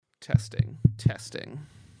Testing.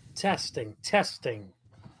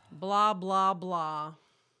 Blah, blah, blah.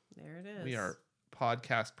 There it is. We are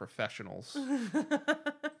podcast professionals.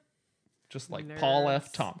 Just like Nerds. Paul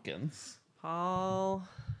F. Tompkins. Paul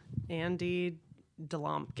Andy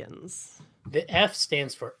DeLompkins. The F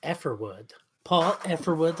stands for Efferwood. Paul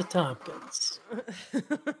Efferwood the Tompkins.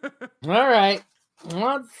 All right.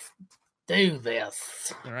 Let's do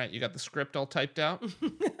this. All right, you got the script all typed out?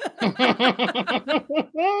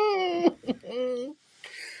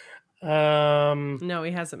 No,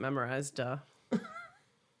 he hasn't memorized. Duh. All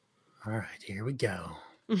right, here we go.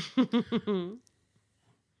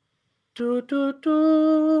 Do, do,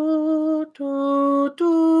 do, do,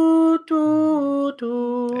 do, do,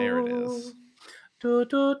 do. There it is. Do,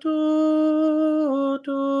 do, do,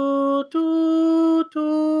 do, do,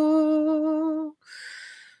 do.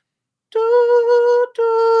 Do,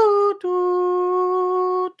 do, do,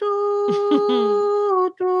 do, do,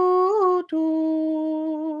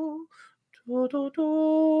 do. Do, do,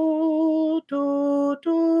 do, do,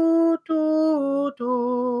 do, do,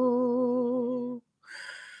 do.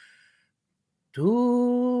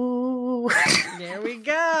 Do. There we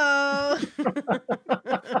go.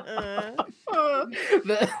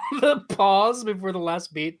 the pause before the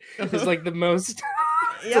last beat is like the most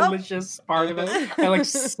delicious part of it. I like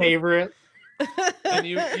savor it. And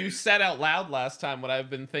you said out loud last time what I've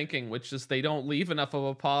been thinking, which is they don't leave enough of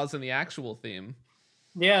a pause in the actual theme.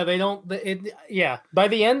 Yeah, they don't. Yeah, by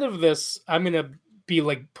the end of this, I'm gonna be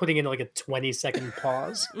like putting in like a 20-second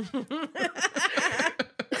pause.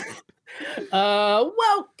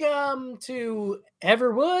 Welcome to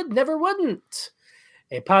Everwood Never Wouldn't,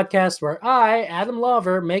 a podcast where I, Adam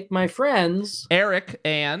Lover, make my friends Eric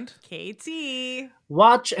and KT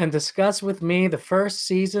watch and discuss with me the first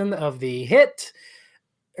season of the hit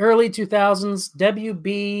early 2000s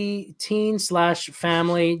WB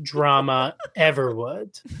teen/family drama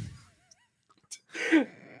Everwood.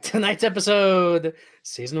 Tonight's episode,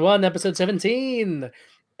 season 1, episode 17,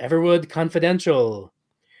 Everwood Confidential.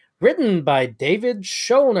 Written by David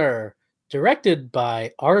Schollner, directed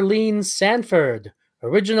by Arlene Sanford.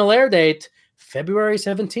 Original air date, February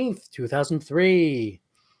 17th, 2003.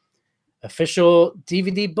 Official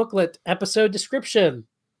DVD booklet episode description.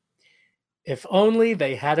 If only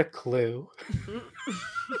they had a clue.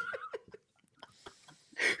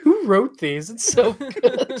 Who wrote these? It's so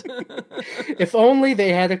good. If only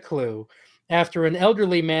they had a clue. After an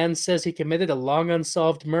elderly man says he committed a long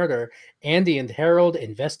unsolved murder, Andy and Harold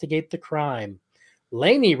investigate the crime.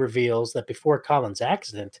 Laney reveals that before Colin's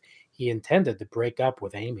accident, he intended to break up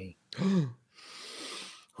with Amy.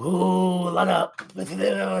 Ooh, a lot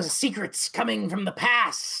of secrets coming from the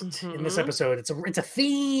past in this episode. It's a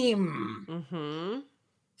theme.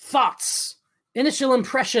 Thoughts, initial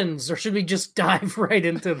impressions, or should we just dive right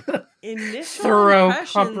into the thorough,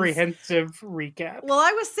 comprehensive recap? Well,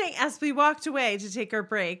 I was saying, as we walked away to take our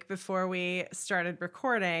break before we started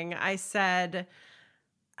recording, I said,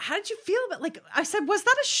 how did you feel about, like, I said, was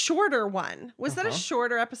that a shorter one? Was that a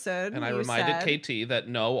shorter episode? And I reminded KT that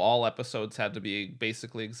no, all episodes had to be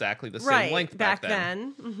basically exactly the same length back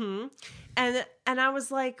then. And I was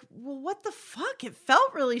like, well, what the fuck? It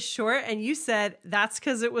felt really short. And you said, that's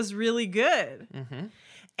because it was really good.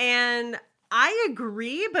 And I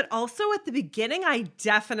agree, but also at the beginning, I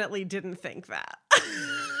definitely didn't think that. I thought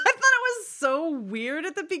it was so weird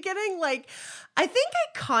at the beginning. Like, I think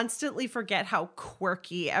I constantly forget how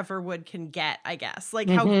quirky Everwood can get, I guess. Like,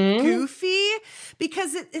 how goofy,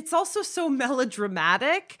 because it's also so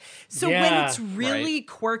melodramatic. So when it's really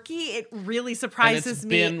quirky, it really surprises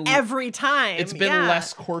me every time. It's been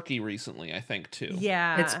less quirky recently, I think, too.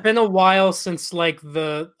 Yeah. It's been a while since, like,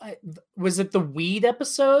 was it the weed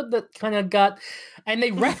episode that kind of got, and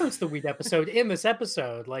they referenced the weed episode in this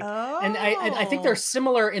episode. Like, and I think they're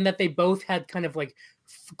similar in that they both had kind of like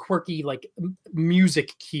quirky like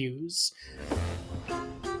music cues.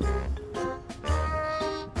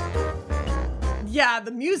 Yeah,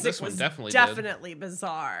 the music was definitely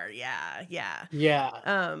bizarre. Yeah.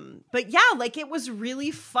 But yeah, like it was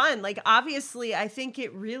really fun. Like obviously, I think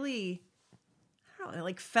it really, I don't know,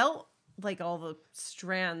 like felt like all the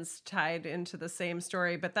strands tied into the same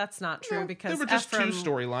story, but that's not true because there were just Ephraim, two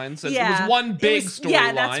storylines. It was one big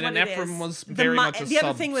storyline, and Ephraim was very much a the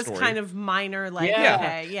other thing was kind of minor. Like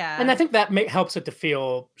and I think that helps it to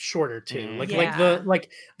feel shorter too. Like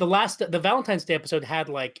the Valentine's Day episode had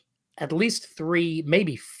like at least 3,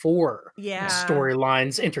 maybe 4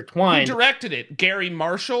 storylines intertwined. Who directed it? Gary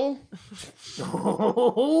Marshall?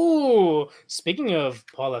 Oh, speaking of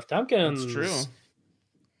Paul F. Tompkins. That's true.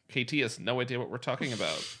 KT has no idea what we're talking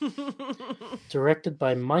about. Directed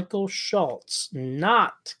by Michael Schultz,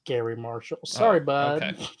 not Gary Marshall. Sorry, bud.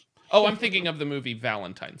 Okay. Oh, I'm thinking of the movie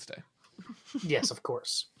Valentine's Day. Yes, of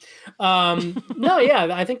course. No, yeah,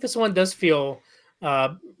 I think this one does feel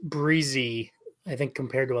breezy, I think,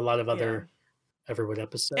 compared to a lot of other Everwood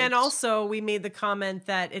episodes. And also, we made the comment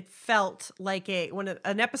that it felt like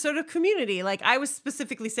an episode of Community. Like, I was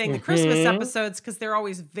specifically saying the Christmas episodes because they're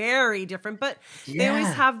always very different, but they always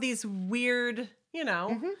have these weird,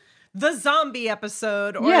 the zombie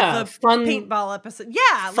episode or the fun, paintball episode.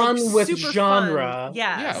 Yeah, fun like, with super genre. Fun.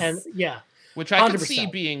 Yeah. And which I could 100%. see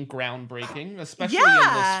being groundbreaking, especially in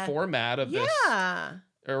this format of this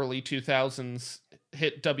early 2000s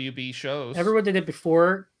hit WB shows. Everyone did it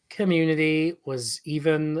before Community was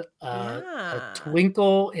even a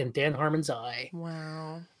twinkle in Dan Harmon's eye.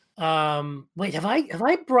 Wow. Wait, have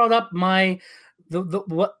I brought up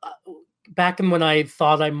what back in when I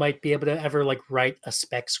thought I might be able to ever like write a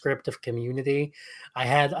spec script of Community?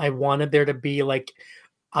 I wanted there to be like,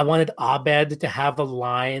 I wanted Abed to have a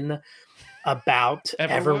line about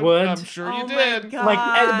Everwood. I'm sure you did.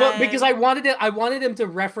 Like, because I wanted him to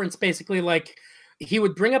reference basically like he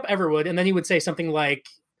would bring up Everwood and then he would say something like,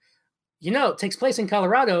 it takes place in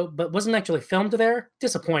Colorado, but wasn't actually filmed there.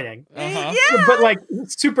 Disappointing. Yeah. But like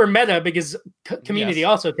super meta because Community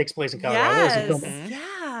also takes place in Colorado.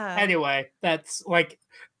 Yeah. Anyway, that's like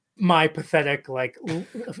my pathetic, like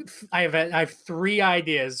I have 3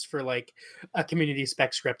 ideas for like a Community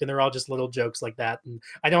spec script and they're all just little jokes like that. And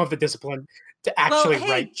I don't have the discipline to actually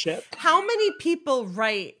write shit. How many people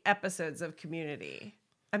write episodes of Community?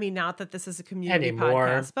 I mean, not that this is a community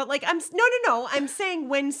podcast, but like, no. I'm saying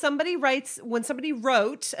when somebody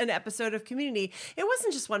wrote an episode of Community, it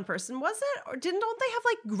wasn't just one person, was it? Or don't they have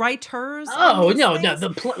like writers? Oh, no,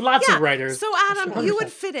 lots of writers. So Adam, 100%. You would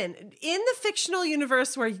fit in the fictional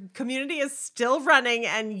universe where Community is still running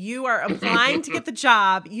and you are applying to get the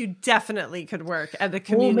job. You definitely could work at the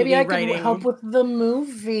Community maybe I writing. could help with the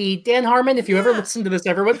movie. Dan Harmon, if you ever listen to this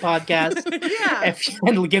Everwood podcast, if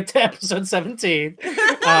you get to episode 17,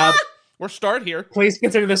 we're start here. Please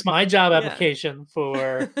consider this my job application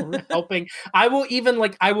for helping. I will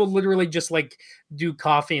literally just like do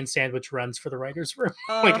coffee and sandwich runs for the writers' room.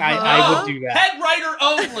 Like I would do that. Head writer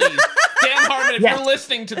only. Dan Harmon, if you're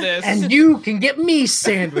listening to this, and you can get me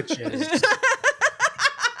sandwiches.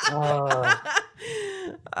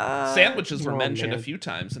 Sandwiches were mentioned a few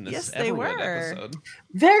times in this Everwood episode.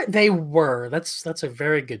 They were. That's a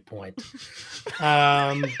very good point.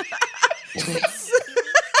 Can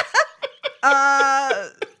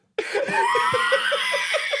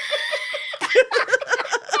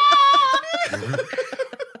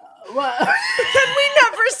we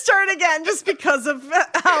never start again just because of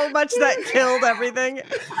how much that killed everything?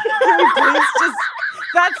 Can we please just...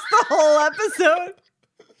 That's the whole episode.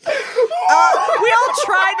 We all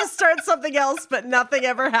try to start something else, but nothing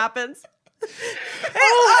ever happens.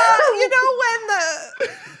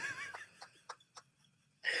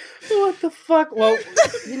 What the fuck? Well,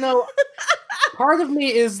 part of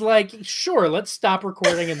me is like, sure, let's stop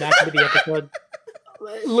recording and that could be the episode.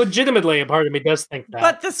 Legitimately, a part of me does think that.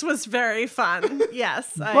 But this was very fun.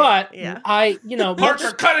 Yes. Parker,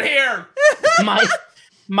 cut it here.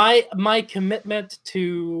 My commitment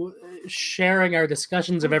to sharing our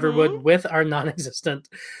discussions of Everwood with our non-existent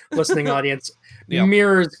listening audience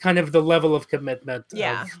mirrors kind of the level of commitment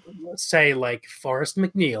of, say, like Forrest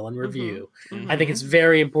McNeil in Review. I think it's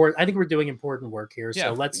very important. I think we're doing important work here.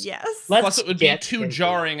 So let's Plus, it would be too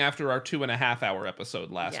jarring after our 2.5-hour episode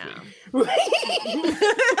last week.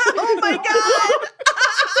 Oh my god!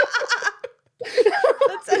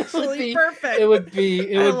 That's actually perfect. It would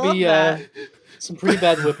be some pretty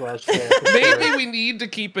bad whiplash there. Maybe we need to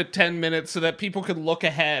keep it 10 minutes so that people can look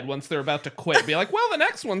ahead once they're about to quit. Be like, well, the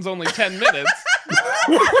next one's only 10 minutes.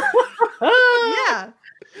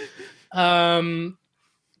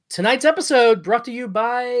 Tonight's episode brought to you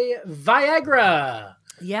by Viagra.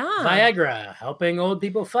 Yeah. Viagra, helping old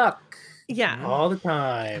people fuck. Yeah. All the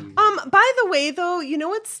time. By the way, though, you know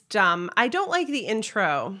what's dumb? I don't like the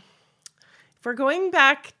intro. If we're going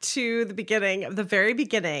back to the beginning, of the very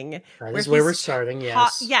beginning. That is where we're starting,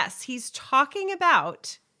 yes. Yes, he's talking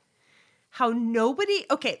about how nobody...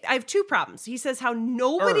 Okay, I have 2 problems. He says how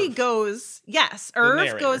nobody goes... Yes,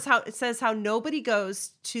 Irv says how nobody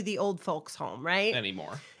goes to the old folks' home, right?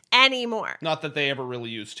 Anymore. Not that they ever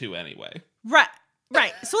really used to anyway. Right.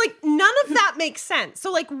 So, like, none of that makes sense.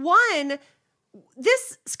 So, like, one,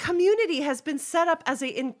 this community has been set up as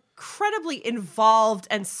a incredibly involved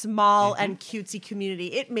and small and cutesy community.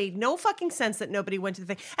 It made no fucking sense that nobody went to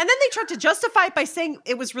the thing. And then they tried to justify it by saying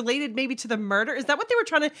it was related maybe to the murder. Is that what they were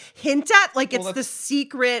trying to hint at? Like it's the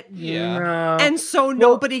secret. Yeah. No. And so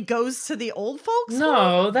nobody goes to the old folks?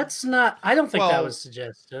 No, that's not. I don't think that was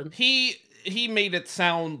suggested. He made it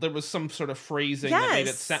sound, there was some sort of phrasing that made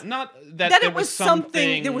it sound, not that there it was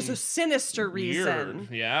something, there was a sinister reason.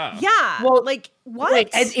 Yeah. Yeah. Well, like, what? Wait,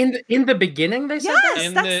 and in the beginning they said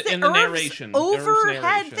that? In the narration.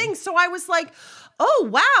 Overhead thing. So I was like, oh,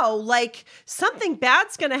 wow, like something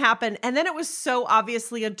bad's going to happen. And then it was so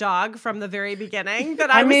obviously a dog from the very beginning that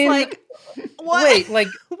I was like, what? Wait, like,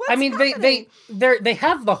 I mean, they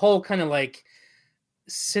have the whole kind of like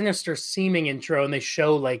sinister seeming intro and they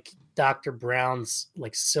show like Dr. Brown's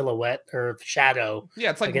like silhouette or shadow.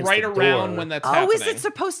 Yeah, it's like right around when that's happening. Oh, is it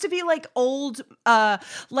supposed to be like old,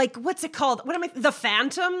 like what's it called? The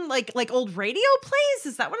Phantom? Like old radio plays?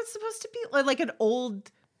 Is that what it's supposed to be? Like an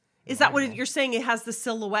old... Is that what you're saying? It has the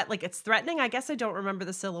silhouette, like it's threatening? I guess I don't remember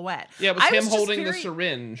the silhouette. Yeah, it was him holding the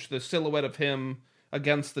syringe, the silhouette of him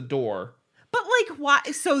against the door. But like, why?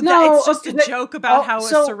 So it's just a joke about how a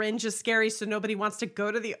syringe is scary, so nobody wants to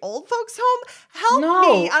go to the old folks' home. Help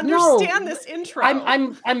me understand this intro.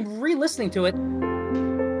 I'm re-listening to it.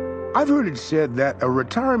 I've heard it said that a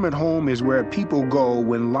retirement home is where people go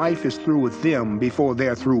when life is through with them before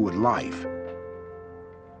they're through with life.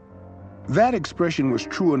 That expression was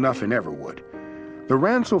true enough in Everwood. The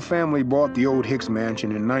Ransell family bought the old Hicks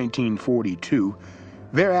mansion in 1942,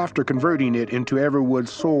 thereafter converting it into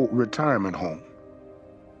Everwood's sole retirement home.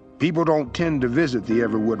 People don't tend to visit the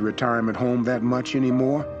Everwood retirement home that much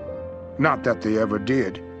anymore. Not that they ever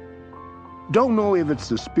did. Don't know if it's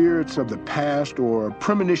the spirits of the past or a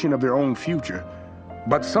premonition of their own future,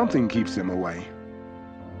 but something keeps them away.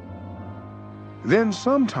 Then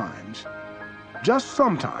sometimes, just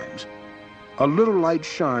sometimes, a little light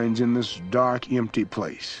shines in this dark, empty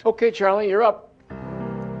place. Okay, Charlie, you're up.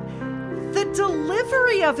 The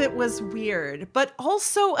delivery of it was weird, but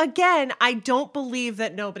also, again, I don't believe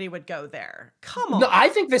that nobody would go there. Come on. No, I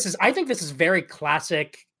think this is very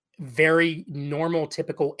classic, very normal,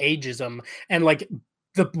 typical ageism, and like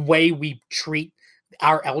the way we treat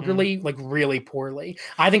our elderly like really poorly.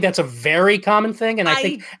 I think that's a very common thing, and I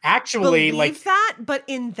think actually like that, but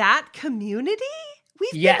in that community,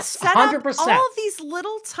 we've been set 100%. Up all these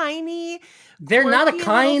little tiny. They're not a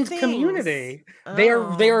kind community. Oh.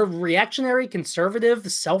 They are reactionary,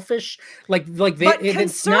 conservative, selfish. Like they. But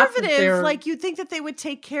conservative, like you think that they would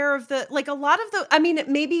take care of the like a lot of the. I mean,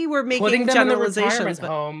 maybe we're making generalizations.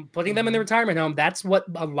 Putting them in the retirement home. That's what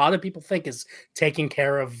a lot of people think is taking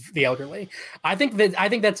care of the elderly. I think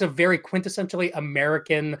that's a very quintessentially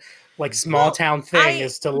American. Like small town thing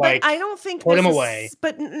is to like I don't think put them away.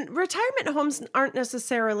 But retirement homes aren't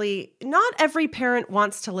necessarily. Not every parent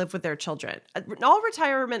wants to live with their children. All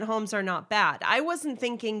retirement homes are not bad. I wasn't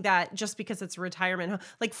thinking that just because it's a retirement home,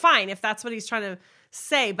 like fine if that's what he's trying to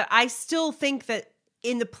say. But I still think that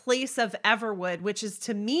in the place of Everwood, which has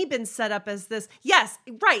to me been set up as this. Yes,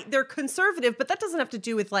 right. They're conservative, but that doesn't have to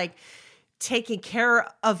do with like taking care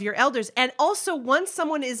of your elders. And also, once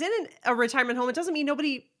someone is in a retirement home, it doesn't mean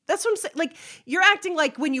nobody. That's what I'm saying. Like you're acting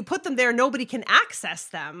like when you put them there, nobody can access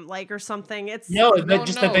them, like or something. It's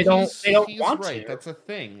that they don't want right. to. That's a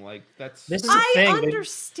thing. Like that's. I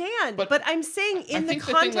understand, but I'm saying in the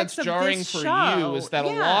context of jarring this for show, you is that a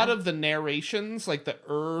lot of the narrations, like the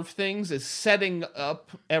Irv things, is setting up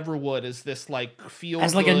Everwood as this like feel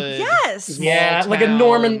as good, like a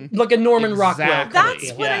Norman Rockwell.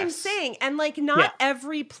 That's what I'm saying, and like not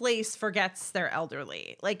every place forgets their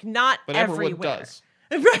elderly, like not but everywhere. Everwood does.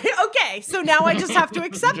 Right. Okay. So now I just have to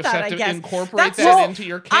accept you just that. have to I guess incorporate that into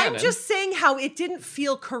your canon. I'm just saying how it didn't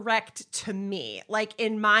feel correct to me, like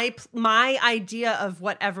in my idea of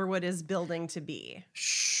what Everwood is building to be.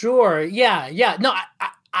 Sure. Yeah. No,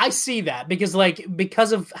 I see that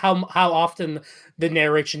because of how often the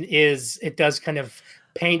narration is, it does kind of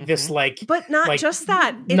paint this like, but not just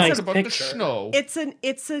that. It's nice about picture. The snow.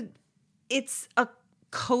 It's a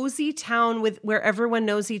cozy town where everyone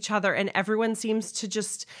knows each other and everyone seems to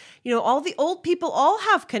just, all the old people all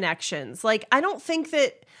have connections. Like, I don't think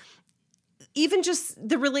that even just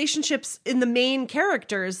the relationships in the main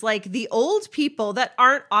characters, like the old people that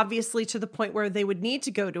aren't obviously to the point where they would need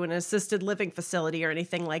to go to an assisted living facility or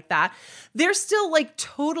anything like that, they're still like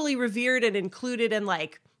totally revered and included and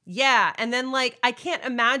like, yeah. And then like, I can't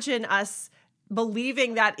imagine us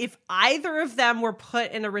believing that if either of them were put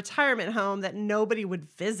in a retirement home that nobody would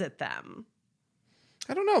visit them.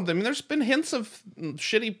 I don't know. I mean, there's been hints of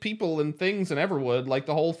shitty people and things in Everwood, like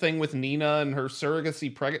the whole thing with Nina and her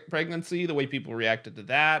surrogacy pregnancy, the way people reacted to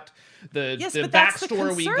that, the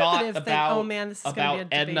backstory we got about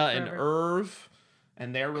Edna and Irv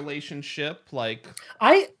and their relationship. Like,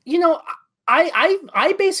 I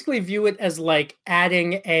basically view it as like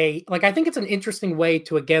adding I think it's an interesting way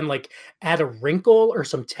to again like add a wrinkle or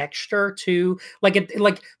some texture to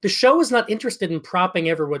the show is not interested in propping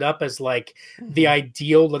Everwood up as like the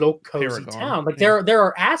ideal little cozy town. Like there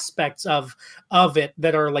are aspects of it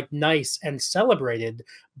that are like nice and celebrated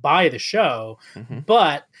by the show,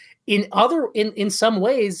 but in some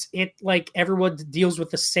ways it like Everwood deals with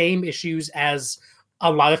the same issues as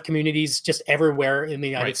a lot of communities just everywhere in the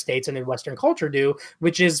United States and in Western culture do,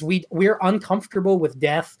 which is we're uncomfortable with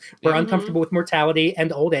death, we're uncomfortable with mortality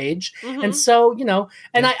and old age. And so,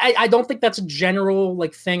 and I don't think that's a general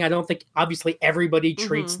like thing. I don't think obviously everybody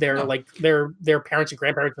treats their parents and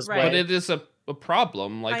grandparents this way. But it is a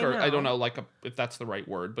problem. Like, I don't know like if that's the right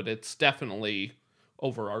word, but it's definitely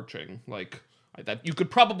overarching. Like that you could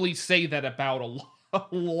probably say that about a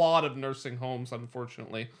lot of nursing homes,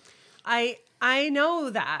 unfortunately. I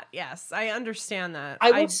know that. Yes, I understand that.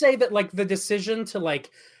 I would say that like the decision to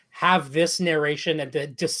like have this narration and to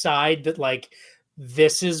decide that like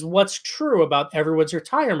this is what's true about Everwood's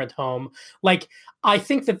retirement home. Like I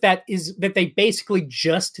think that they basically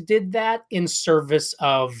just did that in service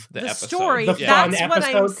of the story. That's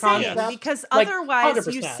what I'm saying. Because otherwise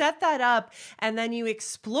 100%. You set that up and then you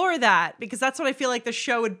explore that, because that's what I feel like the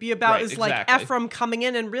show would be about like Ephraim coming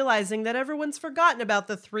in and realizing that everyone's forgotten about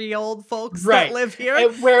the 3 old folks that live here.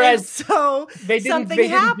 Whereas and so something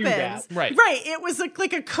happens. Right. It was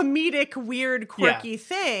like a comedic, weird, quirky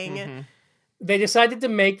thing. They decided to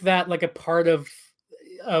make that like a part of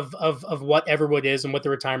what Everwood is and what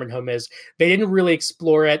the retirement home is. They didn't really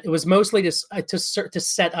explore it. It was mostly to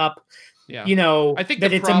set up, I think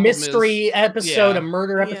that it's a mystery episode, a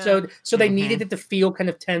murder episode. So they needed it to feel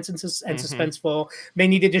kind of tense and suspenseful. They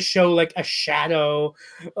needed to show like a shadow,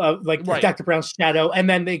 Dr. Brown's shadow, and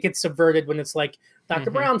then they get subverted when it's like,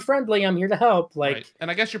 Dr. Brown, friendly, I'm here to help.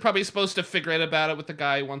 And I guess you're probably supposed to figure out about it with the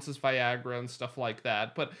guy who wants his Viagra and stuff like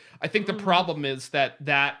that. But I think the problem is that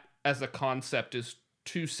as a concept is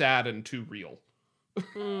too sad and too real.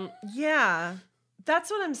 Yeah, that's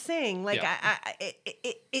what I'm saying. Like,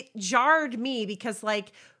 it jarred me because,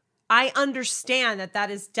 like, I understand that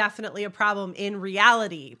is definitely a problem in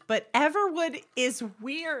reality, but Everwood is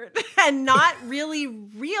weird and not really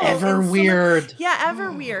real. Weird.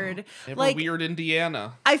 Weird. Like weird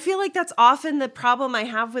Indiana. I feel like that's often the problem I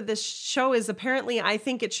have with this show is apparently I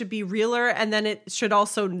think it should be realer and then it should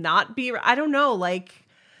also not be. I don't know, like.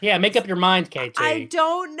 Yeah, make up your mind, KT. I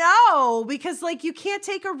don't know, because like you can't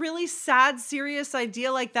take a really sad, serious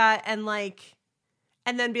idea like that and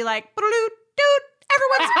then be like, dude,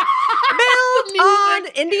 everyone's built on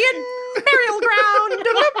Indian burial ground.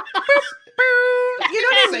 You know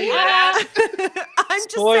what I mean? I'm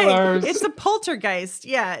just saying, it's a poltergeist.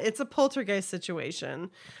 Yeah, it's a poltergeist situation.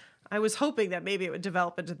 I was hoping that maybe it would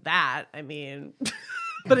develop into that. I mean,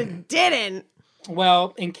 but it didn't.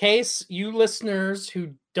 Well, in case you listeners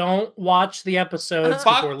who don't watch the episodes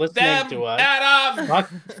before listening to us,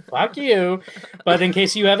 fuck you. But in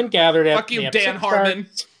case you haven't gathered it, fuck you, Dan Harmon.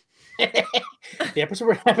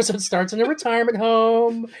 The episode starts in a retirement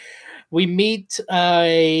home. We meet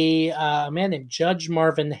a man named Judge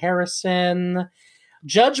Marvin Harrison.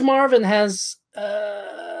 Judge Marvin has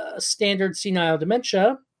standard senile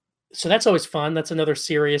dementia. So that's always fun. That's another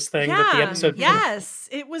serious thing that the episode. Yes,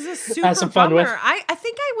 it was a super some fun bummer. with. I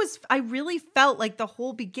think I really felt like the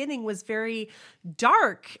whole beginning was very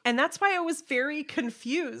dark, and that's why I was very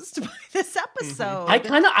confused by this episode. I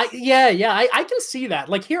can see that.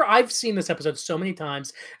 Like here, I've seen this episode so many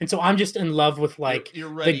times, and so I'm just in love with like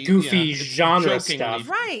the goofy genre stuff.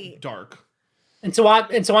 Right, dark. And so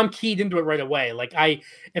I'm keyed into it right away. Like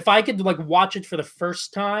if I could like watch it for the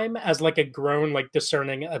first time as like a grown, like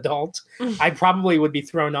discerning adult, I probably would be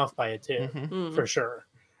thrown off by it too, for sure.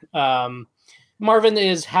 Marvin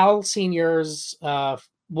is Hal Sr.'s,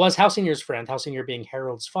 was Hal Sr.'s friend, Hal Sr. being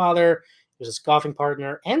Harold's father. He was his golfing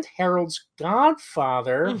partner and Harold's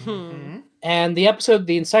godfather. And the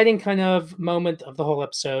inciting kind of moment of the whole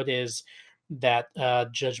episode is that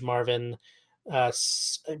Judge Marvin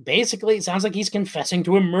basically it sounds like he's confessing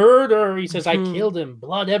to a murder. He says, I killed him,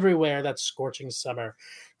 blood everywhere, that scorching summer.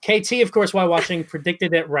 KT, of course, while watching,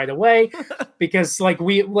 predicted it right away because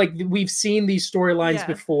we've seen these storylines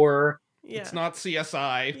before. It's not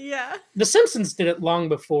CSI. Yeah. The Simpsons did it long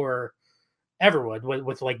before Everwood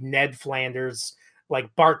with like Ned Flanders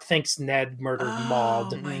like Bart thinks Ned murdered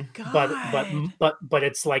Maud. Oh my god! But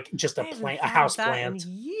it's like just a house plant.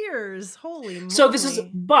 Years, holy moly! So this is,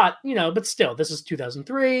 but still, this is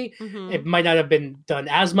 2003. Mm-hmm. It might not have been done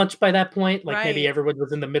as much by that point. Like maybe everyone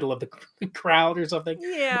was in the middle of the crowd or something.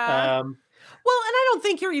 Yeah. Well, and I don't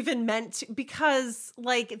think you're even meant to, because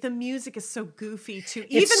like the music is so goofy too.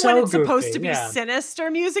 Even when it's supposed to be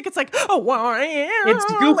sinister music, it's like, it's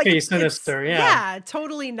goofy, sinister. Yeah,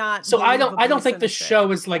 totally not. So I don't think the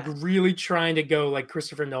show is like really trying to go like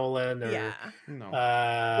Christopher Nolan or no.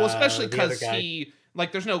 Well, especially because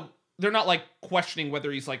they're not like questioning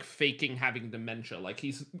whether he's like faking having dementia. Like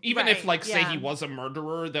he's if like say he was a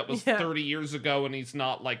murderer that was 30 years ago and he's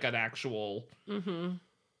not like an actual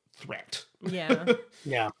threat. Yeah.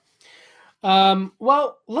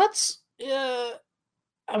 Well, let's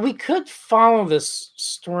we could follow this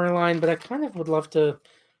storyline, but I kind of would love to.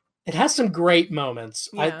 It has some great moments.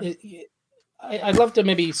 I'd love to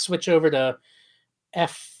maybe switch over to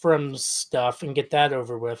Ephraim's stuff and get that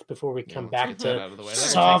over with before we come back to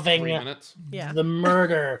solving the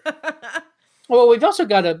murder. Well, we've also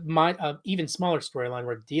got a even smaller storyline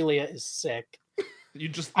where Delia is sick. You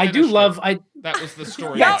just that was the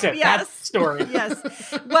story. That's it. Yes. That's the story.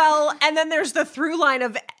 Yes. Well, and then there's the through line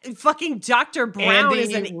of fucking Dr. Brown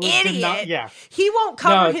is an idiot. He won't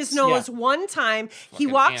cover his nose one time. Fucking he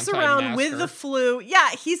walks around with the flu.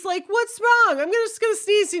 Yeah, he's like, "What's wrong? I'm just gonna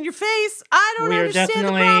sneeze in your face. I don't understand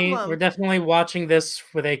the problem." We're definitely watching this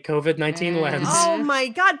with a COVID-19 lens. Oh my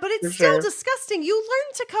god, but it's still disgusting. You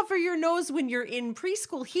learn to cover your nose when you're in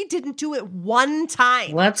preschool. He didn't do it one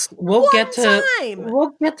time. We'll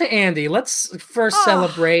get to Andy. Let's first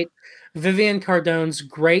celebrate Vivian Cardone's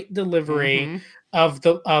great delivery of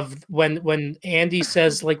when Andy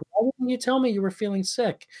says, like, "Why didn't you tell me you were feeling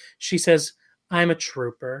sick?" She says, "I'm a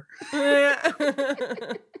trooper."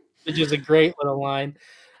 Which is a great little line.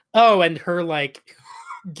 Oh, and her like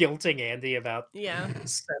guilting Andy about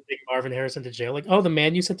sending Marvin Harrison to jail. Like, "Oh, the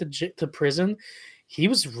man you sent to prison, he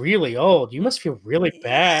was really old. You must feel really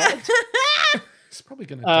bad." He's probably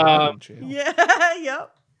gonna die in jail. Yeah,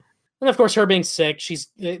 yep. And of course, her being sick,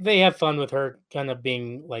 they have fun with her kind of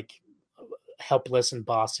being like helpless and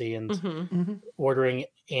bossy and ordering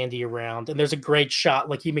Andy around. And there's a great shot,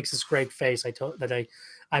 like he makes this great face. I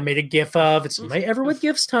made a GIF of. It's my Everwood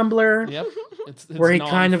GIFs Tumblr. Yep, it's where he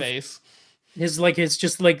kind of his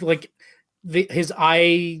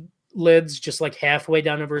eyelids just like halfway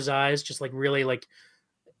down over his eyes, just like really like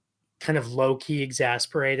kind of low key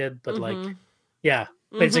exasperated, but like. Yeah,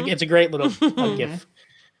 but it's a great little GIF.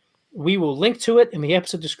 We will link to it in the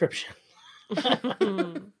episode description.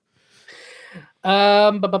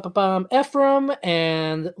 Ephraim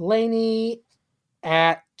and Lainey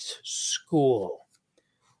at school.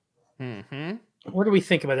 What do we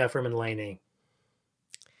think about Ephraim and Lainey?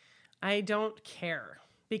 I don't care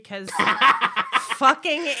because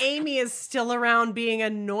fucking Amy is still around being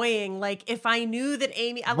annoying. Like, if I knew that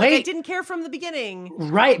Amy... I didn't care from the beginning.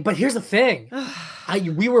 Right, but here's the thing.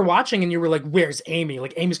 We were watching and you were like, "Where's Amy?"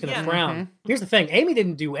 Like, Amy's going to frown. Here's the thing. Amy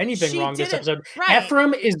didn't do anything wrong this episode. Right.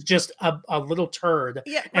 Ephraim is just a little turd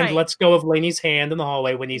and lets go of Lainey's hand in the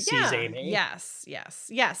hallway when he sees Amy. Yes.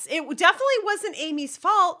 It definitely wasn't Amy's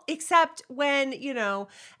fault, except when,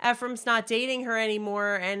 Ephraim's not dating her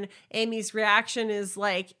anymore and Amy's reaction is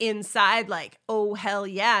like inside, like, "Oh, hell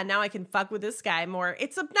yeah, now I can fuck with this guy more."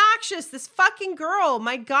 It's obnoxious, this fucking girl,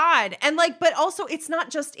 my god. And like, but also it's not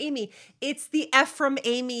just Amy, it's the Ephraim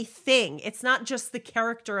Amy thing. It's not just the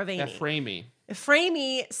character of Amy.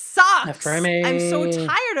 Ephraimy sucks. I'm so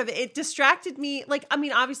tired of it. It distracted me. Like, I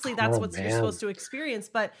mean, obviously that's what you're supposed to experience,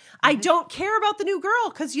 but I don't care about the new girl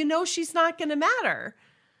because she's not going to matter.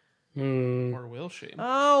 Or will she?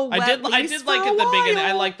 Oh, I did like at the beginning.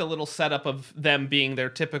 I like the little setup of them being their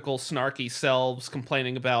typical snarky selves,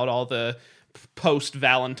 complaining about all the post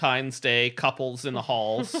Valentine's Day couples in the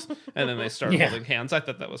halls, and then they start holding hands. I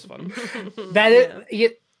thought that was fun.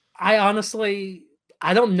 I honestly,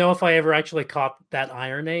 I don't know if I ever actually caught that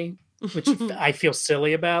irony, which I feel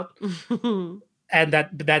silly about, and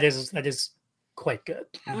that is quite good.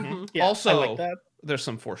 Yeah, also, I like that. There's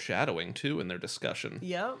some foreshadowing too in their discussion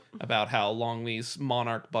about how long these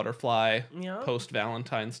monarch butterfly post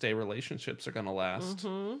Valentine's Day relationships are going to last.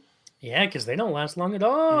 Yeah, because they don't last long at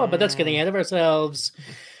all. But that's getting ahead of ourselves.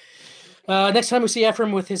 Next time we see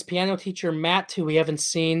Ephraim with his piano teacher, Matt, who we haven't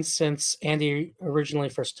seen since Andy originally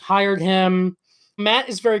first hired him. Matt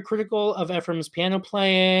is very critical of Ephraim's piano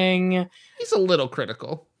playing. He's a little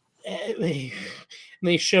critical. And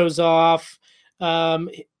he shows off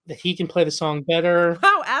that he can play the song better.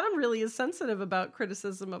 Wow, Adam really is sensitive about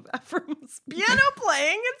criticism of Ephraim's piano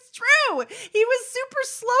playing. It's true. He was super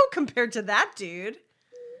slow compared to that dude.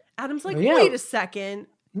 Adam's like, wait a second.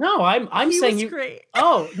 No, I'm saying was great.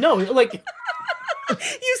 Oh no, like you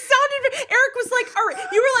sounded. Eric was like, all right.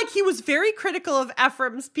 You were like, he was very critical of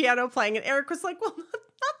Ephraim's piano playing, and Eric was like, well,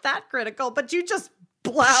 not that critical, but you just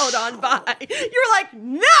plowed on by. You were like,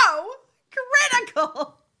 no,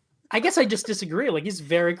 critical. I guess I just disagree. Like, he's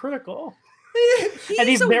very critical. And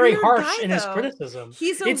he's very harsh in his criticism.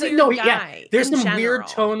 He's a weird guy. Yeah, there's some weird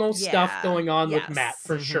tonal stuff going on with Matt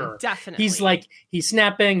for sure. Definitely. He's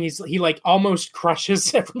snapping. He like almost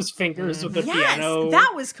crushes Ephraim's fingers with the piano.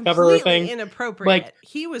 That was completely inappropriate. Like,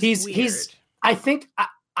 he's weird. I think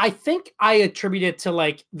I attribute it to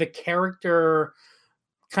like the character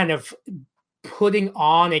kind of putting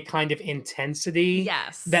on a kind of intensity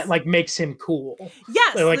that like makes him cool.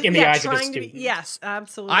 Yes. Like in the eyes of the student. Yes,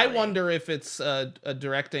 absolutely. I wonder if it's a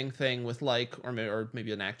directing thing with like, or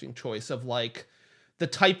maybe an acting choice of like the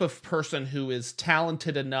type of person who is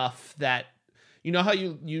talented enough that, you know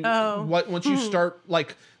how once you start,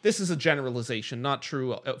 like, this is a generalization, not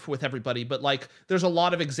true with everybody, but like there's a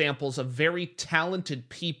lot of examples of very talented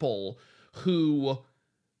people who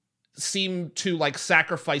seem to like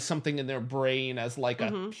sacrifice something in their brain as like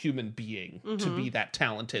a human being to be that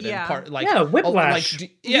talented and part like whiplash.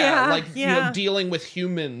 You know, dealing with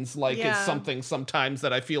humans like is something sometimes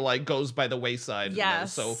that I feel like goes by the wayside.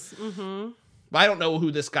 Yes. You know? So I don't know who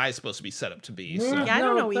this guy's supposed to be set up to be. So. Yeah, I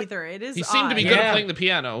don't know either. It is. He seemed to be good at playing the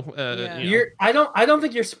piano. You know. I don't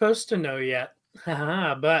think you're supposed to know yet.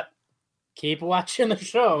 But keep watching the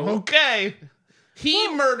show. Okay. He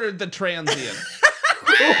murdered the transient.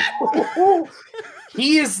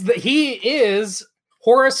 He is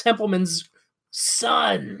Horace Hempelman's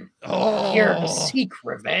son. Here to seek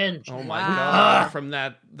revenge. Oh my god! From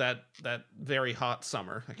that very hot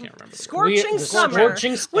summer, I can't remember. Scorching summer,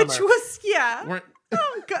 which was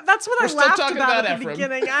Oh god, that's what I laughed about at the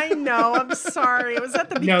beginning. I know. I'm sorry. It was at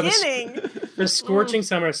the beginning. The scorching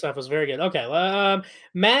summer stuff was very good. Okay,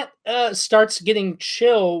 Matt starts getting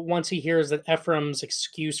chill once he hears that Ephraim's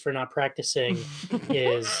excuse for not practicing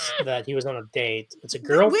is that he was on a date. It's a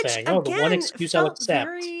girl thing. Again, the one excuse I'll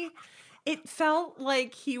accept. It felt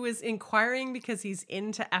like he was inquiring because he's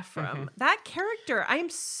into Ephraim. That character, I am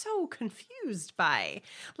so confused by.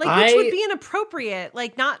 Like, which would be inappropriate.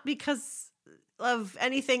 Like, not because of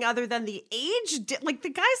anything other than the age. Like,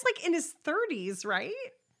 the guy's like in his 30s, right?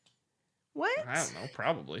 What? I don't know.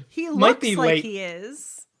 Probably. He looks like he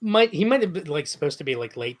is. He might have been like supposed to be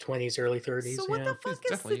like late 20s, early 30s. So what the fuck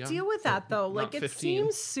is the deal with that though? Like, it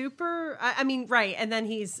seems super. I mean, right? And then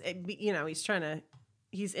he's trying to.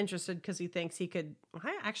 He's interested because he thinks he could.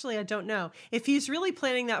 I don't know if he's really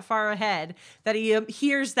planning that far ahead. That he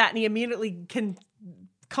hears that and he immediately can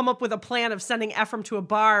come up with a plan of sending Ephraim to a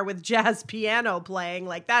bar with jazz piano playing.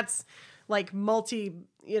 Like, that's like multi.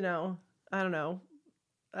 You know, I don't know.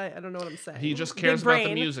 I don't know what I'm saying. He just cares about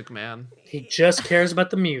the music, man. He just cares about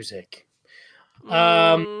the music.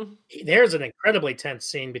 There's an incredibly tense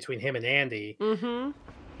scene between him and Andy. You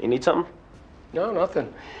need something? No,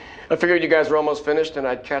 nothing. I figured you guys were almost finished and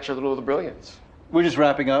I'd catch a little of the brilliance. We're just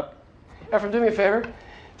wrapping up. Ephraim, do me a favor.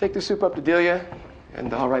 Take the soup up to Delia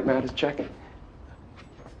and I'll write Matt his check.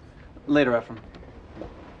 Later, Ephraim.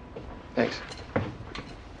 Thanks.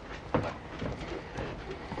 I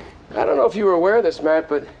don't know if you were aware of this, Matt,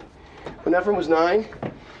 but when Ephraim was 9,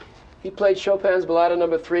 he played Chopin's Ballada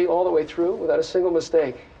No. 3 all the way through without a single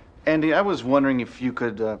mistake. Andy, I was wondering if you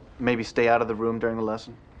could maybe stay out of the room during the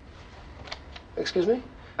lesson. Excuse me?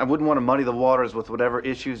 I wouldn't want to muddy the waters with whatever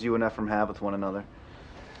issues you and Ephraim have with one another.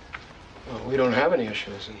 Well, we don't have any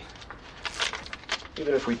issues, and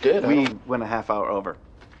even if we did, we went a half hour over,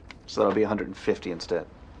 so that'll be 150 instead.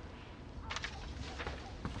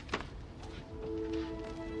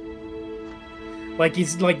 Like,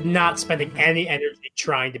 he's like not spending any energy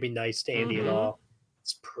trying to be nice to Andy at all.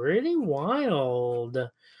 It's pretty wild.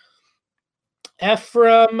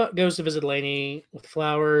 Ephraim goes to visit Lainey with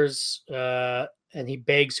flowers, and he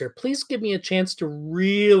begs her, please give me a chance to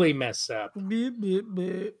really mess up. Oh,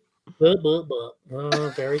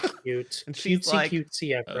 very cute. And she's like,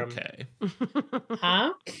 cutesy Ephraim. Okay.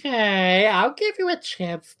 Okay, I'll give you a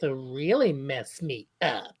chance to really mess me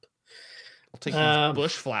up. I'll take these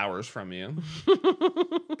bush flowers from you.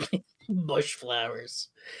 Bush flowers.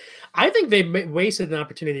 I think they wasted an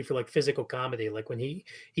opportunity for like physical comedy. Like when he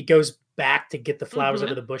goes back to get the flowers out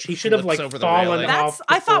of the bush, he should have like fallen off.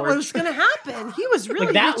 I thought what was going to happen. He was really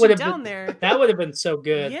like, down there. That would have been so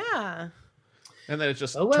good. Yeah. And then it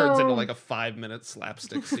just turns into like a 5-minute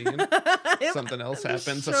slapstick scene. Something else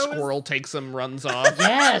happens. A squirrel takes him, runs off.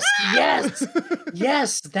 Yes,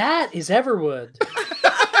 that is Everwood.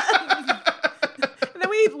 And then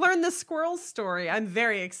we learn the squirrel story. I'm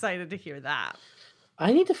very excited to hear that.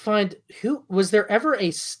 I need to find was there ever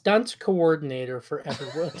a stunt coordinator for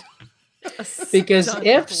Everwood? Because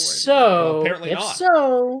if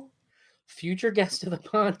so, future guest of the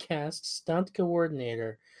podcast, stunt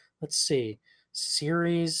coordinator. Let's see.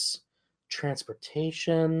 Series,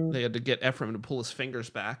 transportation. They had to get Ephraim to pull his fingers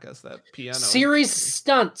back as that piano. Series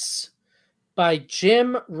stunts by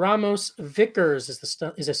Jim Ramos Vickers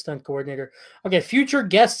is a stunt coordinator. Okay, future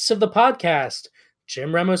guests of the podcast: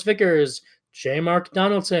 Jim Ramos Vickers, J. Mark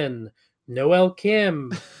Donaldson, Noel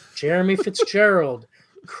Kim, Jeremy Fitzgerald,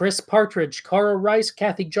 Chris Partridge, Carl Rice,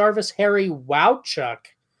 Kathy Jarvis, Harry Wowchuck,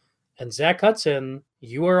 and Zach Hudson.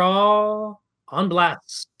 You are all on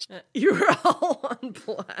blast. You're all on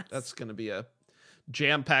blast. That's going to be a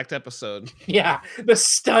jam-packed episode. Yeah, the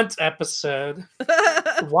stunt episode.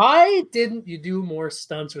 Why didn't you do more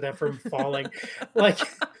stunts with Ephraim falling? Like,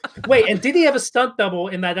 wait, and did he have a stunt double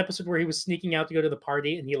in that episode where he was sneaking out to go to the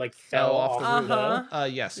party and he like fell off the window?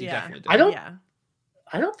 Yes, he definitely did.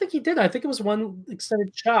 I don't think he did. I think it was one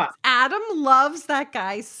extended shot. Adam loves that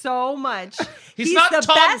guy so much. He's not the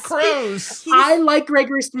Tom best. Cruise. I like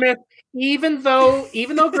Gregory Smith, even though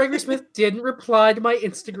Gregory Smith didn't reply to my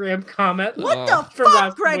Instagram comment. What the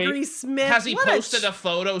fuck, Gregory Smith? Has he posted a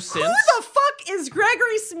photo since? Who the fuck is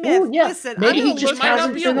Gregory Smith? Ooh, yeah. Listen, maybe he just might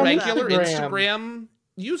not be a regular Instagram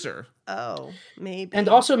user. Oh, maybe. And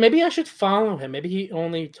also, maybe I should follow him. Maybe he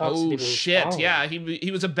only talks to people. Oh shit! Yeah,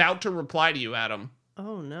 he was about to reply to you, Adam.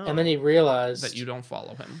 Oh no! And then he realized that you don't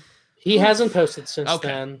follow him. He hasn't posted since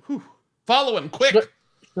then. Whew. Follow him quick. Should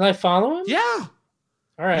I follow him? Yeah.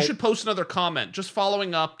 All right. You should post another comment. Just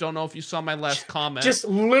following up. Don't know if you saw my last comment. Just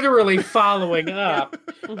literally following up.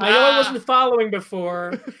 I know I wasn't following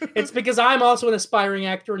before. It's because I'm also an aspiring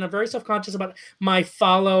actor and I'm very self-conscious about my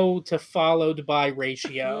follow to followed by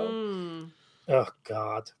ratio. Oh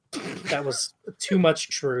God, that was too much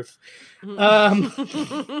truth.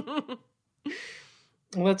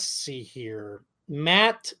 Let's see here.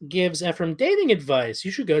 Matt gives Ephraim dating advice.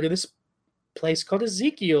 You should go to this place called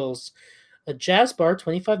Ezekiel's, a jazz bar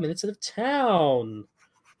 25 minutes out of town.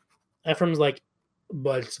 Ephraim's like,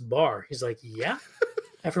 but it's a bar. He's like, yeah.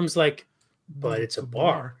 Ephraim's like, but it's a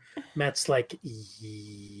bar. Matt's like,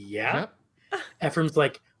 yeah. Yep. Ephraim's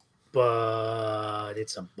like, but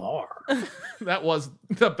it's a bar. That was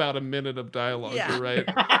about a minute of dialogue. Yeah. You're right.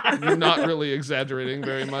 You're not really exaggerating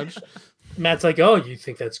very much. Matt's like, oh, you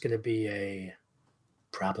think that's going to be a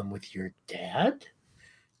problem with your dad?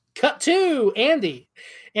 Cut to Andy.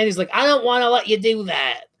 Andy's like, I don't want to let you do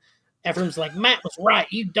that. Ephraim's like, Matt was right.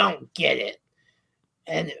 You don't get it.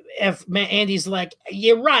 And Andy's like,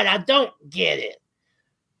 you're right. I don't get it.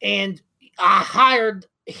 And I hired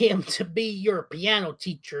him to be your piano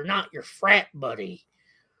teacher, not your frat buddy.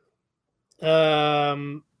 At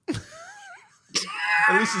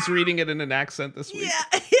least he's reading it in an accent this week.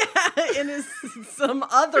 Yeah, in some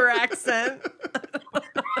other accent.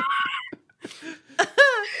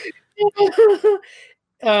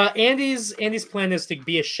 Andy's plan is to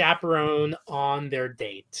be a chaperone on their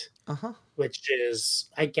date, which is,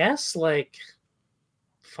 I guess, like,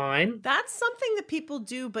 fine. That's something that people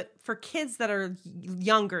do, but for kids that are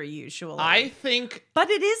younger, usually. I think, but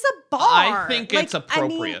it is a bar. I think it's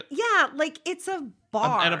appropriate. It's a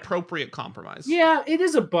bar, an appropriate compromise. Yeah, it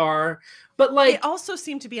is a bar, but like it also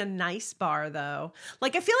seemed to be a nice bar, though.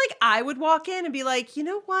 Like, I feel like I would walk in and be like, you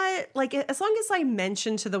know what? Like, as long as I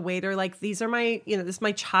mention to the waiter, like, these are my, this is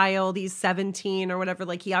my child. He's 17 or whatever.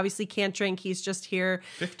 Like, he obviously can't drink. He's just here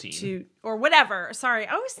 15 or whatever. Sorry,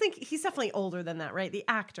 I always think he's definitely older than that, right? The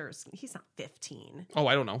actors, he's not 15. Oh,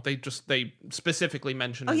 I don't know. They specifically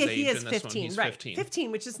mentioned his age he is in 15, this one. He's right? 15.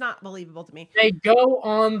 15, which is not believable to me. They go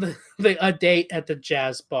on a date at the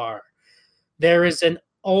jazz bar. There is an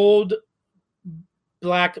old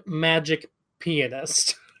black magic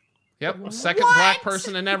pianist. Yep, a second black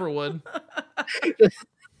person in Everwood.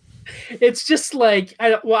 It's just like, I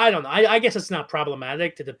don't know. I guess it's not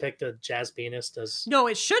problematic to depict a jazz pianist as... No,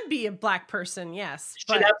 it should be a black person, yes.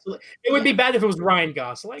 Absolutely. It would be bad if it was Ryan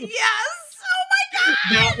Gosling. Yes!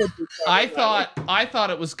 Oh my God! I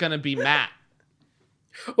thought it was going to be Matt.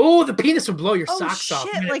 Oh, the penis would blow your socks off.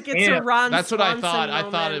 Like it's a Ron That's what Swanson I thought. moment.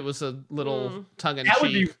 I thought it was a little tongue-in-cheek. That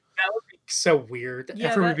would be so weird. Yeah,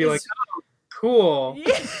 Everyone would be like, oh, cool.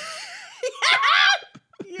 Yeah.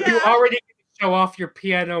 You already show off your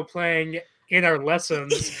piano playing in our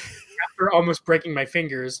lessons after almost breaking my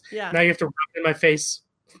fingers. Yeah. Now you have to rub it in my face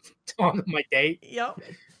on my date. Yep.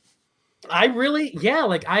 I really,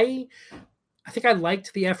 I think I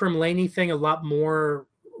liked the Ephraim Laney thing a lot more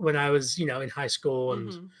when I was, in high school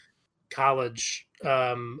and college.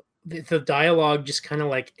 The dialogue just kind of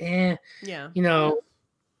like,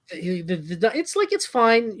 it's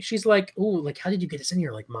fine. She's like, "Oh, like, how did you get us in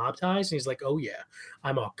here? Like mob ties?" And he's like, "Oh yeah,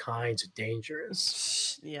 I'm all kinds of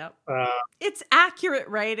dangerous." Yep. It's accurate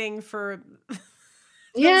writing for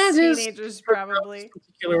teenagers, probably.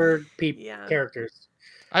 Particular characters.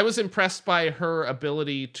 I was impressed by her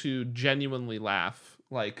ability to genuinely laugh.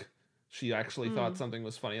 Like, she actually thought something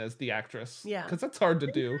was funny as the actress. Yeah. Because that's hard to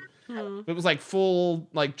do. It was like full,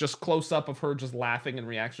 like, just close up of her just laughing in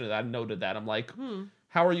reaction to that. I noted that. I'm like,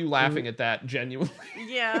 how are you laughing at that genuinely?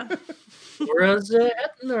 Yeah.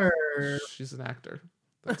 Rosetta. She's an actor.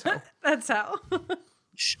 That's how. That's how.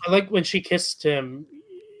 I like when she kissed him.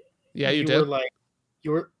 Yeah, you did.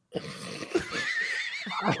 You were.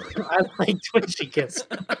 I liked when she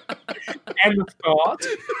kissed him. And the thought.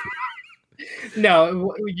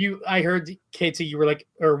 No, I heard, Katie, you were like,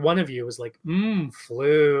 or one of you was like,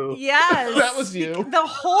 flu. Yes. That was you. The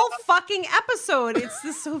whole fucking episode, it's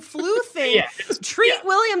this flu thing. Yeah. Treat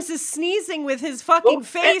Williams is sneezing with his fucking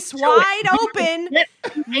face wide open.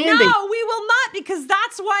 No, we will not, because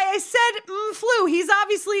that's why I said flu. He's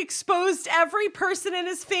obviously exposed every person in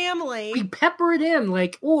his family. We pepper it in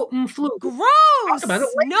like, flu. Gross.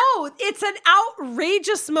 No, it's an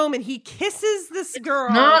outrageous moment. He kisses this girl.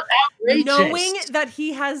 Not outrageous. Knowing that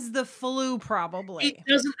he has the flu, probably. He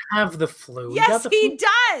doesn't have the flu. Yes, he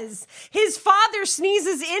does. His father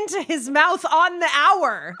sneezes into his mouth on the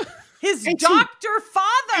hour. His doctor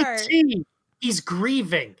father. He's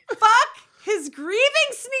grieving. Fuck his grieving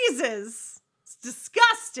sneezes. It's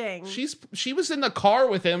disgusting. She was in the car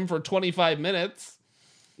with him for 25 minutes.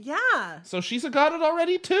 Yeah. So she's got it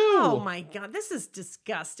already too. Oh my God, this is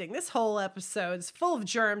disgusting. This whole episode's full of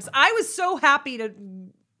germs. I was so happy to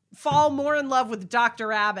fall more in love with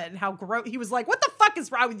Dr. Abbott and how gross he was like, what the fuck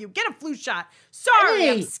is wrong with you? Get a flu shot. Sorry,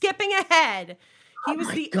 I'm skipping ahead. He was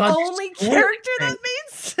the only character that made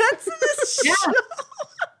sense in this show.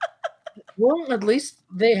 Well, at least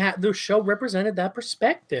the show represented that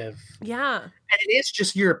perspective. Yeah. And it is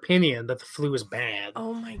just your opinion that the flu is bad.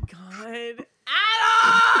 Oh my God.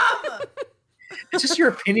 Adam! It's just your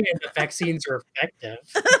opinion that vaccines are effective.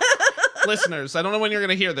 Listeners, I don't know when you're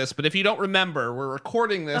going to hear this, but if you don't remember, we're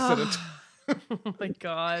recording this at a time. Oh my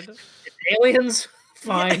God. If aliens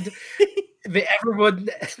find the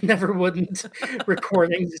never wouldn't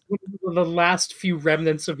recordings, the last few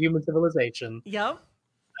remnants of human civilization. Yep.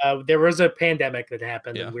 There was a pandemic that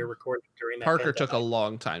happened, and we were recording during that. Parker took a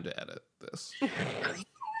long time to edit this.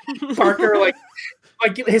 Parker, like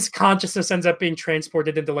his consciousness ends up being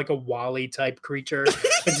transported into like a Wall-E type creature.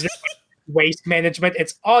 It's just waste management.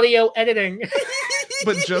 It's audio editing.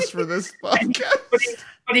 But just for this podcast.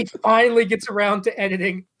 But he finally gets around to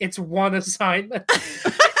editing. It's one assignment.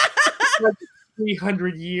 Like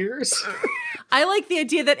 300 years. I like the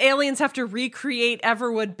idea that aliens have to recreate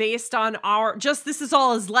Everwood based on this is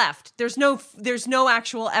all is left. There's no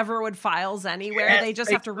actual Everwood files anywhere. Yes, they just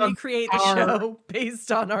have to recreate the show based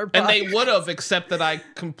on our bodies. And they would have, except that I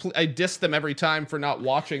dissed them every time for not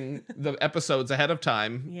watching the episodes ahead of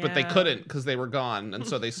time, but they couldn't because they were gone, and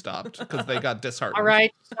so they stopped because they got disheartened. All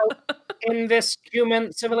right, so in this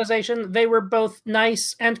human civilization, they were both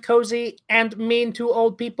nice and cozy and mean to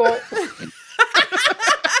old people.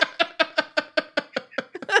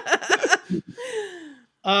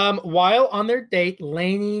 While on their date,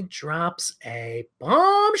 Laney drops a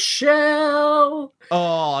bombshell.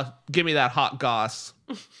 Oh, give me that hot goss.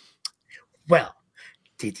 Well,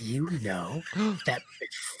 did you know that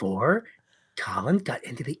before Colin got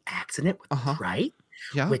into the accident with Bright,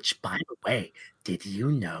 which, by the way, did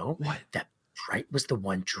you know that Bright was the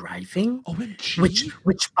one driving? OMG.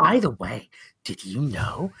 Which, by the way, did you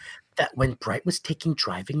know that when Bright was taking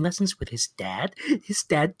driving lessons with his dad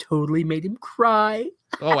totally made him cry?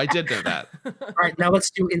 Oh, I did know that. All right, now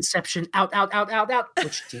let's do Inception. Out.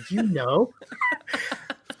 Which, did you know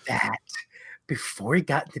that before he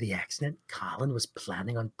got into the accident, Colin was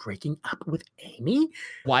planning on breaking up with Amy?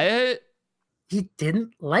 What? He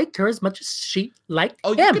didn't like her as much as she liked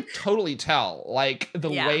him. You could totally tell. Like, the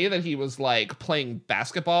way that he was, like, playing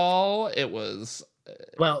basketball, it was...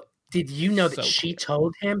 Well, did you know that she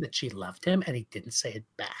told him that she loved him and he didn't say it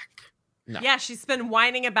back? No. Yeah, she's been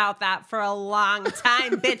whining about that for a long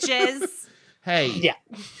time, bitches. Hey,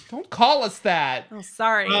 don't call us that. Oh,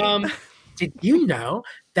 sorry. Did you know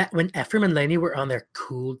that when Ephraim and Laney were on their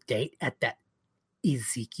cool date at that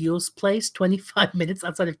Ezekiel's place 25 minutes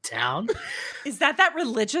outside of town. Is that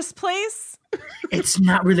religious place? It's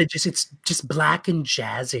not religious. It's just black and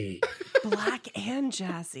jazzy. Black and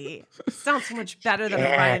jazzy. Sounds so much better than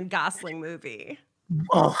a Ryan Gosling movie.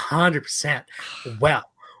 100%. Well,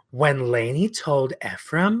 when Lainey told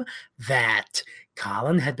Ephraim that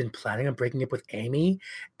Colin had been planning on breaking up with Amy,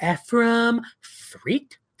 Ephraim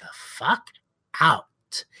freaked the fuck out.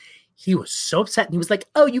 He was so upset, and he was like,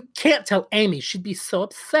 oh, you can't tell Amy. She'd be so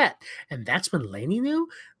upset. And that's when Lainey knew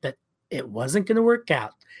that it wasn't going to work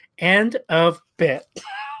out. End of bit.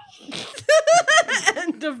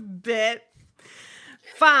 End of bit.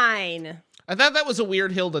 Fine. I thought that was a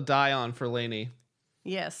weird hill to die on for Lainey.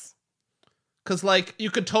 Yes. Because, like, you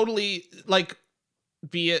could totally, like,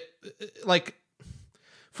 be it, like,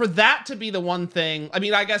 for that to be the one thing, I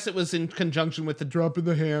mean, I guess it was in conjunction with the drop in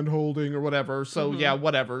the hand holding or whatever. So, yeah,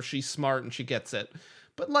 whatever. She's smart and she gets it.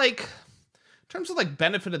 But, like, in terms of, like,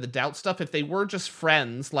 benefit of the doubt stuff, if they were just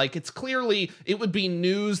friends, like, it's clearly, it would be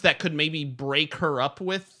news that could maybe break her up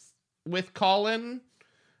with Colin.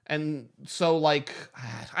 And so, like,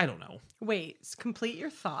 I don't know. Wait, complete your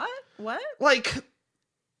thought? What? Like,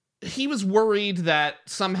 he was worried that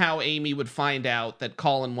somehow Amy would find out that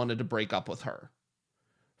Colin wanted to break up with her.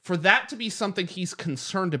 For that to be something he's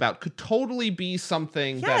concerned about could totally be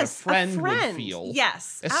something that a friend would feel.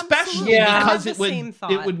 Yes, especially because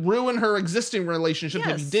it would ruin her existing relationship.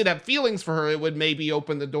 If he did have feelings for her, it would maybe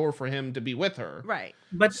open the door for him to be with her. Right.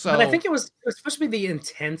 But I think it was supposed to be the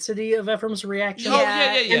intensity of Ephraim's reaction. Oh,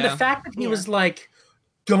 yeah. And the fact that he was like,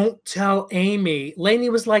 don't tell Amy. Lainey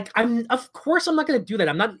was like, of course I'm not going to do that.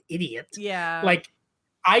 I'm not an idiot. Yeah. Like,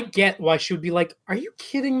 I get why she would be like, are you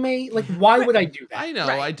kidding me? Like, why would I do that? I know,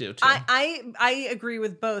 I do too. I agree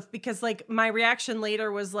with both because, like, my reaction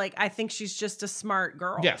later was like, I think she's just a smart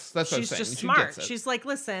girl. Yes, that's what I'm saying. She's just smart. She's like,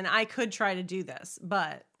 listen, I could try to do this,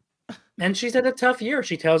 but... And she's had a tough year.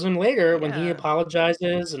 She tells him later when he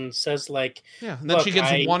apologizes and says, like... Yeah, and then she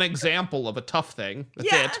gives one example of a tough thing.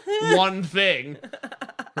 That's it. One thing.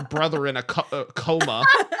 Her brother in a coma.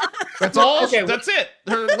 That's all. Okay, that's it.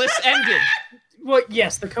 Her list ended. Well,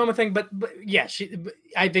 yes, the coma thing, but yeah,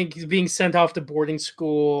 I think being sent off to boarding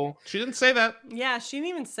school. She didn't say that. Yeah, she didn't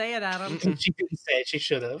even say it, Adam. She didn't say it. She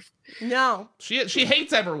should have. No. She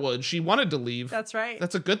hates Everwood. She wanted to leave. That's right.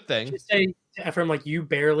 That's a good thing. She say to Ephraim, like, you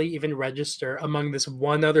barely even register among this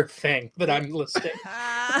one other thing that I'm listing.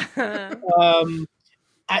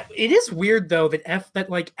 It is weird though that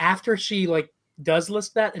like after she like does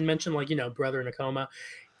list that and mention like, you know, brother in a coma,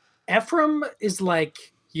 Ephraim is like,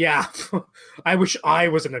 yeah, I wish I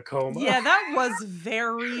was in a coma. Yeah, that was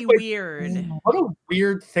very weird. What a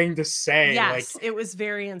weird thing to say. Yes, it was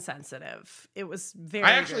very insensitive. It was very.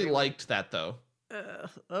 I actually liked that though.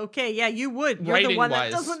 Okay, yeah, you would. You're the one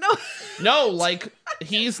that doesn't know. No, like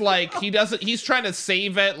he's trying to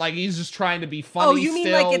save it. Like he's just trying to be funny. Oh, you mean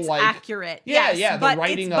still, like it's accurate? Yeah, yes, yeah. The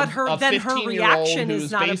writing of a 15-year-old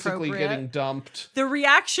who's basically getting dumped. The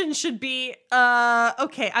reaction should be,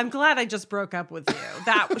 okay, I'm glad I just broke up with you.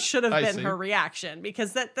 That should have been her reaction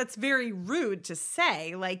because that's very rude to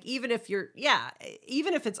say. Like even if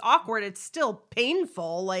it's awkward, it's still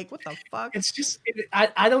painful. Like what the fuck? It's just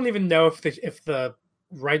I don't even know if the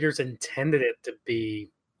writers intended it to be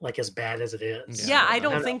like as bad as it is. Yeah, I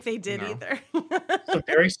don't think they did either. So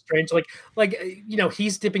very strange. Like you know,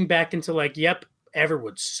 he's dipping back into like, yep,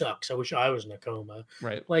 Everwood sucks. I wish I was in a coma.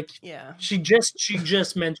 Right. Like, yeah. She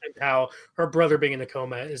just mentioned how her brother being in a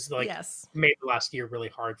coma is like made the last year really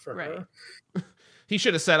hard for her. He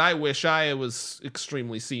should have said, I wish I was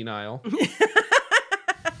extremely senile.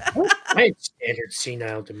 I had standard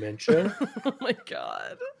senile dementia. Oh my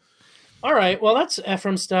God. All right, well, that's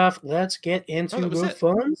Ephraim stuff. Let's get into the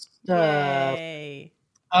fun stuff. Yay.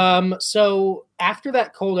 So after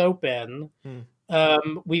that cold open,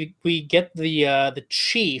 we get the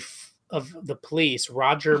chief of the police,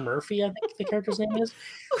 Roger Murphy, I think the character's name is.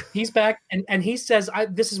 He's back, and he says,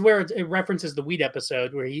 this is where it references the weed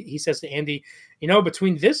episode, where he says to Andy, you know,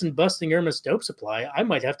 between this and busting Irma's dope supply, I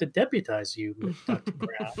might have to deputize you, Dr.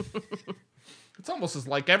 Brown. It's almost as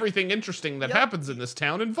like everything interesting that happens in this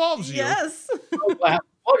town involves you. Yes. Oh, wow.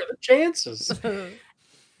 What are the chances?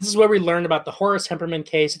 This is where we learn about the Horace Hemperman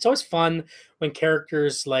case. It's always fun when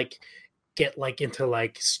characters like get like into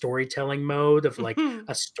like storytelling mode of like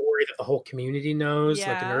a story that the whole community knows,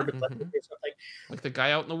 like an urban legend or something. Like the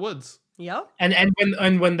guy out in the woods. Yep.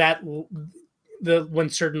 And when that when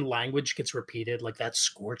certain language gets repeated, like that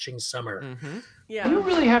scorching summer. Yeah. You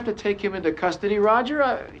really have to take him into custody,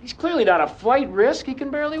 Roger. He's clearly not a flight risk. He can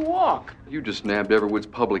barely walk. You just nabbed Everwood's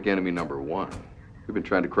public enemy #1. We've been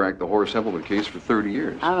trying to crack the Horace Hempelman case for 30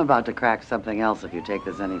 years. I'm about to crack something else if you take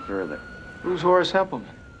this any further. Who's Horace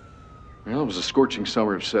Hempelman? Well, it was a scorching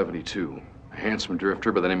summer of '72. A handsome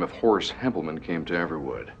drifter by the name of Horace Hempelman came to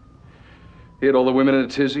Everwood. He had all the women in a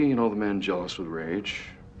tizzy and all the men jealous with rage.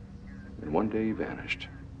 And one day he vanished.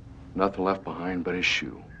 Nothing left behind but his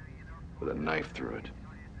shoe, with a knife through it,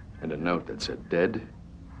 and a note that said dead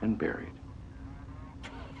and buried.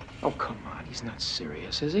 Oh, come on. He's not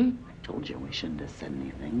serious, is he? I told you we shouldn't have said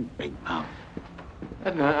anything. Big mouth.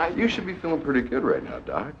 Edna, you should be feeling pretty good right now,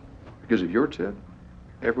 Doc. Because of your tip,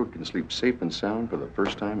 Everwood can sleep safe and sound for the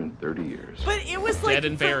first time in 30 years. But it was like, dead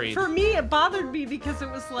and buried. For me, it bothered me because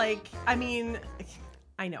it was like, I mean,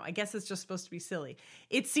 I know, I guess it's just supposed to be silly.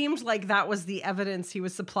 It seemed like that was the evidence he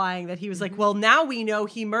was supplying, that he was like, well, now we know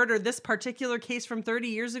he murdered this particular case from 30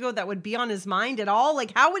 years ago that would be on his mind at all.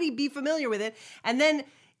 Like, how would he be familiar with it? And then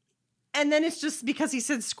it's just because he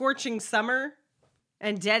said scorching summer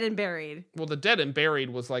and dead and buried. Well, the dead and buried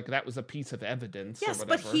was like, that was a piece of evidence. Yes, or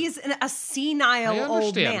but whatever. he's a senile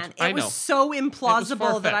old man. I It was know. so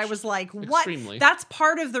implausible that I far-fetched. was like, what? Extremely. That's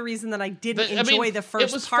part of the reason that I didn't enjoy the first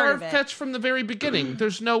it was part of it. far-fetched from the very beginning.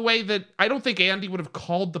 There's no way that... I don't think Andy would have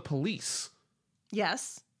called the police.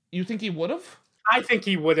 Yes. You think he would have? I think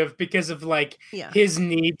he would have, because of like Yeah. his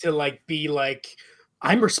need to like be like,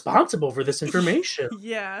 I'm responsible for this information.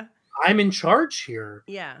 Yeah. I'm in charge here.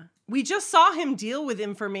 Yeah. We just saw him deal with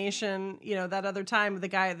information, that other time with the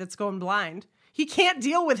guy that's going blind. He can't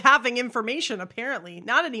deal with having information, apparently.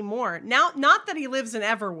 Not anymore. Now, not that he lives in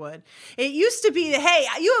Everwood. It used to be, hey,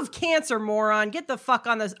 you have cancer, moron. Get the fuck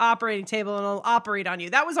on this operating table and I'll operate on you.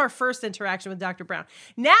 That was our first interaction with Dr. Brown.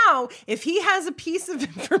 Now, if he has a piece of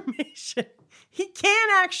information, he can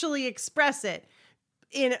actually express it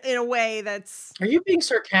in a way that's... Are you being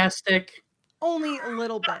sarcastic? Only a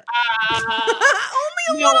little bit.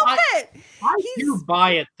 Only a little bit. I do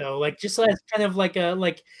buy it though. Like just as kind of like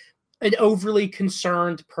an overly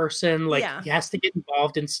concerned person. Like he has to get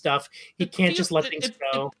involved in stuff. He can't just let things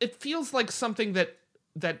go. It feels like something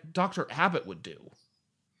that Dr. Abbott would do.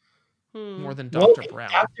 More than Dr.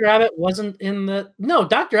 Brown. Dr. Abbott wasn't in the... No,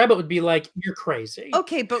 Dr. Abbott would be like, you're crazy.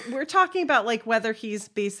 Okay, but we're talking about like whether he's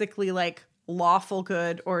basically like lawful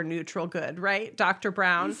good or neutral good, right? Dr.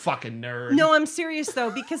 Brown. You fucking nerd. No, I'm serious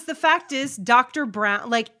though, because the fact is Dr. Brown,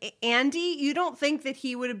 like Andy, you don't think that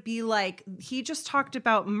he would be like, he just talked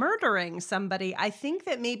about murdering somebody. I think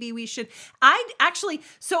that maybe we should,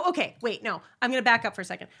 okay, wait, no, I'm going to back up for a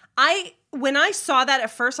second. When I saw that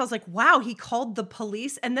at first, I was like, wow, he called the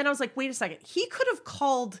police. And then I was like, wait a second. He could have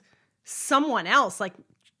called someone else, like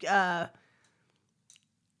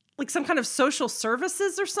some kind of social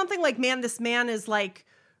services or something. Like, man, this man is like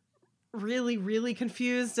really, really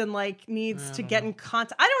confused and like needs to get in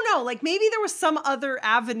contact. I don't know. Like maybe there was some other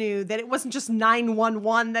avenue that it wasn't just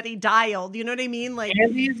 911 that he dialed. You know what I mean? Like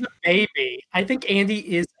Andy is a baby. I think Andy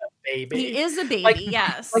is a baby. He is a baby,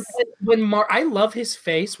 yes. Like when I love his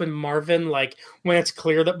face when Marvin, like when it's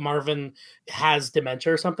clear that Marvin has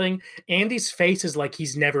dementia or something, Andy's face is like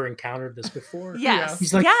he's never encountered this before. Yes.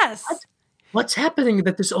 He's like, yes. What's happening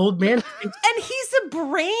that this old man thinks? And he's a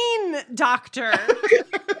brain doctor.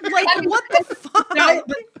 Like, what the fuck?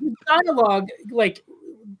 The dialogue, like,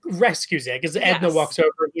 rescues it because Edna walks over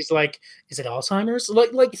and he's like, is it Alzheimer's?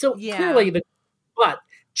 Like so clearly but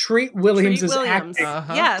Treat Williams is acting.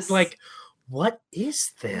 Yes. Like, what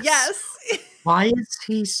is this? Yes. Why is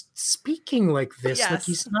he speaking like this? Yes. Like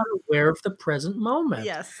he's not aware of the present moment.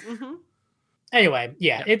 Yes. Mm-hmm. Anyway,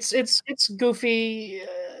 it's goofy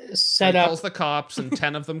setup. He calls the cops and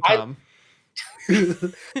 10 of them come.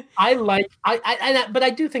 But I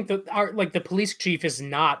do think that the police chief is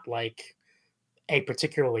not like a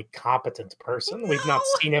particularly competent person. No. We've not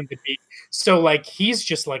seen him to be. So like he's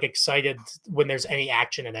just like excited when there's any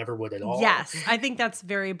action in Everwood at all. Yes, I think that's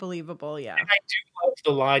very believable. Yeah. And I do love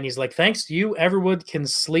the line. He's like, thanks to you, Everwood can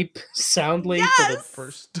sleep soundly for the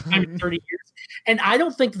first time in 30 years. And I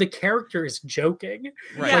don't think the character is joking.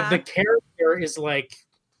 Right. Like the character is like,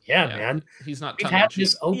 yeah, man. He's not. We've had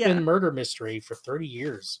this open murder mystery for 30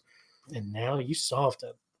 years, and now you solved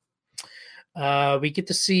it. We get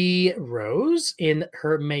to see Rose in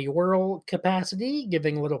her mayoral capacity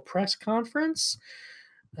giving a little press conference.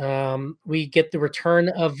 We get the return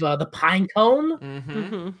of the pine cone. Mm-hmm.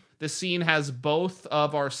 Mm-hmm. The scene has both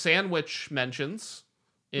of our sandwich mentions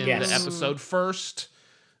in the episode. First,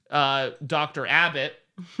 Dr. Abbott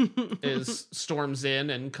storms in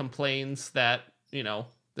and complains that,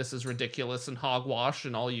 this is ridiculous and hogwash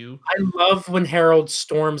and all you. I love when Harold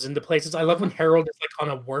storms into places. I love when Harold is like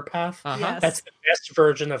on a warpath. Yes. That's the best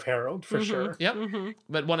version of Harold for sure. Yep. Mm-hmm.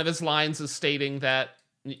 But one of his lines is stating that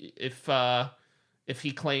if if he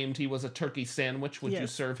claimed he was a turkey sandwich, would you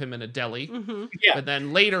serve him in a deli? Mm-hmm. Yeah. But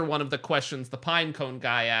then later, one of the questions the pine cone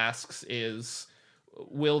guy asks is,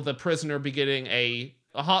 will the prisoner be getting a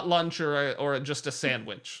hot lunch or just a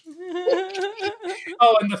sandwich?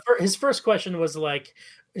 Oh, and his first question was like,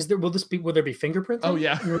 will there be fingerprints? Oh,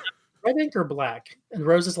 yeah. Red ink or black? And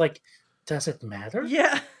Rose is like, does it matter?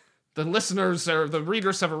 Yeah. The listeners or the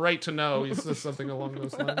readers have a right to know. He says something along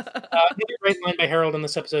those lines. Another great line by Harold in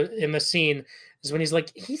this episode, in this scene, is when he's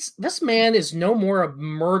like, this man is no more a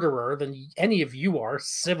murderer than any of you are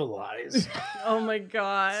civilized. Oh my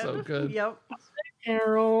God. So good. Yep.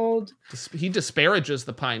 Harold. He disparages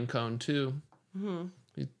the pine cone, too. Mm-hmm.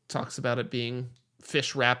 He talks about it being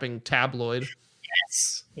fish wrapping tabloid.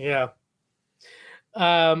 Yes. Yeah.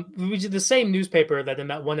 We did the same newspaper that in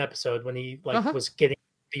that one episode when he was getting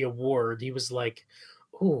the award, he was like,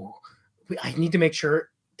 "Oh, I need to make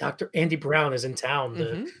sure Dr. Andy Brown is in town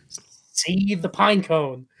to see the pine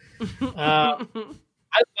cone." I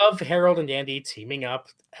love Harold and Andy teaming up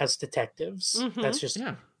as detectives. Mm-hmm. That's just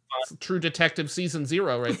True Detective season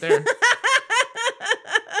 0 right there.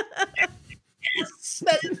 Yes,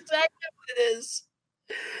 that is exactly what it is.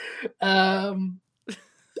 I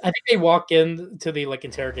think they walk into the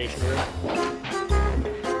interrogation room.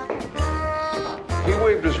 He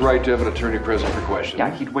waived his right to have an attorney present for questioning.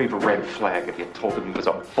 Yeah, he'd wave a red flag if you told him he was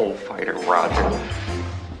a bullfighter, Roger.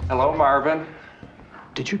 Hello, Marvin.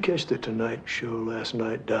 Did you catch the Tonight Show last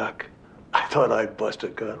night, Doc? I thought I'd bust a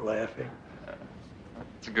gut laughing.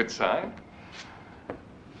 It's a good sign.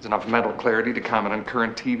 There's enough mental clarity to comment on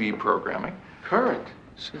current TV programming. Current?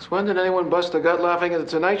 Since when did anyone bust a gut laughing at the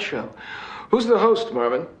Tonight Show? Who's the host,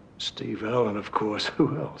 Marvin? Steve Allen, of course.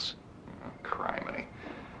 Who else? Criminy.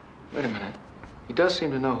 Wait a minute. He does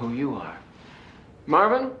seem to know who you are.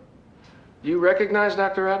 Marvin, do you recognize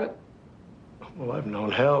Dr. Abbott? Well, I've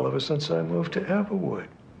known Hal ever since I moved to Everwood.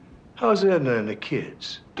 How's Edna and the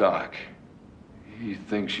kids? Doc, he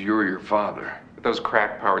thinks you're your father. With those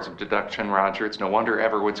crack powers of deduction, Roger, it's no wonder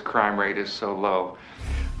Everwood's crime rate is so low.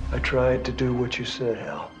 I tried to do what you said,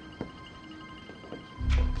 Hal.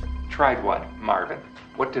 Tried what, Marvin?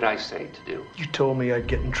 What did I say to do? You told me I'd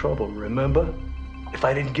get in trouble, remember? If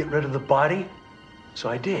I didn't get rid of the body. So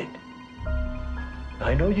I did.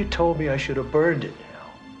 I know you told me I should have burned it, Hal,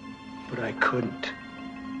 but I couldn't.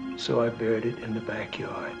 So I buried it in the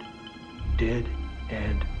backyard. Dead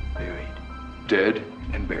and buried. Dead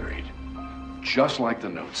and buried. Just like the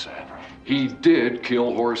note said. He did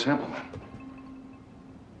kill Horace Hempelman.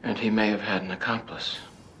 And he may have had an accomplice.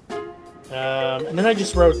 And then I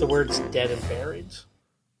just wrote the words dead and buried.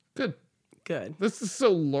 Good. Good. This is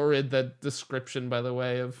so lurid, that description, by the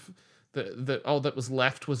way, of the all that was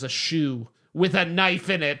left was a shoe with a knife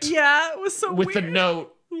in it. Yeah, it was so with weird. the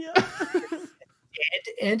note. Yeah. Dead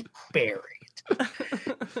and buried.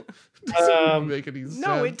 Doesn't make any sense.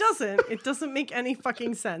 No, it doesn't. It doesn't make any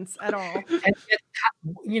fucking sense at all. And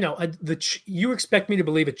you expect me to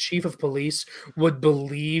believe a chief of police would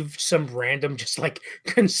believe some random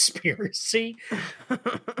conspiracy?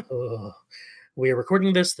 We are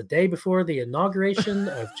recording this the day before the inauguration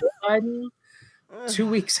of Joe Biden, 2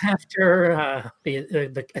 weeks after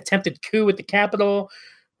the attempted coup at the Capitol,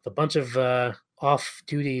 with a bunch of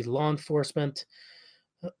off-duty law enforcement.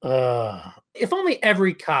 If only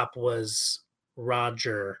every cop was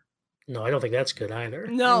Roger. No, I don't think that's good either.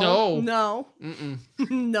 No. Mm-mm.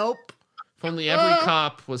 Nope. If only every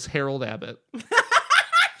cop was Harold Abbott.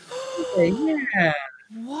 Yeah.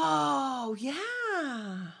 Whoa, yeah.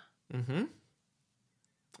 Mm-hmm.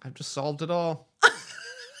 I've just solved it all.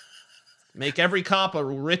 Make every cop a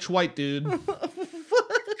rich white dude. Got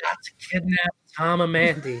to kidnap Tom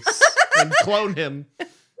Amandes. And clone him.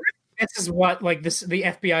 This is what, the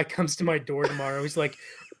FBI comes to my door tomorrow. He's like,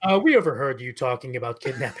 we overheard you talking about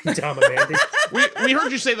kidnapping Tom Amandes. we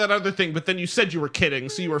heard you say that other thing, but then you said you were kidding,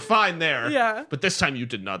 so you were fine there. Yeah. But this time you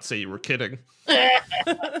did not say you were kidding.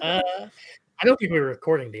 I don't think we were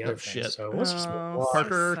recording the other thing, shit. so let's just move on.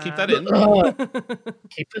 Parker, so keep sad. that in.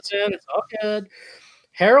 Keep this in. It's all good.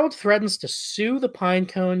 Harold threatens to sue the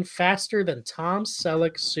Pinecone faster than Tom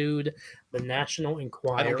Selleck sued the National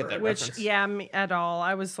Enquirer. I don't get that reference. Me at all.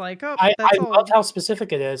 I was like, oh, I that's all. love how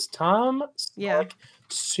specific it is. Tom Selleck Yeah.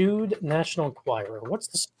 sued National Enquirer. What's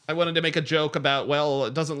the... I wanted to make a joke about, well,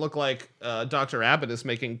 it doesn't look like Dr. Abbott is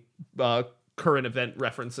making current event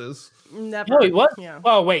references. Never. No, he was? Yeah.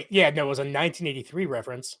 Oh, wait. Yeah, no, it was a 1983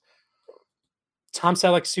 reference. Tom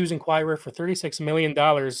Selleck sues Enquirer for $36 million,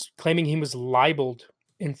 claiming he was libeled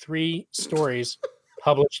in 3 stories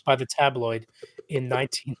published by the tabloid in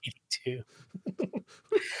 1982.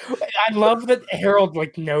 I love that Harold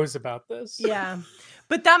knows about this. Yeah.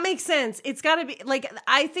 But that makes sense. It's got to be like,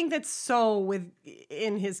 I think that's so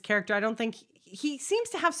in his character. I don't think he seems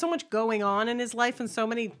to have so much going on in his life and so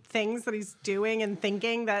many things that he's doing and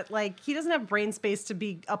thinking that like he doesn't have brain space to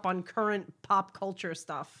be up on current pop culture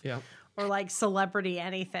stuff. Yeah. Or like celebrity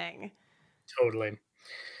anything. Totally.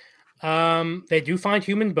 They do find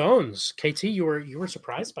human bones. KT, you were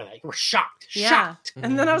surprised by that. You were shocked. Yeah. Shocked.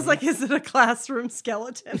 And then I was like, is it a classroom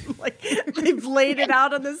skeleton? Like they've laid it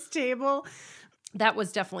out on this table. That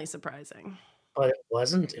was definitely surprising. But it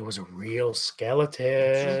wasn't. It was a real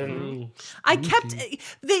skeleton. I kept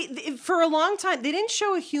they for a long time. They didn't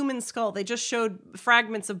show a human skull. They just showed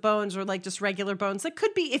fragments of bones or like just regular bones. That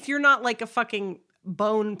could be if you're not like a fucking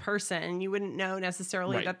bone person, you wouldn't know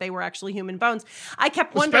necessarily that they were actually human bones. I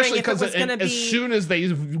kept wondering if it was going to be. As soon as they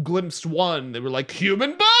glimpsed one, they were like,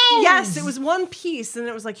 human bones! Yes, it was one piece, and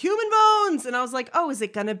it was like, human bones! And I was like, oh, is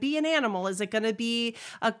it going to be an animal? Is it going to be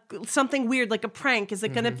something weird, like a prank? Is it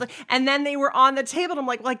going to... And then they were on the table, and I'm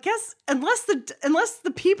like, well, I guess, unless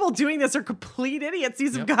the people doing this are complete idiots,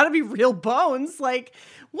 these have got to be real bones. Like,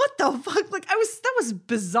 what the fuck? Like, that was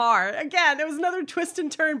bizarre. Again, it was another twist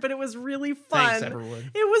and turn, but it was really fun. Thanks,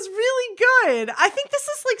 everyone. It was really good. I think this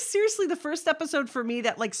is like seriously the first episode for me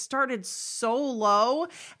that like started so low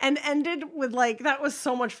and ended with like, that was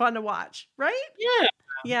so much fun to watch, right? Yeah.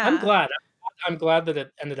 Yeah. I'm glad. I'm glad that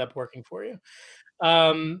it ended up working for you.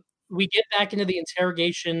 We get back into the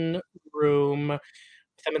interrogation room with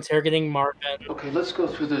them interrogating Marvin. Okay, let's go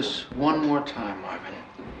through this one more time, Marvin.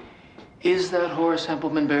 Is that Horace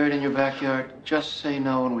Hempelman buried in your backyard? Just say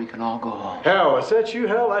no and we can all go home. Hal, is that you,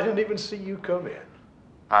 Hal? I didn't even see you come in.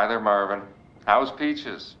 Hi there, Marvin. How's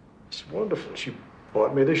Peaches? It's wonderful. She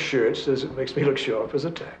bought me this shirt. Says it makes me look sharp as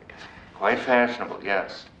a tack. Quite fashionable,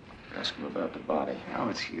 yes. Ask him about the body. Oh,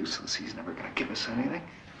 it's useless. He's never going to give us anything.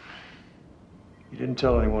 You didn't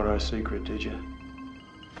tell anyone our secret, did you?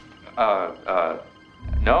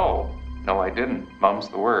 No. No, I didn't. Mum's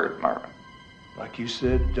the word, Marvin. Like you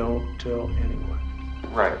said, don't tell anyone.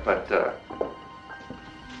 Right, but, I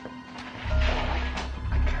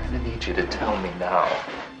kind of need you to tell me now.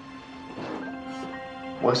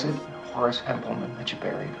 Was it Horace Hempelman that you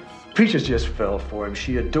buried? Peaches just fell for him.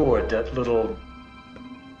 She adored that little...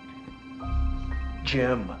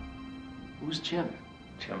 Jim. Who's Jim?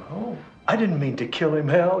 Jim who? I didn't mean to kill him,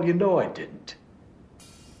 Hal. You know I didn't.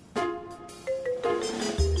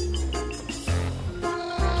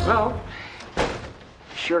 Well,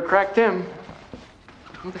 sure cracked him.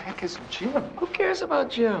 Who the heck is Jim? Who cares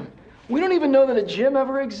about Jim? We don't even know that a Jim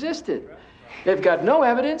ever existed. They've got no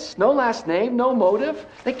evidence, no last name, no motive.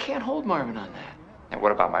 They can't hold Marvin on that. And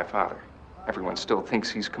what about my father? Everyone still thinks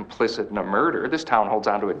he's complicit in a murder. This town holds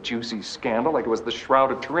on to a juicy scandal like it was the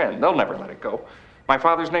Shroud of Turin. They'll never let it go. My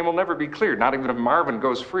father's name will never be cleared, not even if Marvin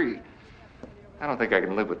goes free. I don't think I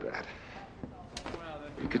can live with that.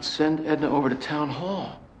 We could send Edna over to town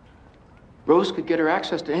hall. Rose could get her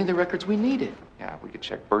access to any of the records we needed. Yeah, we could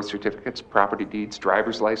check birth certificates, property deeds,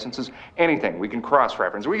 driver's licenses, anything. We can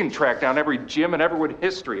cross-reference. We can track down every Jim in Everwood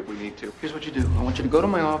history if we need to. Here's what you do. I want you to go to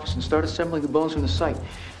my office and start assembling the bones from the site.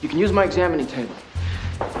 You can use my examining table.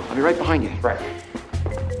 I'll be right behind you. Right.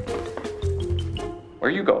 Where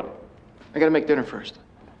are you going? I gotta make dinner first.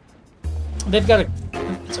 They've got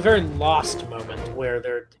it's a very Lost moment where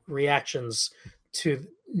their reactions to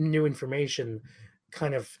new information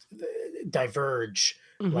kind of diverge,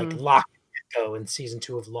 like Locke and Echo in season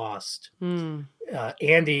 2 of Lost.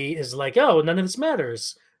 Andy is like, oh, none of this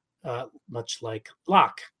matters, much like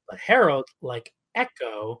Locke. But Harold, like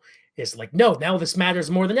Echo, is like, no, now this matters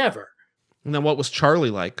more than ever. And then what was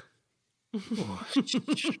Charlie like?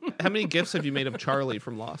 How many gifs have you made of Charlie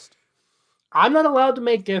from Lost? I'm not allowed to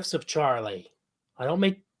make gifs of Charlie. I don't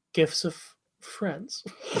make gifs of friends.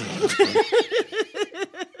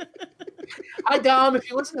 Hi, Dom. If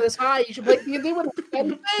you listen to this, hi. You should play D&D with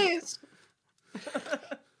me. Face.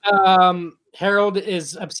 Harold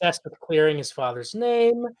is obsessed with clearing his father's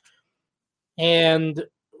name. And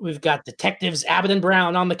we've got detectives Abbott and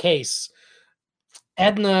Brown on the case.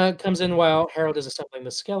 Edna comes in while Harold is assembling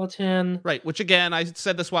the skeleton. Right, which again, I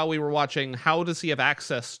said this while we were watching. How does he have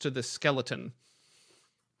access to this skeleton?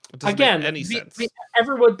 It doesn't make any sense. The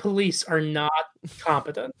Everwood police are not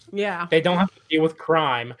competent. Yeah. They don't have to deal with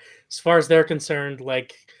crime. As far as they're concerned,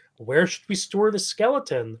 like, where should we store the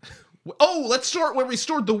skeleton? Oh, let's store it where we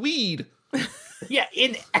stored the weed. Yeah,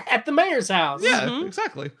 at the mayor's house. Yeah,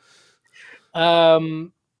 exactly.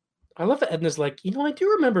 I love that Edna's like, I do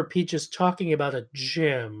remember Peaches talking about a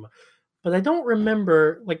gym, but I don't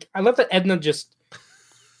remember, like, I love that Edna just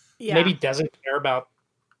maybe doesn't care about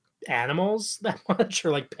animals that much,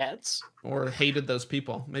 or like pets, or hated those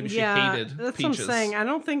people. Maybe she hated that's Peaches. What I'm saying. I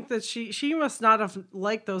don't think that she must not have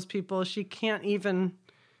liked those people. She can't even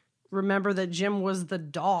remember that Jim was the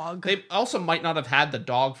dog. They also might not have had the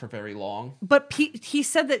dog for very long. But he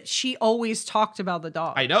said that she always talked about the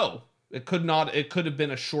dog. I know. It could have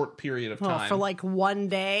been a short period of time. For like one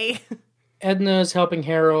day. Edna's helping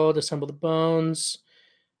Harold assemble the bones.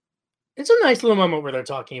 It's a nice little moment where they're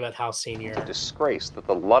talking about Hal Sr. It's a disgrace that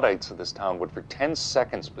the Luddites of this town would for 10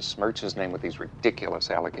 seconds besmirch his name with these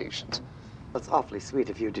ridiculous allegations. Well, it's awfully sweet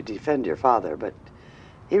of you to defend your father, but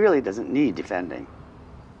he really doesn't need defending.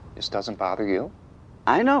 This doesn't bother you?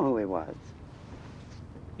 I know who he was.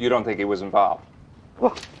 You don't think he was involved?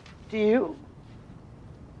 Well, do you?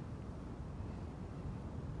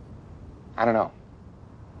 I don't know.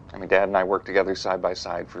 I mean, Dad and I worked together side by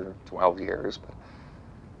side for 12 years, but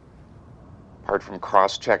apart from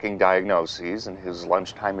cross-checking diagnoses and his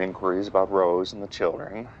lunchtime inquiries about Rose and the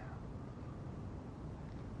children,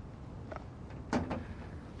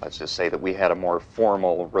 let's just say that we had a more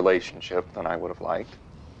formal relationship than I would have liked.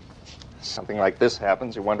 Something like this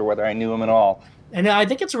happens, you wonder whether I knew him at all. And I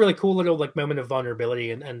think it's a really cool little like moment of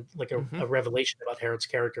vulnerability and like a revelation about Harold's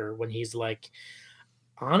character when he's like,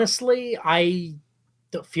 honestly, I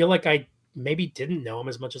feel like I maybe didn't know him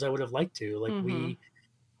as much as I would have liked to. Like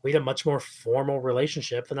we had a much more formal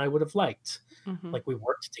relationship than I would have liked. Like we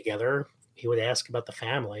worked together. He would ask about the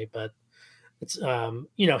family, but it's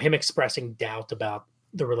him expressing doubt about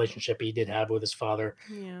the relationship he did have with his father.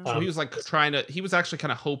 Yeah. So he was like he was actually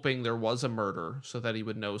kind of hoping there was a murder so that he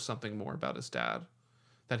would know something more about his dad.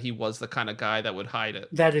 That he was the kind of guy that would hide it.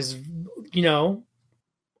 That is,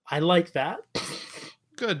 I like that.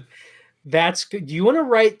 Good. That's good. Do you want to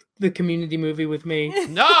write the Community movie with me?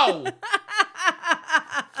 No!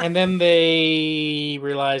 And then they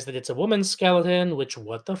realize that it's a woman's skeleton, which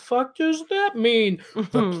what the fuck does that mean?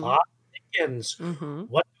 The plot thickens.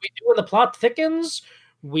 What do we do when the plot thickens?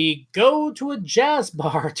 We go to a jazz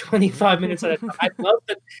bar 25 minutes at a time. I love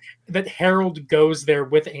that Harold goes there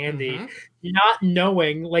with Andy, not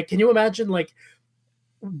knowing, like, can you imagine, like,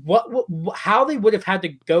 how they would have had to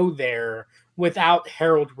go there without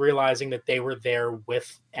Harold realizing that they were there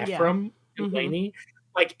with Ephraim and Lainey?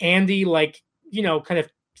 Like, Andy, like, kind of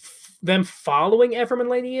them following Ephraim and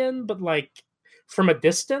Lainey in, but, like, from a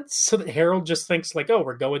distance, so that Harold just thinks, like, oh,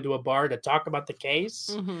 we're going to a bar to talk about the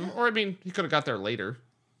case. Or, I mean, he could have got there later.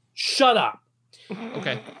 Shut up.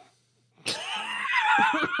 Okay.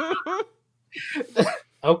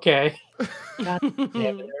 Okay. God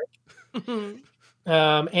damn it,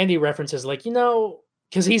 Eric. Andy references, like,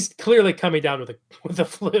 because he's clearly coming down with the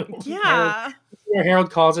flu. Yeah.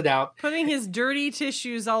 Harold calls it out. Putting his dirty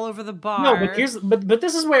tissues all over the bar. No, but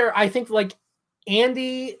this is where I think, like,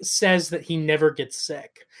 Andy says that he never gets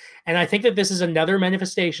sick. And I think that this is another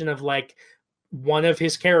manifestation of, like, one of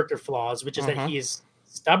his character flaws, which is that he is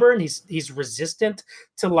stubborn. He's resistant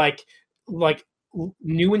to like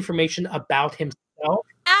new information about himself.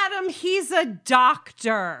 Adam, he's a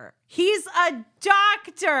doctor. He's a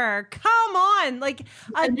doctor. Come on, like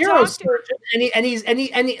a neurosurgeon, and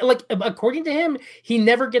he like, according to him, he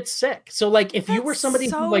never gets sick. So, like, if you were somebody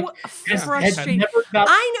who like frustrating,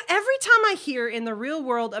 I know every time I hear in the real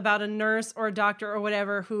world about a nurse or a doctor or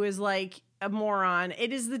whatever who is like a moron,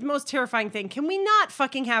 it is the most terrifying thing. Can we not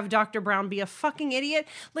fucking have Dr. Brown be a fucking idiot?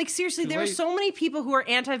 Like, seriously, there are so many people who are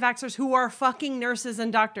anti-vaxxers who are fucking nurses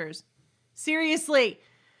and doctors. Seriously.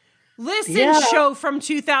 Listen, show from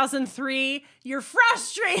 2003, you're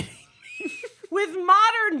frustrating me with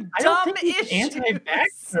modern dumb issues.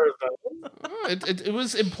 Anti-vaxxer, though. It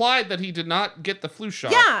was implied that he did not get the flu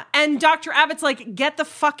shot. Yeah, and Dr. Abbott's like, get the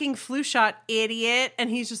fucking flu shot, idiot. And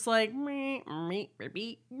he's just like, I'm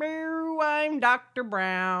Dr.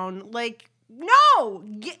 Brown. Like, no!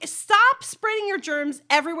 Stop spreading your germs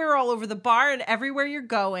everywhere all over the bar and everywhere you're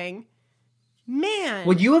going. Man.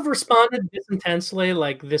 Would you have responded this intensely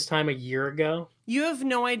like this time a year ago? You have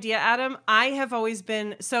no idea, Adam. I have always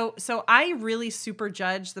been so I really super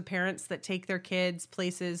judge the parents that take their kids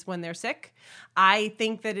places when they're sick. I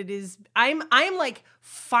think that it is I'm like,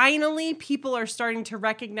 finally people are starting to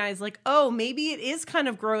recognize, like, oh, maybe it is kind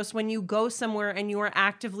of gross when you go somewhere and you are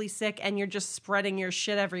actively sick and you're just spreading your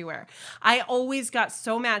shit everywhere. I always got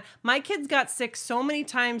so mad. My kids got sick so many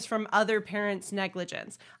times from other parents'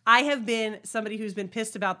 negligence. I have been somebody who's been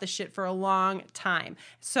pissed about this shit for a long time.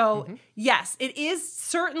 So yes, it is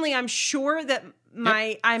certainly, I'm sure that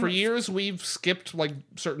for years we've skipped like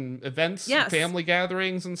certain events, family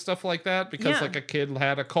gatherings and stuff like that because like a kid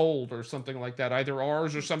had a cold or something like that, either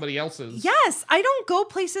ours or somebody else's. Yes, I don't go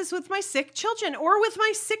places with my sick children or with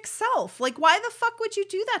my sick self. Like, why the fuck would you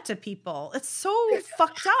do that to people? It's so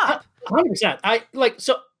fucked up. 100%.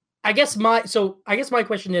 I guess my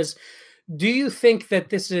question is, do you think that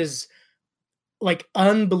this is like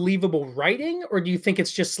unbelievable writing, or do you think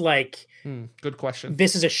it's just like good question,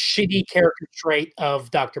 this is a shitty character trait of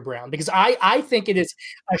Dr. Brown? Because I think it is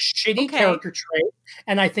a shitty character trait,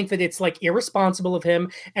 and I think that it's like irresponsible of him,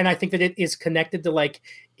 and I think that it is connected to like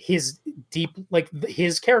his deep, like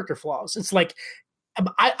his character flaws. It's like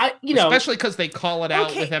I especially because they call it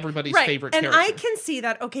out with everybody's favorite character. And I can see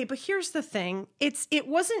that. Okay, but here's the thing. It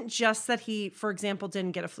wasn't just that he, for example,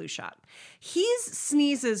 didn't get a flu shot. His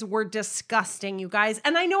sneezes were disgusting, you guys.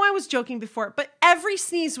 And I know I was joking before, but every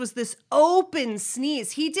sneeze was this open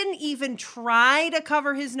sneeze. He didn't even try to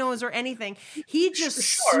cover his nose or anything. He just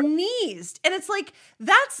sneezed. And it's like,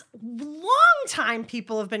 that's long time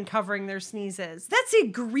people have been covering their sneezes. That's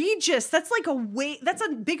egregious. That's like that's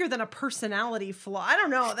bigger than a personality flaw. I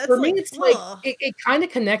don't know. That's for me, it's like it kind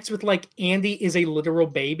of connects with like Andy is a literal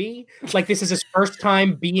baby. Like this is his first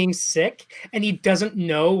time being sick, and he doesn't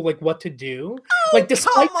know like what to do. Like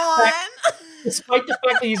despite the fact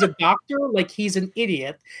that he's a doctor, like he's an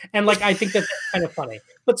idiot, and like I think that's kind of funny.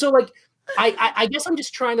 But so like I guess I'm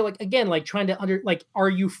just trying to are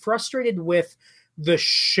you frustrated with the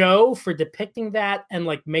show for depicting that and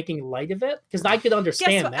like making light of it? Because I could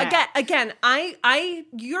understand that. Again,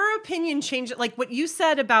 your opinion changed. Like what you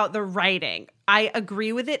said about the writing, I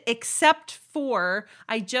agree with it, except for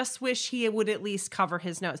I just wish he would at least cover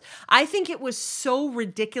his nose. I think it was so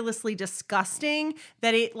ridiculously disgusting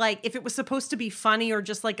that it, like, if it was supposed to be funny or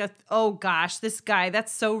just like oh gosh, this guy,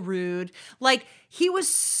 that's so rude. Like he was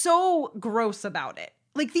so gross about it.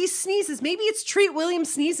 Like these sneezes, maybe it's Treat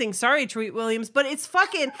Williams sneezing. Sorry, Treat Williams, but it's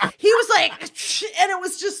fucking, he was like, and it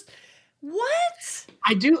was just, what?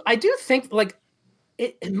 I do think like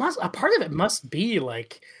it must, a part of it must be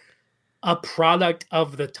like a product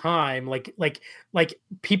of the time. Like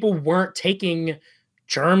people weren't taking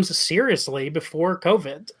germs seriously before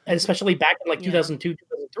COVID, and especially back in like 2002,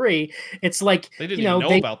 2003. It's like, they didn't even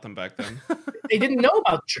know about them back then. They didn't know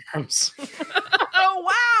about germs. Oh,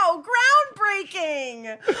 wow.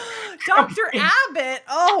 Groundbreaking. Dr. Abbott.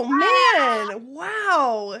 Oh, man.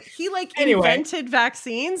 Wow. He invented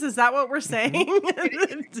vaccines. Is that what we're saying?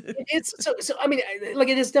 It's so I mean, like,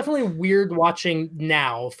 it is definitely weird watching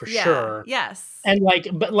now for sure. Yes. And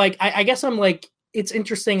I guess I'm like, it's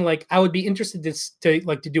interesting. Like, I would be interested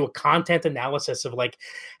to do a content analysis of like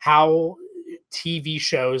how TV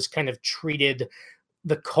shows kind of treated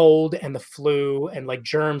the cold and the flu and like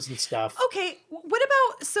germs and stuff. Okay, what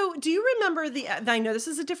about, so do you remember I know this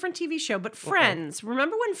is a different TV show, but Friends.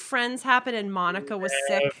 Remember when Friends happened and Monica was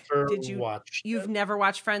sick? You've never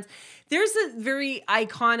watched Friends? There's a very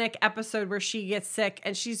iconic episode where she gets sick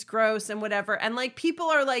and she's gross and whatever, and like people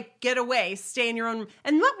are like, get away, stay in your own.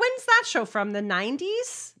 And when's that show from? The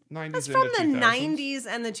 90s? That's from the 90s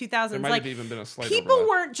and the 2000s. There might have even been a slight people overlap.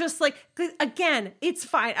 weren't just like, again, it's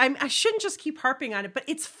fine. I shouldn't just keep harping on it, but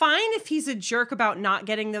it's fine if he's a jerk about not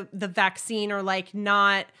getting the vaccine or like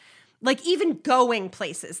not, like even going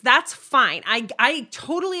places. That's fine. I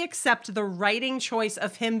totally accept the writing choice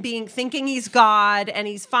of him thinking he's God and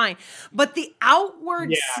he's fine. But the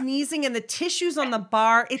outward sneezing and the tissues on the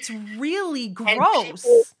bar, it's really gross.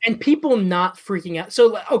 And people not freaking out.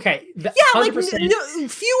 So, okay. Like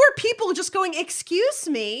fewer people just going, excuse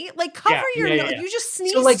me, like cover your nose. You just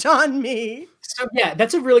sneezed on me. So yeah,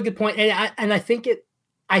 that's a really good point. And I think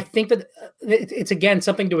that it's again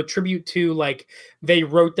something to attribute to, like, they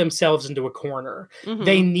wrote themselves into a corner. Mm-hmm.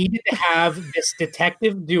 They needed to have this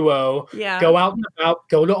detective duo go out and about,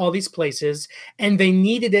 go to all these places, and they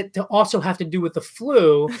needed it to also have to do with the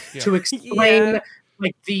flu to explain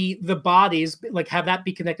like the bodies, like have that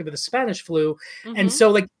be connected with the Spanish flu. Mm-hmm. And so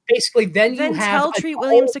like basically then you have tell Treat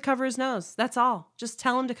Williams to cover his nose. That's all. Just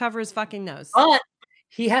tell him to cover his fucking nose. But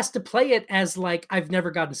he has to play it as like, I've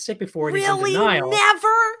never gotten sick before. And really? He's in denial. Never?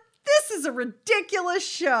 This is a ridiculous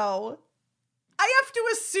show. I have to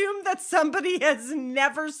assume that somebody has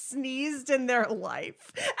never sneezed in their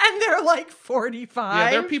life and they're like 45.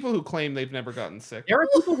 Yeah, there are people who claim they've never gotten sick. There are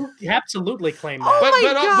people who absolutely claim that. Oh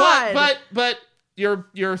my God. But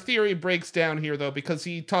your theory breaks down here though, because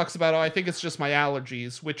he talks about, I think it's just my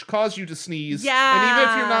allergies, which cause you to sneeze. Yeah. And even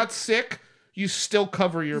if you're not sick, you still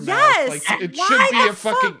cover your mouth. Like it should be a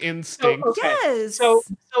fucking instinct. Yes. So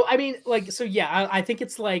I mean, like, so yeah, I think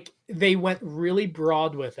it's like they went really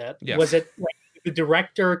broad with it. Yes. Was it like the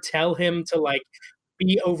director tell him to like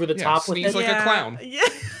be over the top with it. Like a clown. Yeah.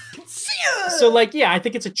 So like, yeah, I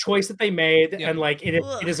think it's a choice that they made, and like it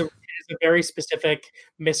is a very specific,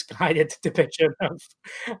 misguided depiction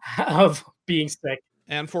of being sick.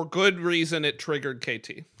 And for good reason, it triggered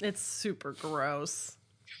KT. It's super gross.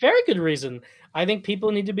 Very good reason. I think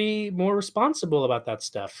people need to be more responsible about that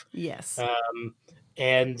stuff. Yes.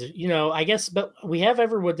 And, you know, I guess, but we have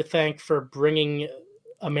Everwood to thank for bringing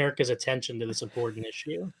America's attention to this important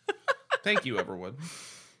issue. Thank you, Everwood.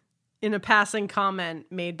 In a passing comment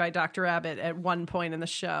made by Dr. Abbott at one point in the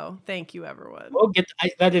show. Thank you, Everwood. We'll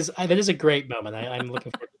that is a great moment. I'm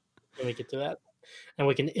looking forward to when we get to that. And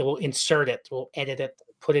we'll insert it. We'll edit it,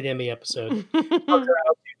 put it in the episode. I'll do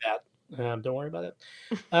that. Don't worry about it.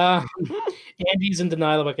 Andy's in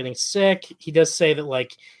denial about getting sick. He does say that,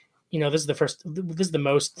 like, you know, this is the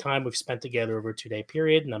most time we've spent together over a 2-day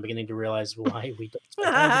period, and I'm beginning to realize why we don't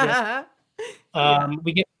spend time together.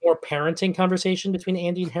 We get more parenting conversation between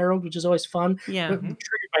Andy and Harold, which is always fun. Yeah. Triggered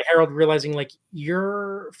by Harold realizing, like,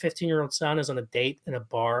 your 15-year-old son is on a date in a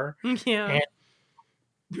bar. Yeah. And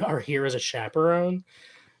are here as a chaperone.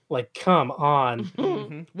 Like, come on.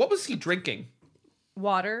 Mm-hmm. What was he drinking?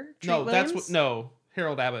 Water? No,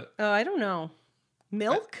 Harold Abbott. Oh, I don't know.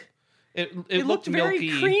 Milk? It looked very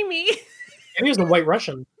milky. creamy. Maybe it was the White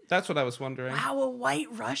Russian. That's what I was wondering. Wow, a White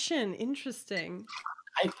Russian. Interesting.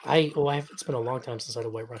 It's been a long time since I had a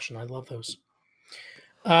White Russian. I love those.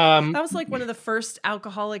 That was like one of the first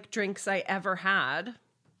alcoholic drinks I ever had.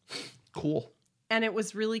 Cool. And it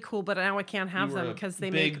was really cool, but now I can't have them because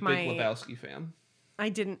they make my... Big Lebowski fan.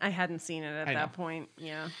 I hadn't seen it at that point.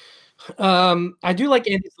 Yeah. I do like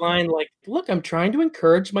Andy's line, like, look, I'm trying to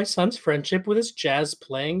encourage my son's friendship with his jazz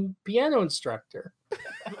playing piano instructor.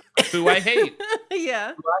 Who I hate.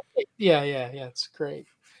 Yeah. Yeah, it's great.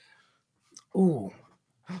 Ooh,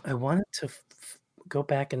 I wanted to go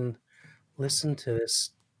back and listen to this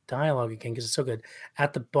dialogue again because it's so good.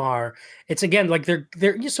 At the bar, it's again like they're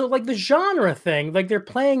so like the genre thing, like they're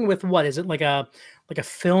playing with what is it, like a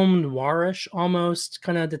film noirish almost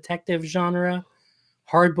kind of detective genre,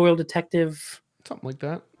 hard-boiled detective, something like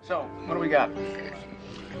that. So what do we got?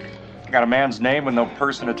 Got a man's name with no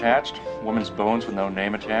person attached, woman's bones with no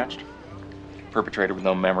name attached, perpetrator with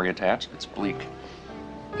no memory attached. It's bleak.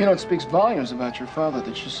 You know, it speaks volumes about your father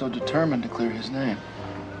that you're so determined to clear his name.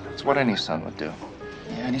 It's what any son would do.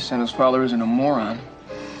 Yeah, any son whose father isn't a moron.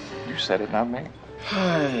 You said it, not me.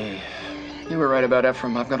 Hey, you were right about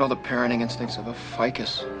Ephraim. I've got all the parenting instincts of a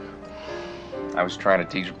ficus. I was trying to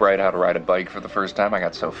teach Bright how to ride a bike for the first time. I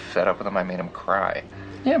got so fed up with him, I made him cry.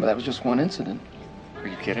 Yeah, but that was just one incident. Are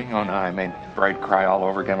you kidding? Oh, no, I made Bright cry all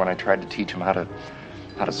over again when I tried to teach him how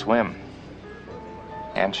to swim.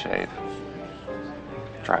 And shave.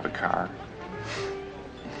 Drive a car.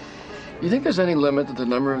 You think there's any limit to the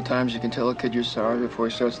number of times you can tell a kid you're sorry before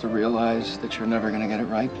he starts to realize that you're never going to get it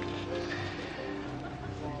right?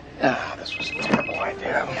 Ah, this was a terrible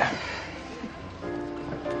idea. Yeah.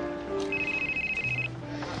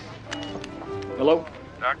 Hello?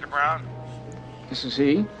 Dr. Brown? This is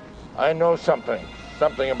he? I know something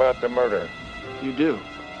about the murder. You do?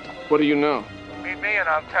 What do you know? Meet me and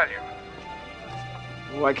I'll tell you.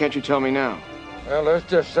 Why can't you tell me now? Well, let's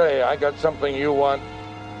just say I got something you want,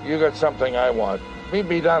 you got something I want. Meet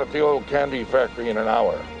me down at the old candy factory in an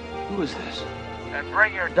hour. Who is this? And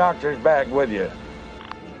bring your doctor's bag with you.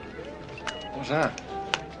 What's that?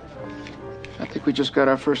 I think we just got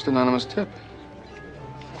our first anonymous tip.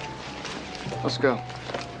 Let's go.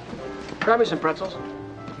 Grab me some pretzels.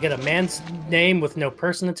 You get a man's name with no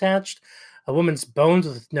person attached, a woman's bones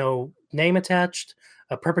with no name attached,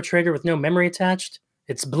 a perpetrator with no memory attached.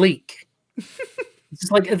 It's bleak.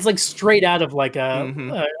 It's like straight out of like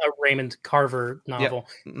a Raymond Carver novel.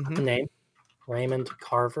 Yep. Mm-hmm. The name Raymond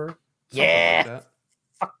Carver. Something like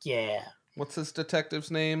fuck yeah. What's his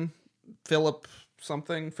detective's name? Philip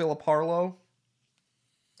Harlow.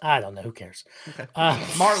 I don't know. Who cares? Okay.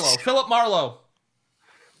 Marlowe. Philip Marlowe.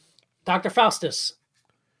 Dr. Faustus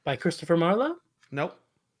by Christopher Marlowe. Nope.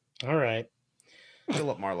 All right.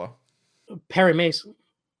 Philip Marlowe. Perry Mason.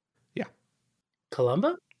 Yeah.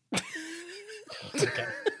 Columbo. Okay.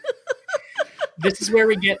 This is where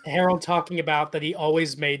we get Harold talking about that he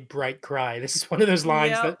always made Bright cry. This is one of those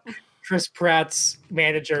lines that Chris Pratt's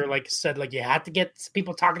manager said you had to get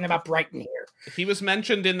people talking about Bright in here. He was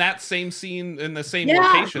mentioned in that same scene in the same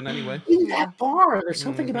location anyway. In that bar, there's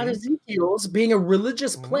something about Ezekiel's being a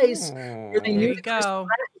religious place where they knew that Chris Pratt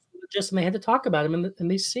was religious and they had to talk about him in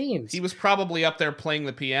these scenes. He was probably up there playing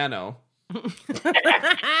the piano.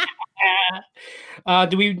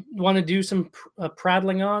 Do we want to do some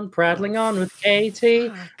prattling on with KT?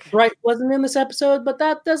 Right, wasn't in this episode, but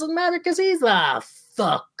that doesn't matter because he's a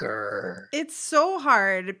fucker. It's so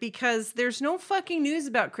hard because there's no fucking news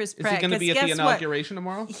about Chris Pratt. Is he going to be at the inauguration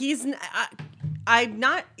tomorrow? He's. I'm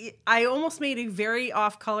not. I almost made a very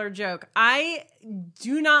off-color joke. I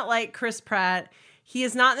do not like Chris Pratt. He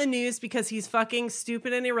is not in the news because he's fucking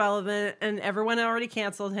stupid and irrelevant, and everyone already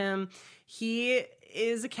canceled him. He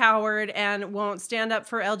is a coward and won't stand up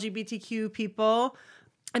for LGBTQ people.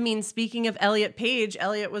 I mean, speaking of Elliot Page,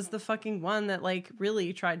 Elliot was the fucking one that like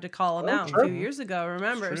really tried to call him out a few years ago,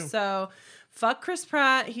 remember? So fuck Chris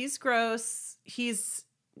Pratt. He's gross. He's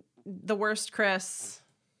the worst Chris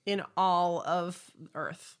in all of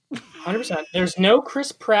Earth. 100%. There's no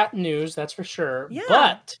Chris Pratt news, that's for sure. Yeah,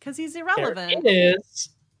 but because he's irrelevant. It is,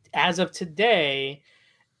 as of today,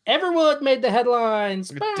 Everwood made the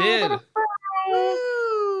headlines. It did.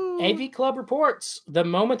 AV Club reports the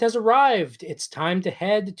moment has arrived. It's time to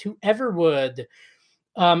head to Everwood.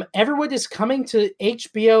 Everwood is coming to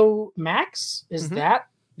HBO Max. Is that?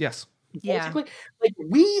 Yes. Basically, like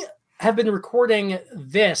we have been recording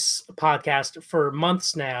this podcast for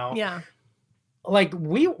months now. Yeah. Like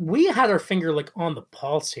we had our finger like on the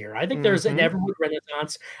pulse here. I think there's an Everwood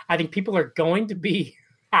renaissance. I think people are going to be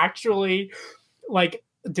actually like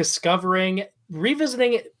discovering,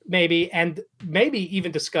 revisiting it maybe, and maybe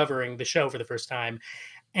even discovering the show for the first time.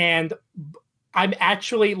 And I'm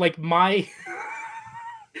actually like my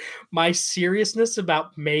seriousness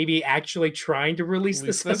about maybe actually trying to release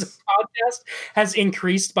this as a podcast has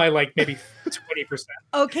increased by like maybe 20%.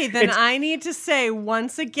 Okay, then I need to say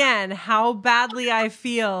once again how badly I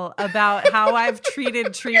feel about how I've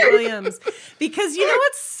treated Treat Williams. Because you know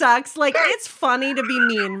what sucks? Like, it's funny to be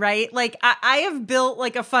mean, right? Like, I have built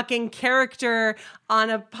like a fucking character on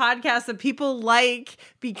a podcast that people like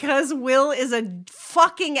because Will is a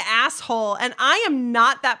fucking asshole. And I am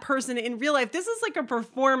not that person in real life. This is like a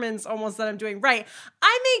performance almost that I'm doing, right?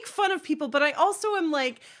 I make fun of people, but I also am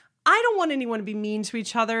like, I don't want anyone to be mean to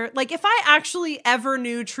each other. Like, if I actually ever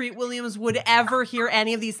knew Treat Williams would ever hear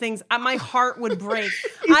any of these things, my heart would break.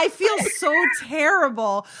 I feel so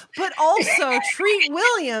terrible. But also, Treat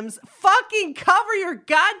Williams, fucking cover your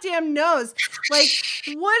goddamn nose. Like,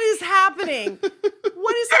 what is happening?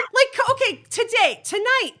 What is, like, okay,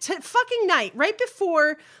 tonight,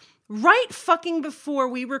 right fucking before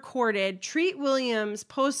we recorded, Treat Williams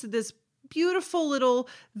posted this beautiful little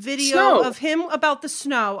video of him about the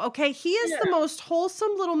snow. Okay, he is the most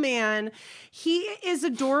wholesome little man. He is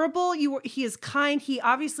adorable. He is kind. He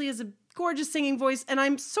obviously has a gorgeous singing voice, and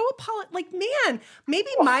I'm so like, man, maybe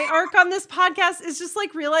my arc on this podcast is just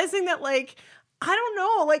like realizing that, like, I don't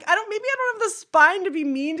know, like, maybe I don't have the spine to be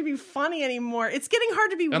mean, to be funny anymore. It's getting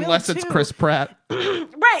hard to be unless it's Chris Pratt.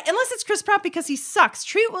 Right, unless it's Chris Pratt because he sucks.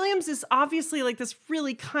 Treat Williams is obviously like this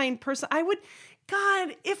really kind person.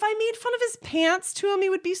 God, if I made fun of his pants to him, he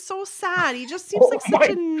would be so sad. He just seems like such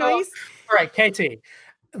a nice. All right, KT,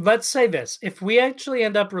 let's say this: if we actually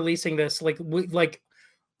end up releasing this,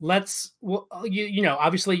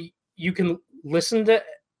 obviously you can listen to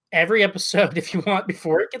every episode if you want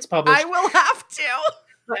before it gets published. I will have to.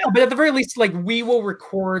 But at the very least, like, we will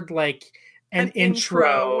record like an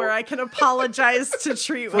intro where I can apologize to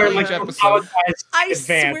Treat Williams. I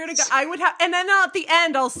swear to God, I would have, and then at the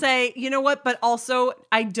end I'll say, you know what? But also,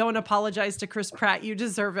 I don't apologize to Chris Pratt. You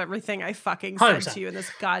deserve everything I fucking said to you in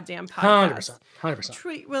this goddamn podcast. 100%.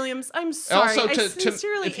 Treat Williams, I'm sorry. Also, I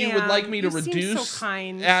sincerely if you would like me to you reduce so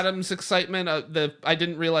Adam's excitement, I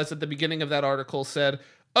didn't realize at the beginning of that article said,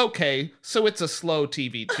 okay, so it's a slow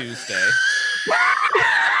TV Tuesday.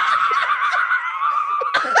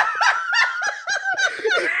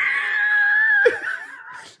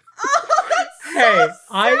 Hey,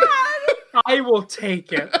 I will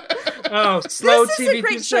take it. Oh, slow this TV. This is a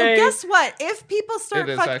great show. Guess what? If people start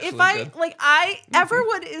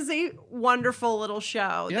Everwood is a wonderful little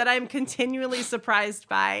show that I'm continually surprised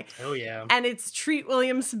by. Oh yeah. And it's Treat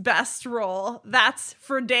Williams' best role. That's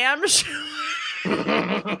for damn sure. He's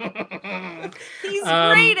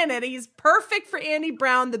great in it. He's perfect for Andy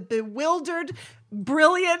Brown, the bewildered,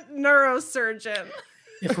 brilliant neurosurgeon.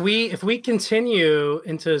 If we continue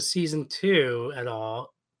into season 2 at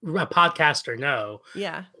all, a podcast or no,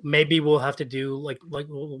 maybe we'll have to do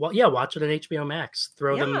watch it on HBO Max.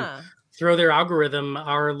 Throw their algorithm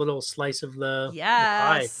our little slice of the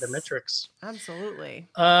pie, the metrics. Absolutely.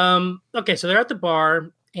 Okay, so they're at the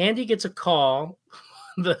bar. Andy gets a call.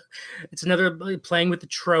 It's another playing with the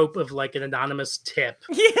trope of like an anonymous tip.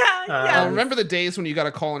 Yeah. Remember the days when you got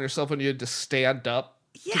a call on yourself and you had to stand up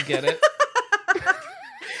to get it?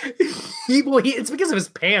 It's because of his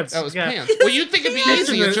pants. Oh, his pants. Well, you'd think it'd be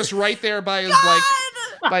easy. It's just right there by his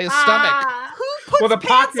by his stomach. Who puts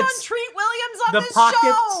pants on Treat Williams on this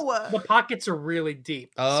show? The pockets are really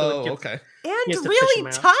deep. Oh, okay. And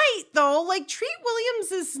really tight, though. Like, Treat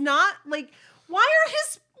Williams is not, like, what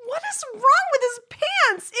is wrong with his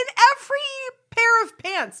pants in every pair of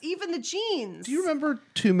pants, even the jeans? Do you remember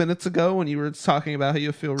 2 minutes ago when you were talking about how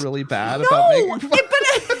you feel really bad about making fun? But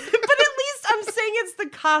at least I'm saying it's the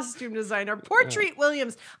costume designer. Poor Treat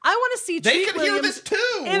Williams. I want to see Treat Williams hear this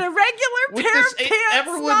too. In a regular pair of pants.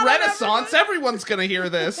 Everwood Renaissance. Everyone's going to hear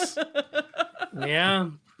this. Yeah.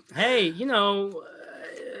 Hey, you know,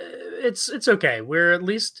 it's okay. We're at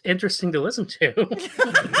least interesting to listen to.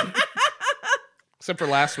 Except for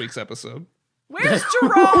last week's episode. Where's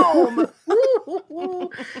Jerome?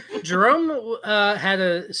 Jerome had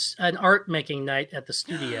an art making night at the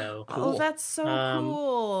studio. Cool. Oh, that's so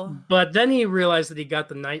cool. But then he realized that he got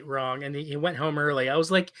the night wrong and he went home early. I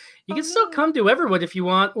was like, you can still come to Everwood if you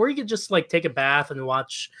want, or you could just like take a bath and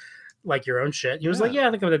watch like your own shit. He was like, yeah,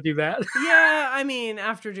 I think I'm gonna do that. Yeah, I mean,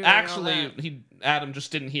 after doing actually, all that. Adam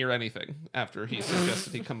just didn't hear anything after he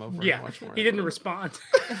suggested he come over and watch more. He didn't respond.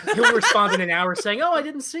 He'll respond in an hour saying, oh, I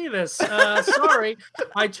didn't see this. Sorry.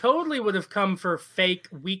 I totally would have come for fake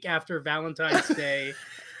week after Valentine's Day.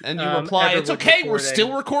 And you reply, it's okay, recording. We're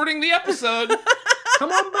still recording the episode. Come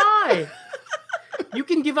on by. You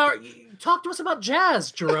can talk to us about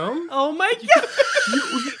jazz, Jerome. Oh my God.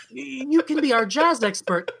 You can be our jazz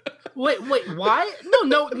expert. Wait, why?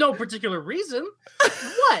 No particular reason.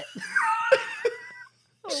 What?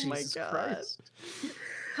 Oh my God.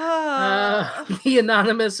 The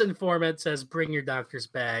anonymous informant says, bring your doctor's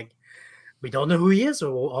bag. We don't know who he is,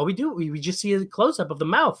 or all we do, we just see a close-up of the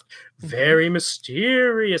mouth. Very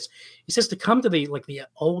mysterious. He says to come to the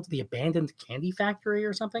abandoned candy factory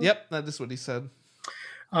or something. Yep, that is what he said.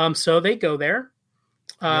 So they go there.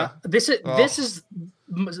 This is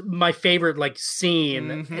my favorite like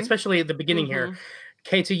scene, especially at the beginning here.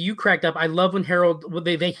 Katie, you cracked up. I love when Harold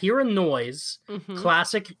they hear a noise,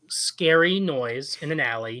 classic scary noise in an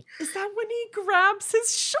alley. Is that when he grabs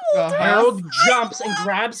his shoulders? Harold jumps and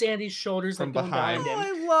grabs Andy's shoulders from behind him.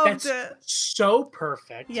 I loved it. So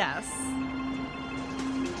perfect. Yes.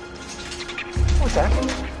 What's that?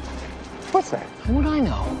 What's that? How would I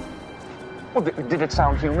know? Well, did it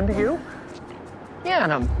sound human to you? Yeah,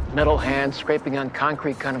 in a metal hand scraping on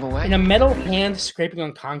concrete kind of a way. In a metal hand scraping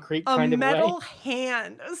on concrete kind of way. A metal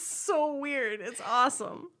hand. It's so weird. It's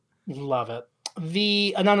awesome. Love it.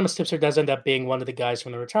 The anonymous tipster does end up being one of the guys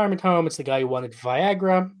from the retirement home. It's the guy who wanted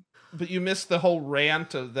Viagra. But you missed the whole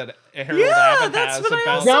rant that Harold Abbott has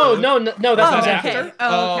about... No, that's comes after.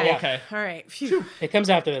 Okay. All right. Phew. It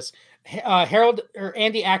comes after this. Harold or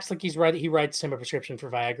Andy acts like he writes him a prescription for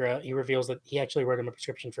Viagra. He reveals that he actually wrote him a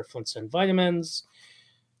prescription for Flintstone vitamins.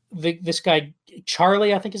 This guy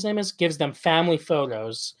Charlie, I think his name is, gives them family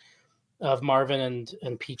photos of Marvin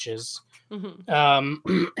and Peaches.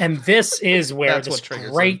 And this is where this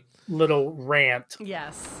great little rant.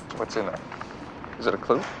 Yes. What's in there? Is it a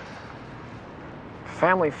clue?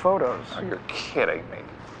 Family photos. Oh, you're kidding me.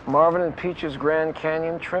 Marvin and Peaches' Grand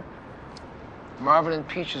Canyon trip. Marvin and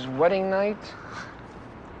Peaches' wedding night.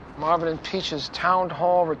 Marvin and Peaches' town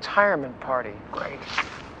hall retirement party.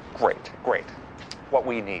 Great. What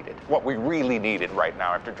we needed, what we really needed right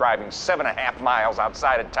now after driving 7.5 miles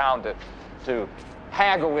outside of town to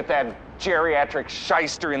haggle with that geriatric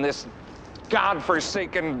shyster in this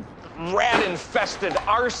godforsaken, rat-infested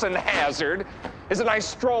arson hazard is a nice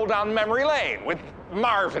stroll down memory lane with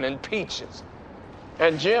Marvin and Peaches.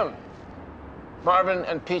 And Jim. Marvin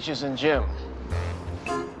and Peaches and Jim.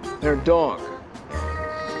 Their dog.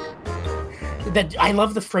 I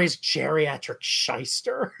love the phrase geriatric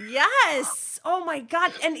shyster. Yes. Oh my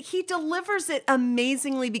God. And he delivers it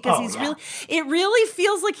amazingly because it really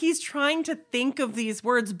feels like he's trying to think of these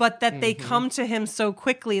words, but that they come to him so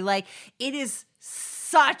quickly. Like, it is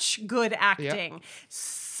such good acting. Yep.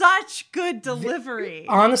 Such good delivery.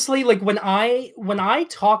 Honestly, like when I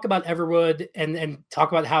talk about Everwood and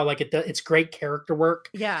talk about how like it's great character work.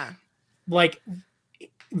 Yeah. Like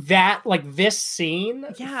that, like this scene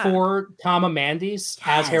for Tom Amandes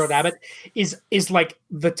as Harold Abbott is like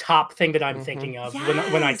the top thing that I'm thinking of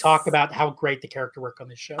when I talk about how great the character work on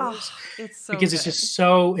this show is. It's so because good. it's just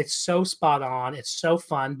so spot on. It's so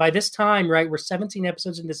fun. By this time, right, we're 17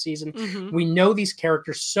 episodes into the season. We know these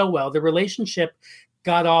characters so well. The relationship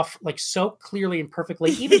got off like so clearly and perfectly,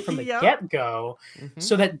 even from the get-go,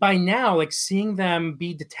 so that by now, like seeing them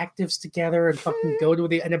be detectives together and fucking go to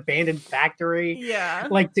an abandoned factory,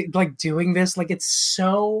 like doing this, like it's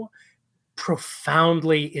so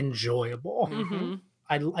profoundly enjoyable.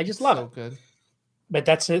 I just love it. Good. But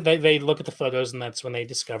that's it. They look at the photos, and that's when they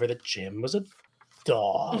discover that Jim was a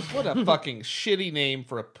dog. What a fucking shitty name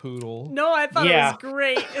for a poodle. No, I thought it was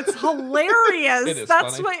great. It's hilarious. It is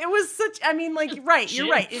that's funny. what it was such. I mean, like, right? You're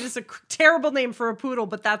right. It is a terrible name for a poodle,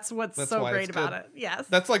 but that's what's so great about it. Yes,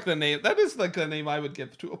 that's like the name. That is like the name I would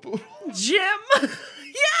give to a poodle. Jim.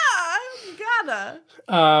 Yeah, you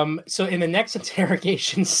gotta. So in the next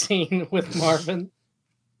interrogation scene with Marvin,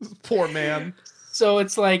 poor man. So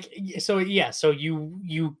it's like, so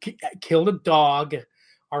you killed a dog.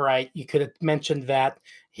 All right, you could have mentioned that.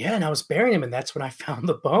 Yeah, and I was burying him, and that's when I found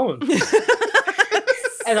the bones.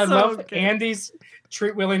 And I love Andy's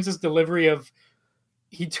Treat Williams' delivery of,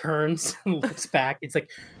 he turns and looks back. It's like,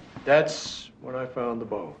 that's when I found the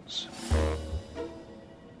bones.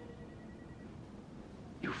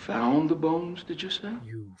 You found the bones, did you say?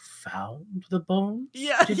 You found the bones?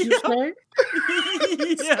 Yeah. Did you say?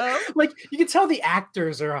 Yeah. Like, you can tell the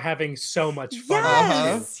actors are having so much fun.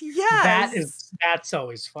 Yes. Yes. That's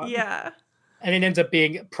always fun. Yeah. And it ends up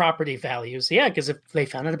being property values. Yeah, because if they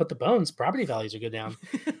found out about the bones, property values would go down.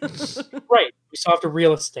 Right. We solved a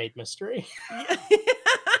real estate mystery.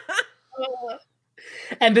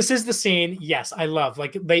 And this is the scene, yes, I love.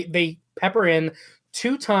 Like, they pepper in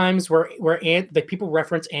 2 times where the people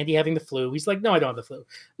reference Andy having the flu. He's like, no, I don't have the flu.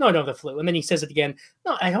 No, I don't have the flu. And then he says it again.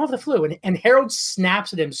 No, I don't have the flu. And Harold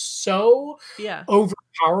snaps at him so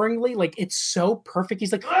overpoweringly. Like, it's so perfect.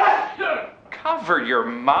 He's like, cover your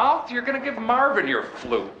mouth. You're going to give Marvin your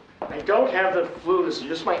flu. I don't have the flu. This is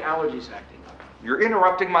just my allergies acting up. You're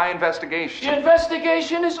interrupting my investigation. The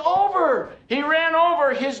investigation is over. He ran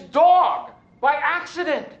over his dog by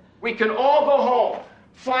accident. We can all go home.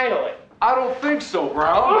 Finally. I don't think so,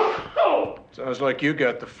 Brown. Sounds like you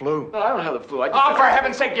got the flu. No, I don't have the flu. For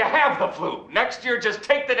heaven's sake, you have the flu. Next year, just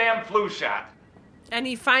take the damn flu shot. And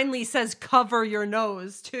he finally says, cover your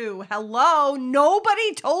nose, too. Hello?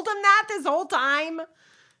 Nobody told him that this whole time?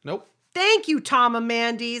 Nope. Thank you, Tom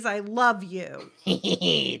Amandes. I love you.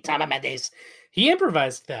 Tom Amandes. He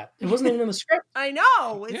improvised that. It wasn't even in the script. I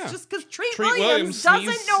know. It's just because Treat Williams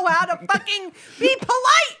doesn't know how to fucking be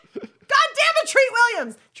polite. God damn it, Treat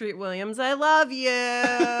Williams. Treat Williams, I love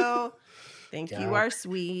you. Think you are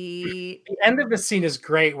sweet. The end of the scene is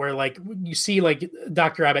great where, like, you see, like,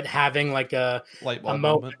 Dr. Abbott having, like, a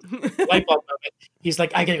moment. Light bulb moment. He's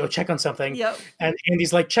like, I gotta go check on something. Yep. And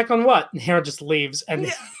Andy's like, check on what? And Harold just leaves.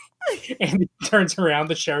 And Andy turns around.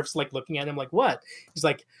 The sheriff's, like, looking at him like, what? He's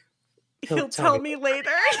like, He'll tell me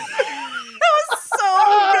later. That was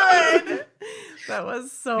so good. That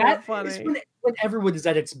was so funny. When Everwood is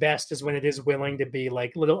at its best is when it is willing to be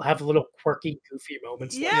like have little quirky, goofy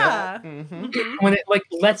moments. Yeah. Like that. Mm-hmm. When it like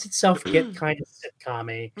lets itself get kind of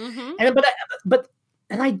sitcom-y. Mm-hmm.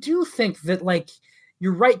 And I do think that, like,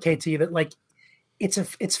 you're right, KT, that like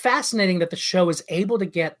it's fascinating that the show is able to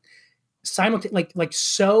get like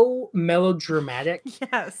so melodramatic.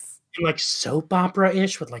 Yes. And like soap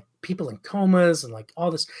opera-ish with like people in comas and like all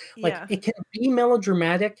this. Like it can be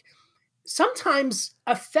melodramatic. Sometimes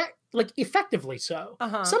effectively so.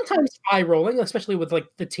 Sometimes eye-rolling, especially with like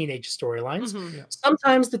the teenage storylines.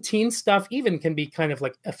 Sometimes the teen stuff even can be kind of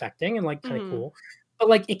like affecting and like kind of cool. But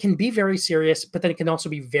like it can be very serious, but then it can also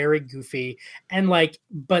be very goofy. And like,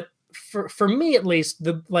 but for me at least,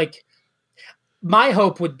 the like my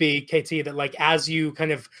hope would be, KT, that like as you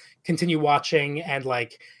kind of continue watching and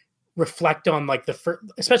like reflect on like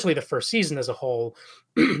especially the first season as a whole,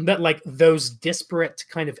 that like those disparate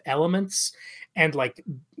kind of elements and like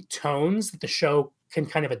tones that the show can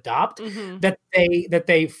kind of adopt, that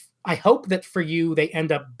they I hope that for you they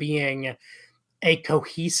end up being a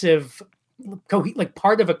cohesive like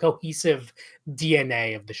part of a cohesive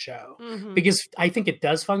DNA of the show, because I think it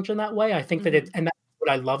does function that way. I think that and that's what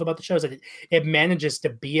I love about the show is that it manages to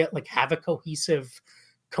be like have a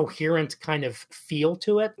coherent kind of feel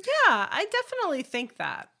to it. Yeah, I definitely think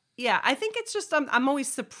that. Yeah, I think it's just I'm always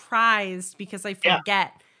surprised because I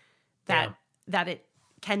forget that it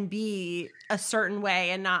can be a certain way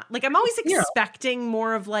and not like I'm always expecting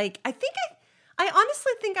more of like I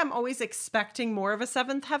honestly think I'm always expecting more of a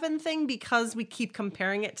Seventh Heaven thing because we keep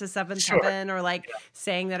comparing it to Seventh Heaven or like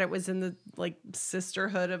saying that it was in the like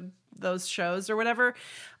sisterhood of those shows or whatever.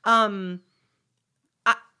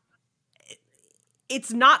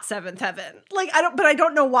 It's not Seventh Heaven. Like I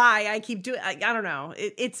don't know why I keep doing. I don't know.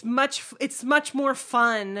 It's much more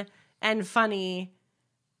fun and funny.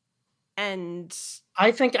 And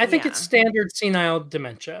I think it's standard senile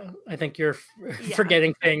dementia. I think you're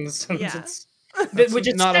forgetting things. Which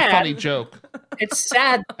is not sad. A funny joke. It's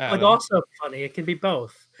sad, but also funny. It can be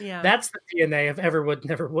both. Yeah, that's the DNA of Everwood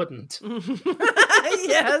Never Wouldn't.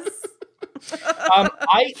 Yes.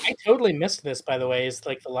 I totally missed this, by the way. Is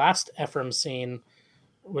like the last Ephraim scene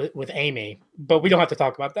with Amy, but we don't have to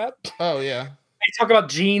talk about that. Oh yeah. They talk about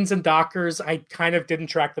jeans and Dockers. I kind of didn't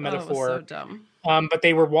track the metaphor. Oh, it was so dumb. But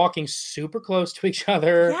they were walking super close to each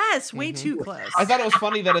other. Yes, way too close. I thought it was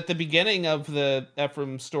funny that at the beginning of the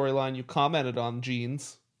Ephraim storyline, you commented on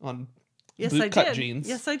jeans, on bootcut jeans.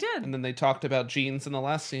 Yes, I did. And then they talked about jeans in the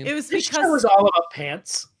last scene. It was This because show was all about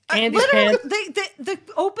pants. Andy's pants. The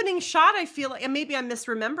opening shot, I feel like, and maybe I'm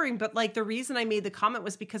misremembering, but like the reason I made the comment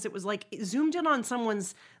was because it was like it zoomed in on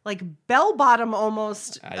someone's like bell bottom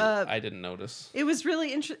almost. I didn't notice. It was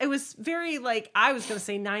really interesting. It was very like, I was going to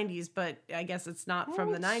say 90s, but I guess it's not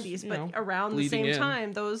from the 90s, but around the same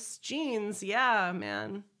time, those jeans, yeah,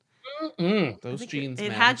 man. Those jeans, it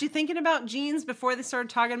man. had you thinking about jeans before they started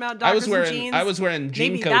talking about Dockers and jeans. I was wearing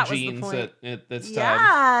Jinko jeans at this time.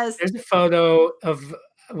 Yes. There's a photo of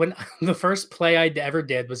when the first play I ever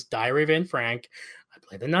did was Diary of Anne Frank. I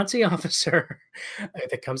played the Nazi officer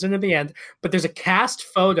that comes into the end, but there's a cast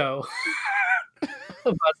photo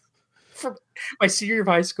of us from my senior year of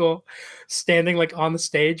high school standing like on the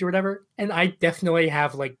stage or whatever, and I definitely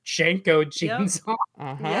have like Janko jeans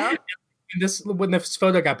on. When this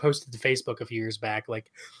photo got posted to Facebook a few years back, like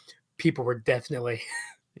people were definitely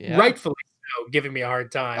rightfully so giving me a hard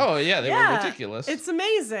time. Oh yeah, they were ridiculous. It's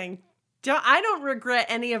amazing. I don't regret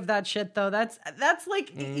any of that shit though. That's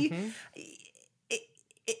like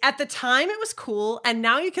at the time it was cool, and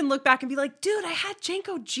now you can look back and be like, dude, I had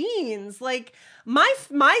Janko jeans. Like my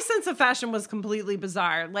sense of fashion was completely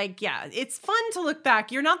bizarre. Like, yeah, it's fun to look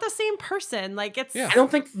back. You're not the same person. Like it's. I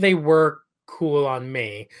don't think they were cool on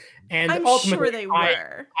me, and I'm ultimately, sure they were.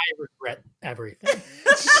 I regret everything.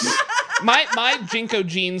 my Jinko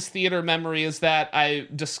jeans theater memory is that I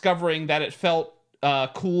discovering that it felt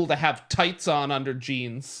cool to have tights on under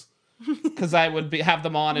jeans, because I would have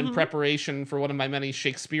them on in preparation for one of my many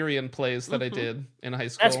Shakespearean plays that I did in high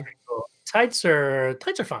school. That's pretty cool. Tights are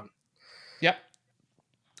fun. Yep,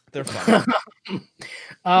 they're fun.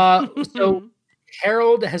 So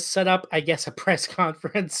Harold has set up, I guess, a press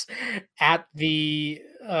conference at the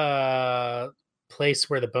place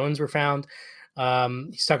where the bones were found.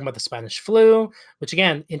 He's talking about the Spanish flu, which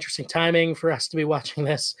again, interesting timing for us to be watching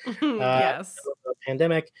this. Yes.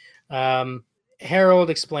 Pandemic.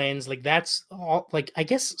 Harold explains like that's all, like, I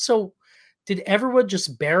guess, so did Everwood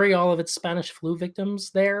just bury all of its Spanish flu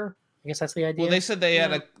victims there? I guess that's the idea. Well, they said they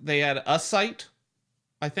had a site,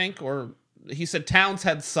 I think, or he said towns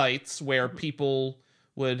had sites where people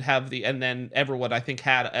would have and then Everwood, I think,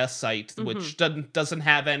 had a site which doesn't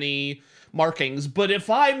have any markings, but if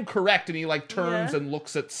I'm correct, and he like turns and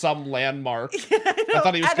looks at some landmark, I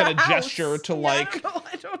thought he was going to gesture to like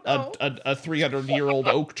a 300-year-old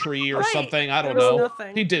oak tree or something. I don't know.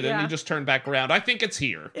 Nothing. He didn't. He just turned back around. I think it's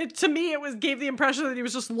here. To me, it gave the impression that he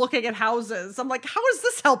was just looking at houses. I'm like, how is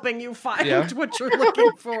this helping you find what you're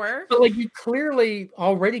looking for? But like, you clearly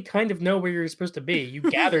already kind of know where you're supposed to be. You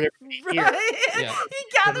gathered everything here. Yeah. He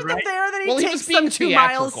gathered it there, then he takes them 2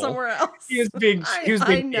 miles somewhere else. He was being.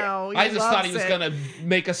 I know. I just thought he was going to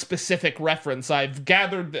make a specific reference. I've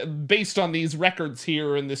gathered based on these records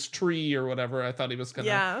here in this tree or whatever. I thought he was going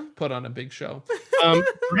to put on a big show.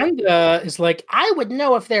 Brenda is like, I would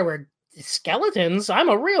know if there were skeletons. I'm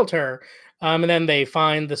a realtor. And then they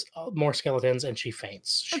find this more skeletons, and she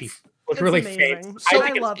faints. She literally faints. So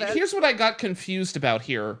I love it. Here's what I got confused about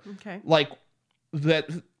here. Okay. Like that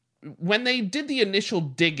when they did the initial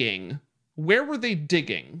digging, where were they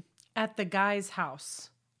digging? At the guy's house.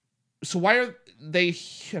 So why are they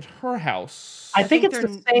at her house? I think it's the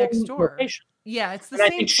same next door. location. Yeah, it's the same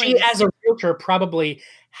same place. place. She, as a realtor, probably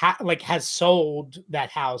has sold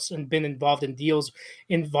that house and been involved in deals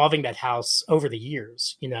involving that house over the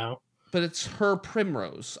years, you know? But it's her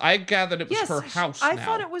Primrose. I gathered it was her house I now.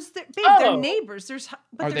 thought it was they're neighbors.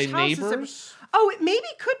 Are they neighbors? It maybe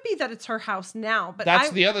could be that it's her house now. But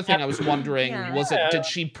that's the other thing I was wondering. Yeah. Did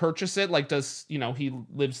she purchase it? Like, he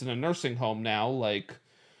lives in a nursing home now? Like,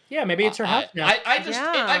 yeah, maybe it's her house now.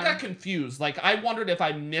 I got confused. Like, I wondered if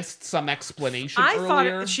I missed some explanation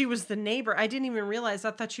earlier. Thought she was the neighbor. I didn't even realize.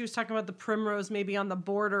 I thought she was talking about the Primrose maybe on the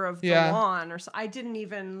border of the lawn, or so. I didn't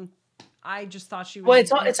even. I just thought she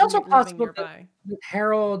was. Well, it's also possible that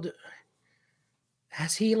Harold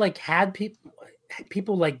has he like had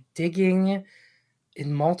people like digging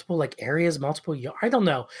in multiple like areas, multiple yards. I don't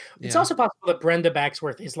know. It's also possible that Brenda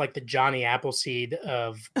Baxworth is like the Johnny Appleseed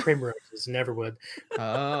of Primroses and Everwood.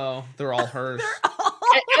 Oh, they're all hers.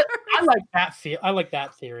 I like that. I like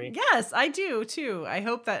that theory. Yes, I do too. I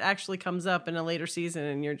hope that actually comes up in a later season,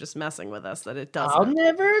 and you're just messing with us that it doesn't. I'll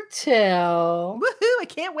never tell. Woohoo! I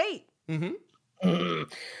can't wait. Mm-hmm.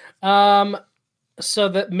 So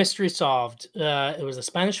the mystery solved. It was the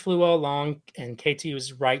Spanish flu all along, and KT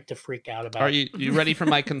was right to freak out about. Are you ready for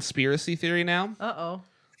my conspiracy theory now? Uh-oh.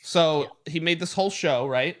 So he made this whole show,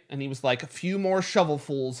 right? And he was like, a few more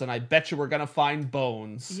shovelfuls, and I bet you we're going to find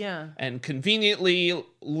bones. Yeah. And conveniently,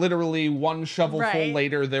 literally one shovelful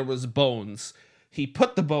later, there was bones. He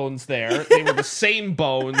put the bones there. They were the same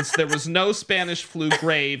bones. There was no Spanish flu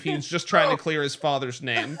grave. He was just trying to clear his father's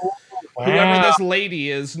name. Wow. Whoever this lady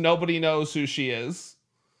is, nobody knows who she is.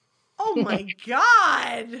 Oh my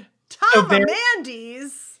God. Tom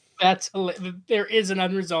Amandes. There is an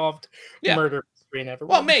unresolved murder.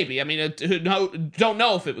 Well, maybe. I mean, don't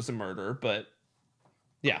know if it was a murder, but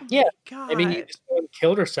yeah. Yeah. God. I mean, you just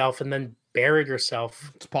killed herself and then buried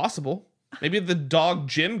herself. It's possible. Maybe the dog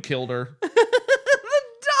Jim killed her. The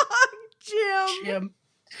dog Jim.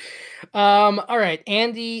 All right.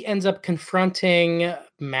 Andy ends up confronting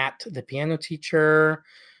Matt, the piano teacher.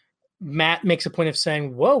 Matt makes a point of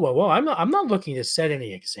saying, whoa. I'm not looking to set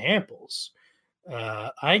any examples.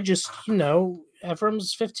 I just,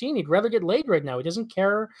 Ephraim's 15. He'd rather get laid right now. He doesn't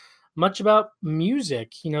care much about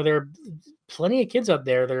music. There are plenty of kids out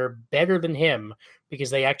there that are better than him because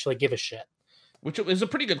they actually give a shit. Which is a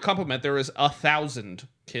pretty good compliment. There is 1,000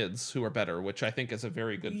 kids who are better, which I think is a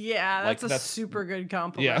very good. Yeah, that's a super good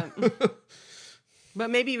compliment. Yeah. But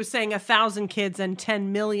maybe he was saying 1,000 kids and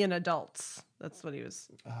 10 million adults. That's what he was.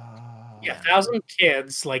 1,000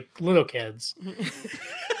 kids, like little kids.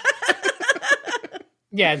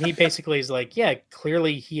 Yeah, and he basically is like, yeah,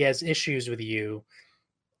 clearly he has issues with you.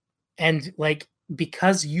 And like,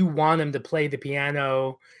 because you want him to play the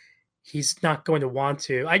piano, he's not going to want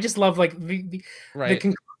to. I just love like the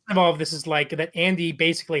conclusion of all of this is like that Andy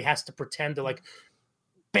basically has to pretend to like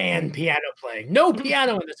ban piano playing. No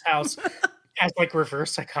piano in this house. As like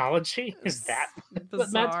reverse psychology. Is that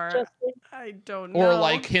bizarre? I don't know. Or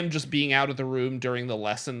like him just being out of the room during the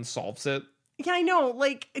lesson solves it. Yeah, I know.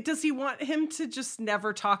 Like, does he want him to just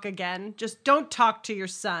never talk again? Just don't talk to your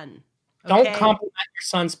son. Okay? Don't compliment your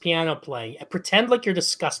son's piano playing. Pretend like you're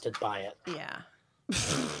disgusted by it. Yeah.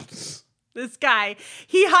 This guy,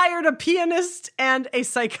 he hired a pianist and a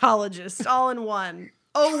psychologist all in one.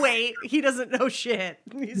 Oh wait, he doesn't know shit.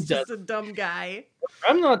 He's just a dumb guy.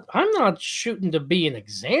 I'm not shooting to be an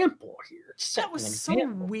example here. That was so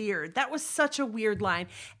weird. That was such a weird line.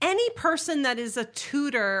 Any person that is a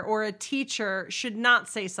tutor or a teacher should not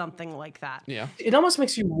say something like that. Yeah. It almost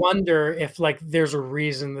makes you wonder if like there's a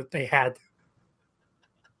reason that they had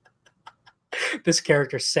this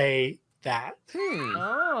character say that.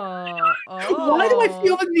 Oh. Why do I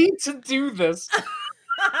feel the need to do this?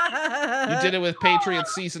 You did it with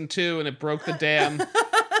Patriots season 2 and it broke the dam.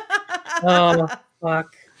 Oh,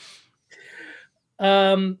 fuck.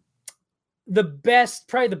 Probably the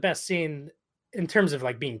best scene in terms of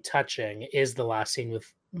like being touching is the last scene with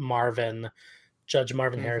Judge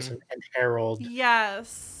Marvin Harrison and Harold.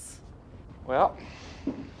 Yes. Well,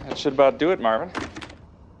 that should about do it, Marvin.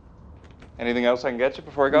 Anything else I can get you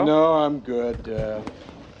before I go? No, I'm good.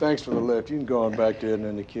 Thanks for the lift. You can go on back to it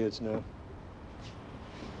and the kids now.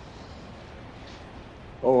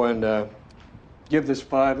 Oh, and give this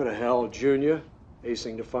 5 to Hal Jr.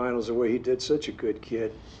 Acing the finals the way he did. Such a good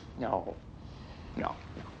kid. No.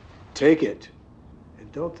 Take it.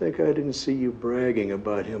 And don't think I didn't see you bragging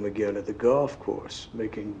about him again at the golf course,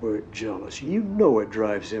 making Bert jealous. You know it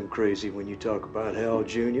drives him crazy when you talk about Hal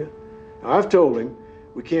Jr. Now, I've told him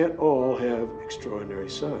we can't all have extraordinary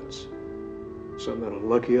sons. Some that are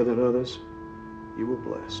luckier than others. You were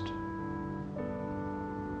blessed.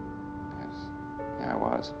 Yeah, I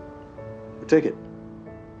was. Well, take it.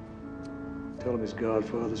 Tell him his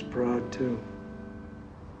godfather's proud, too.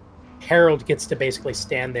 Harold gets to basically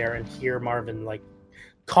stand there and hear Marvin, like,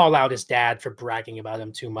 call out his dad for bragging about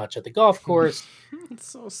him too much at the golf course.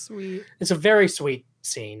 It's so sweet. It's a very sweet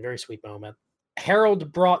scene, very sweet moment.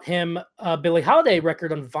 Harold brought him a Billie Holiday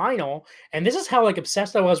record on vinyl, and this is how, like,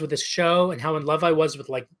 obsessed I was with this show and how in love I was with,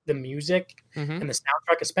 like, the music and the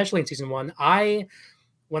soundtrack, especially in season 1.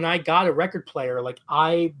 When I got a record player, like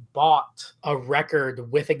I bought a record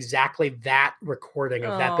with exactly that recording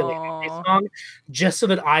of that Billie Holiday song, just so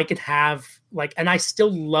that I could have like, and I still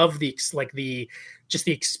love the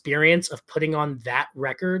experience of putting on that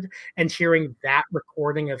record and hearing that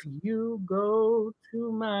recording of "You Go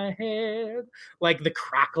to My Head," like the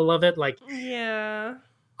crackle of it, like yeah.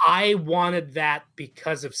 I wanted that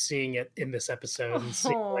because of seeing it in this episode and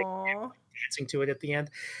seeing like dancing to it at the end,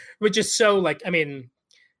 which is so like, I mean,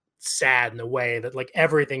 sad in a way that like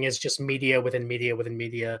everything is just media within media within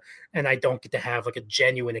media, and I don't get to have like a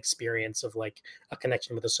genuine experience of like a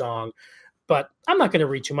connection with a song. But I'm not going to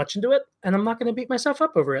read too much into it, and I'm not going to beat myself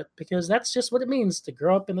up over it, because that's just what it means to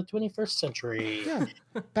grow up in the 21st century. Yeah.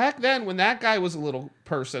 Back then, when that guy was a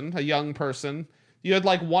young person, you had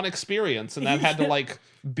like one experience, and that had to like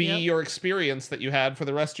be your experience that you had for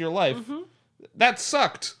the rest of your life. Mm-hmm. That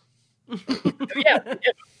sucked. yeah,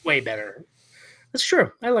 way better. That's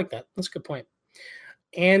true. I like that. That's a good point.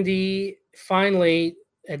 Andy finally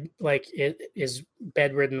is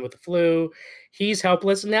bedridden with the flu. He's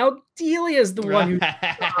helpless. Now Delia's the one who's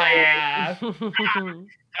dying.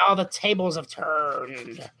 Now the tables have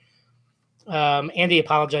turned. Andy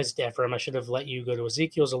apologized to Ephraim. I should have let you go to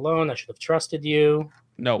Ezekiel's alone. I should have trusted you.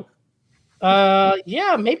 No.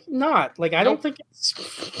 Yeah, maybe not. Like, I don't think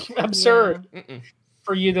it's absurd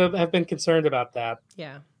for you to have been concerned about that.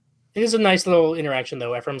 Yeah. It is a nice little interaction,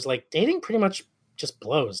 though. Ephraim's like, dating pretty much just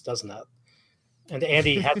blows, doesn't it? And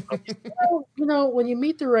Andy had, when you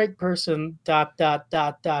meet the right person, ... Nah, it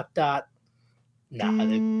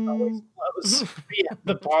always blows. Yeah,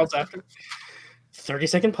 the pause after.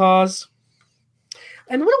 30-second pause.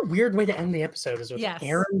 And what a weird way to end the episode is with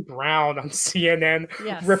Aaron Brown on CNN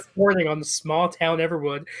reporting on the small town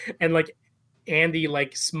Everwood, and like Andy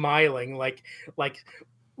like smiling, like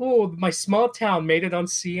oh, my small town made it on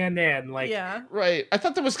CNN. Like, right. I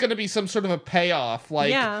thought there was going to be some sort of a payoff.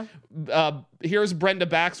 Like, here's Brenda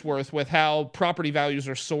Baxworth with how property values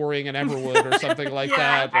are soaring in Everwood or something like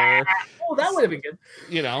that. Or, that would have been good.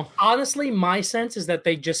 You know, honestly, my sense is that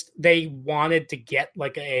they wanted to get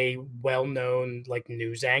like a well-known like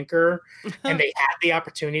news anchor, and they had the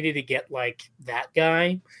opportunity to get like that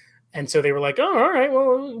guy, and so they were like, oh, all right,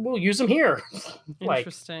 well, we'll use him here.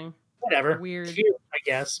 Interesting. Whatever. Weird. Cute, I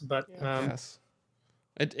guess, but yes.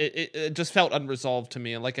 It just felt unresolved to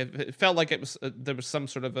me. Like it felt like it was there was some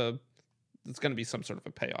sort of there's going to be some sort of a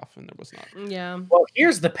payoff, and there was not. Yeah. Well,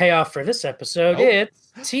 here's the payoff for this episode.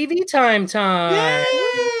 It's TV time. Yay!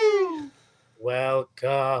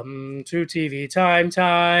 Welcome to TV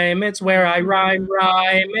time. It's where I rhyme,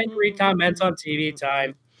 and read comments on TV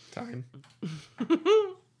time.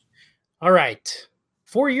 All right.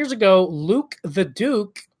 4 years ago, Luke the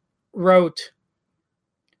Duke wrote,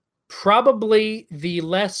 probably the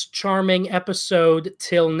less charming episode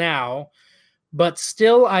till now, but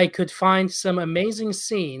still I could find some amazing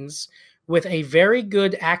scenes with a very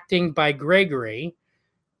good acting by Gregory,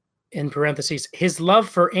 in parentheses, his love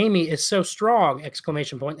for Amy is so strong, ! And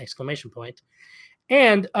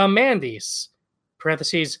Amandis,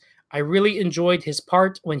 parentheses, I really enjoyed his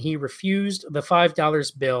part when he refused the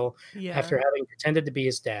 $5 bill after having pretended to be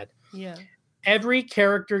his dad. Yeah. Every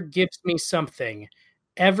character gives me something.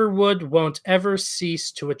 Everwood won't ever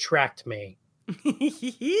cease to attract me.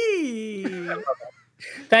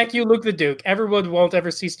 Thank you, Luke the Duke. Everwood won't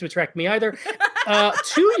ever cease to attract me either.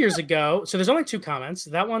 2 years ago, so there's only 2 comments,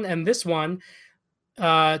 that one and this one.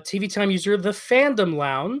 TV Time user, the Fandom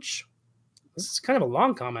Lounge. This is kind of a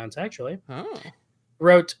long comment, actually.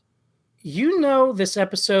 Wrote, this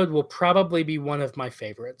episode will probably be one of my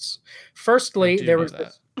favorites. Firstly, there was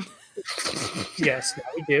this. Yes,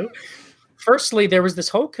 we do. Firstly, there was this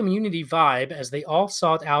whole community vibe as they all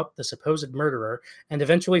sought out the supposed murderer and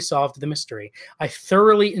eventually solved the mystery. I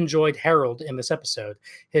thoroughly enjoyed Harold in this episode.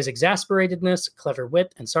 His exasperatedness, clever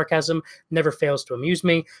wit, and sarcasm never fails to amuse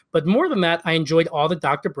me. But more than that, I enjoyed all the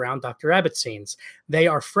Dr. Brown, Dr. Abbott scenes. They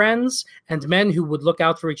are friends and men who would look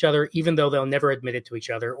out for each other even though they'll never admit it to each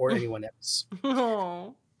other or anyone else.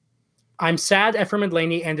 Aww. I'm sad Ephraim and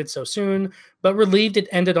Lainey ended so soon, but relieved it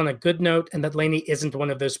ended on a good note and that Lainey isn't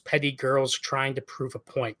one of those petty girls trying to prove a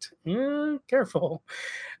point. Careful.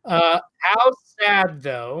 How sad,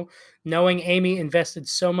 though, knowing Amy invested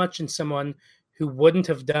so much in someone who wouldn't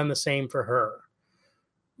have done the same for her.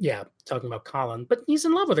 Yeah, talking about Colin, but he's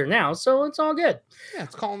in love with her now, so it's all good. Yeah,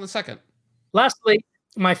 it's Colin the second. Lastly,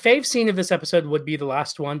 my fave scene of this episode would be the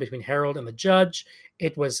last one between Harold and the judge.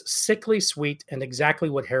 It was sickly sweet and exactly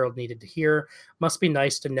what Harold needed to hear. Must be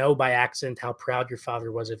nice to know by accident how proud your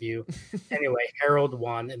father was of you. Anyway, Harold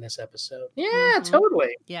won in this episode. Yeah,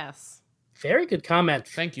 totally. Yes. Very good comment.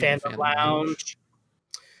 Thank you, Fandom Lounge.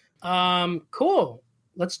 Cool.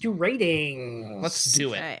 Let's do ratings. Let's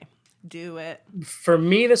do it. Okay. Do it. For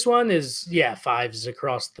me, this one is 5s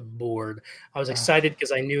across the board. I was excited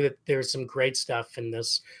because I knew that there's some great stuff in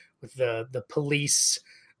this with the police,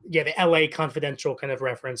 the LA Confidential kind of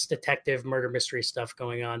reference, detective murder mystery stuff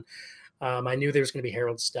going on. I knew there was going to be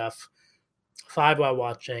Harold stuff. 5 while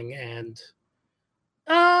watching, and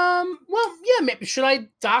maybe should I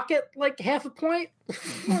dock it like half a point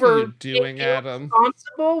for doing Adam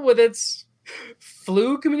responsible with its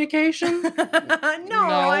flu communication? No,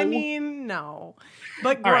 I mean, no.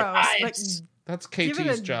 But gross. Right, but That's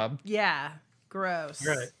KT's job. Yeah. Gross.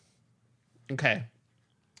 Right. Okay.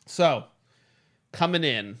 So, coming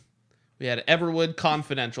in, we had Everwood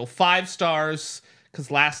Confidential, 5 stars,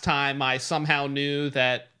 because last time I somehow knew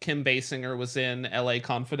that Kim Basinger was in LA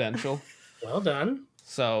Confidential. Well done.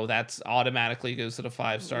 So that's automatically gives it a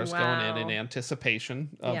 5 stars going in anticipation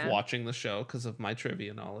of watching the show because of my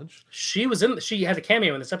trivia knowledge. She had a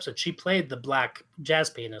cameo in this episode. She played the black jazz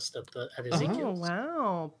pianist at Ezekiel's. Oh,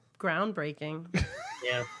 wow. Groundbreaking.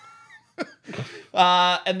 Yeah.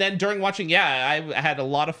 And then during watching, I had a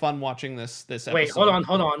lot of fun watching this episode. Wait, hold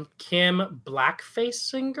on. Kim Blackface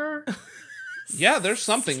Singer? Yeah, there's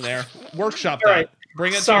something there. Workshop that. Right.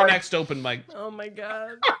 Bring it to your next open mic. Oh my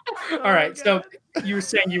god. All right, so you were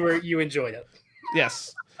saying you enjoyed it.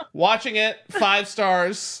 Yes. Watching it, 5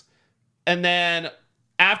 stars. And then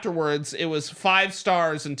afterwards, it was 5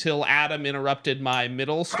 stars until Adam interrupted my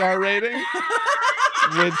middle star rating,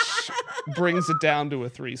 which brings it down to a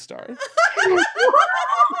 3 star.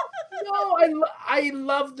 No, I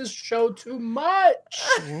love this show too much.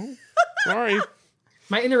 Sorry.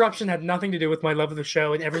 My interruption had nothing to do with my love of the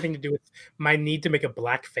show and everything to do with my need to make a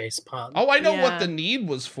blackface pun. Oh, I know what the need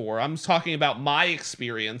was for. I'm talking about my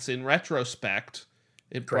experience in retrospect.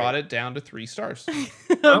 It brought it down to 3 stars.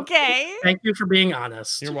 Okay. Thank you for being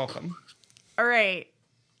honest. You're welcome. All right.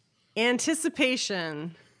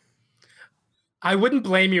 Anticipation. I wouldn't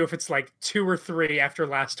blame you if it's like 2 or 3 after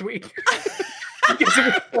last week.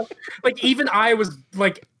 Like even I was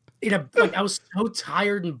like I was so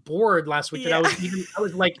tired and bored last week that I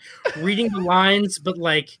was like reading the lines, but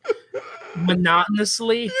like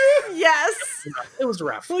monotonously. Yes. It was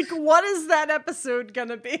rough. Like, what is that episode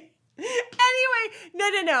gonna be?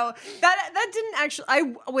 Anyway, no. That didn't actually.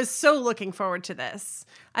 I was so looking forward to this.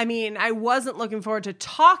 I mean, I wasn't looking forward to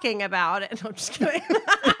talking about it. No, I'm just kidding.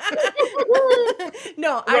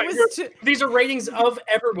 No, right, I was. These are ratings of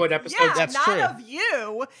Everwood episodes. Yeah, that's not true. of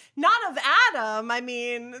you, not of Adam. I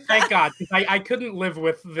mean, thank God, I couldn't live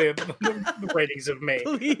with the ratings of me.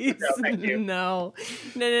 Please, no, thank you. No.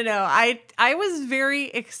 I was very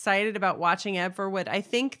excited about watching Everwood. I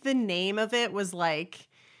think the name of it was like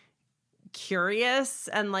curious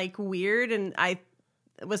and like weird, and I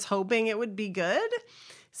was hoping it would be good.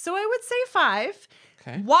 So I would say 5.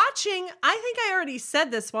 Okay. Watching, I think I already said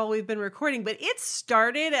this while we've been recording, but it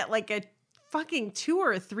started at like a fucking 2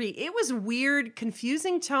 or a 3. It was weird,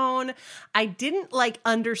 confusing tone. I didn't like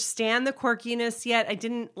understand the quirkiness yet. I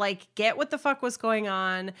didn't like get what the fuck was going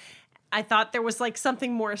on. I thought there was like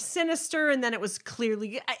something more sinister, and then it was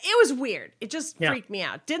clearly, it was weird. It just freaked me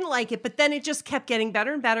out. Didn't like it, but then it just kept getting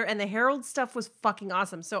better and better, and the Harold stuff was fucking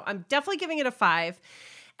awesome. So I'm definitely giving it a 5.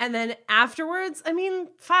 And then afterwards,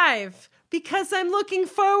 5. Because I'm looking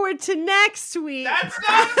forward to next week. That's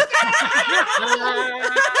not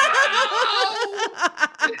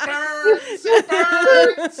It hurts.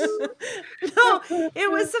 No,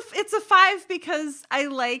 it's a 5 because I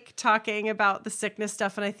like talking about the sickness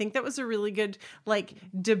stuff, and I think that was a really good like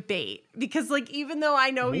debate. Because like even though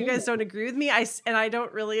I know you guys don't agree with me, I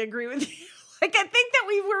don't really agree with you. Like, I think that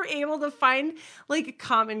we were able to find like a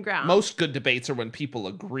common ground. Most good debates are when people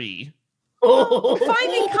agree.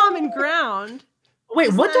 Finding common ground.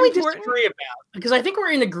 Wait, what do we disagree about? Because I think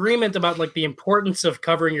we're in agreement about like the importance of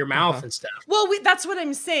covering your mouth and stuff. Well, that's what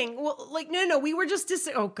I'm saying. Well, like, no, we were just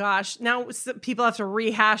oh gosh, now people have to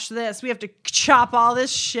rehash this. We have to chop all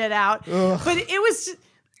this shit out. Ugh. But it was.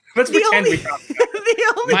 Let's pretend we got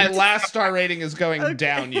My last star rating is going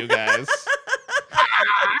down, you guys.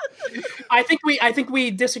 I think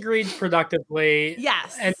we disagreed productively.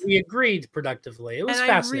 Yes. And we agreed productively. It was and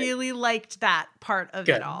fascinating. I really liked that part of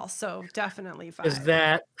it all. So definitely 5. Does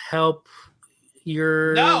that help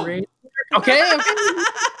your rating? Okay.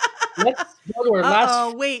 Let's go to our last.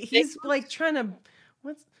 Oh, wait. He's like trying to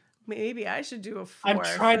maybe I should do a 4. I'm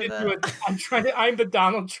trying to do it. I'm the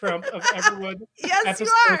Donald Trump of Everwood. Yes, you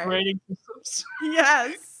are. Rating systems.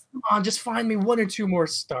 Yes. Come on, just find me 1 or 2 more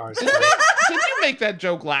stars. Did you make that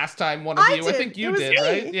joke last time? One of you? Did. I think you did, me.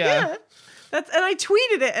 right? Yeah. And I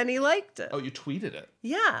tweeted it, and he liked it. Oh, you tweeted it?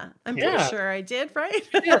 Yeah, I'm pretty sure I did, right?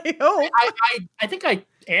 Yeah. I hope. I think I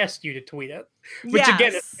asked you to tweet it, which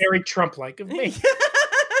again is very Trump-like of me.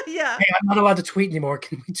 Yeah. Hey, I'm not allowed to tweet anymore.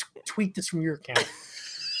 Can we tweet this from your account?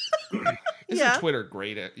 Isn't Twitter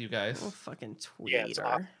great at you guys? Oh, fucking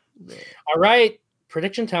Twitter. All right,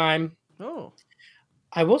 prediction time. Oh.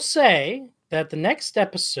 I will say that the next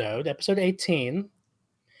episode 18,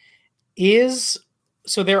 is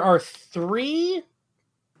so there are three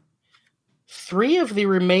of the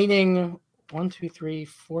remaining 1, 2, 3,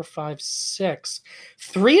 4, 5, 6.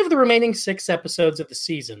 3 of the remaining 6 episodes of the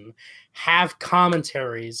season have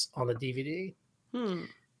commentaries on the DVD.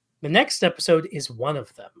 The next episode is one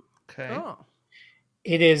of them. Okay. Oh.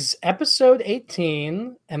 It is episode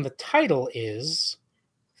 18, and the title is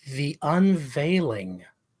The Unveiling.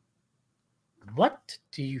 What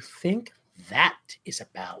do you think that is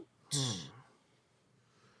about?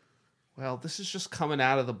 Well, this is just coming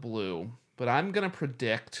out of the blue, but I'm going to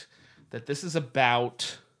predict that this is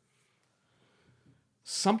about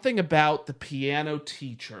something about the piano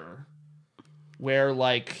teacher where,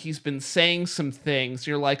 like, he's been saying some things.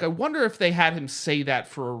 You're like, I wonder if they had him say that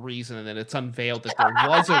for a reason, and then it's unveiled that there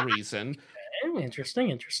was a reason. Okay,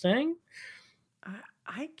 interesting.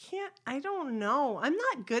 I don't know. I'm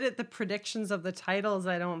not good at the predictions of the titles,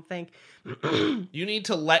 I don't think. You need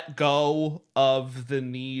to let go of the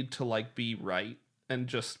need to, like, be right and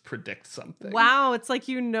just predict something. Wow, it's like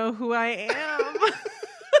you know who I am.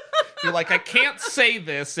 You're like, I can't say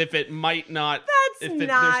this if it might not.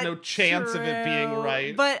 There's no chance of it being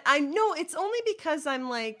right. But I know it's only because I'm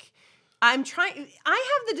trying.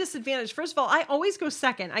 I have the disadvantage. First of all, I always go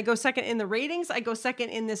second. I go second in the ratings. I go second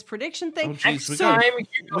in this prediction thing. Oh, geez, we got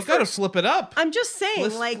to flip it up. I'm just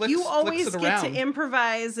saying, you always get to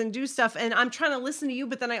improvise and do stuff, and I'm trying to listen to you,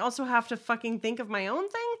 but then I also have to fucking think of my own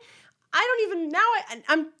thing. I don't even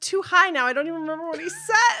I'm too high now. I don't even remember what he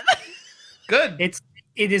said. Good.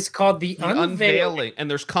 It is called the Unveiling,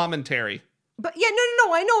 and there's commentary. But yeah,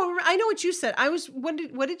 no. I know what you said. What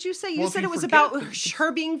did you say? You said it was about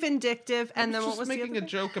her being vindictive, and then what was making the a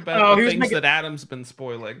joke about the things that Adam's been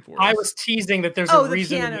spoiling for us. I was teasing that there's a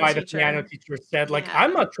reason why the piano teacher said,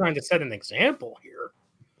 I'm not trying to set an example here.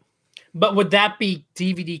 But would that be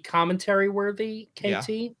DVD commentary worthy, KT?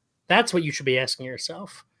 Yeah. That's what you should be asking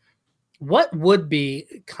yourself. What would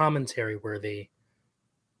be commentary worthy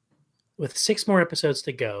with 6 more episodes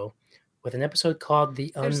to go? With an episode called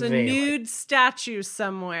The Unveiling. There's a nude statue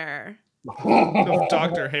somewhere. Of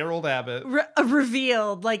Dr. Harold Abbott.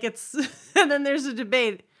 Revealed. And then there's a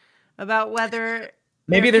debate about whether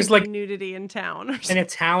maybe there's nudity in town. An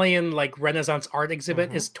Italian Renaissance art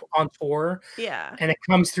exhibit is on tour. Yeah. And it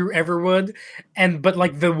comes through Everwood.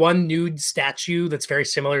 But the one nude statue that's very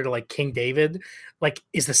similar to King David,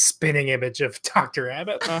 is the spinning image of Dr.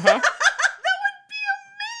 Abbott. Uh-huh.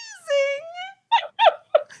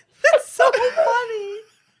 So funny.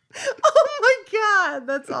 Oh my god,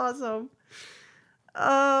 that's awesome.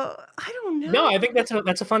 I don't know. No, I think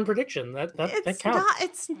that's a fun prediction. That counts.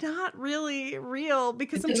 It's not really real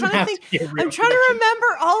because I'm trying to think. I'm trying to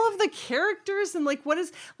remember all of the characters and what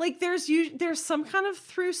is there's some kind of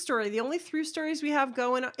through story. The only through stories we have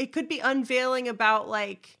going, it could be unveiling about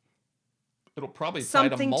it'll probably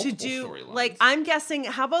something to do. I'm guessing.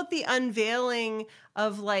 How about the unveiling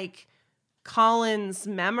of Colin's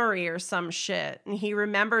memory or some shit, and he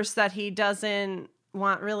remembers that he doesn't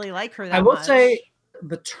really like her that much. I will say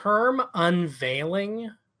the term unveiling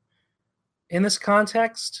in this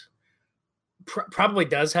context probably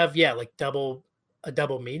does have a double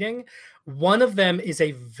meaning. One of them is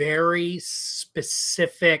a very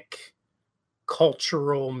specific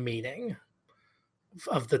cultural meaning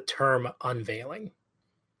of the term unveiling,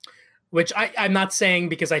 which I'm not saying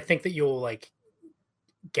because I think that you'll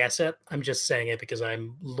guess it. I'm just saying it because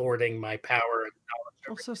I'm lording my power and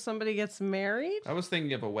knowledge. So somebody gets married? I was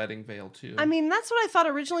thinking of a wedding veil too. I mean, that's what I thought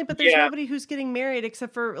originally, but there's nobody who's getting married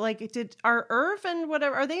except for are Irv and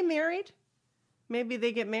whatever, are they married? Maybe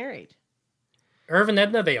they get married. Irv and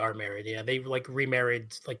Edna, they are married. Yeah, they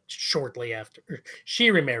remarried shortly after.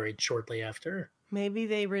 She remarried shortly after. Maybe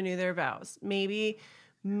they renew their vows. Maybe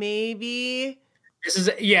this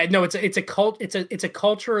is it's a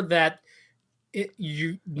culture that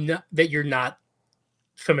you're not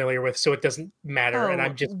familiar with, so it doesn't matter. And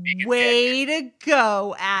I'm just way to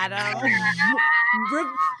go, Adam.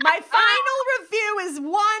 My final review is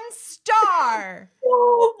 1 star.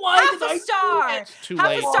 Half a star. It's too Half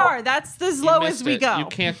late. A star. That's as low as we go. You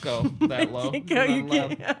can't go that low. You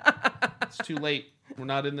can't. It's too late. We're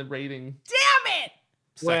not in the rating. Damn it!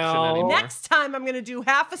 Anymore. Next time I'm going to do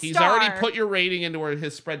half a star. He's already put your rating into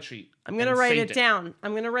his spreadsheet. I'm going to write it down.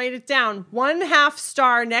 1/2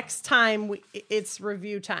 star next time it's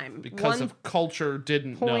review time. Because of culture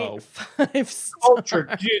didn't know. 5 stars. Culture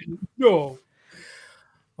didn't know.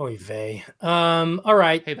 Oy vey. All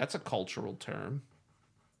right. Hey, that's a cultural term.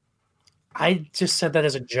 I just said that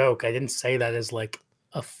as a joke. I didn't say that as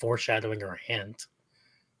a foreshadowing or a hint.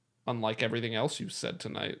 Unlike everything else you've said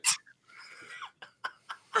tonight.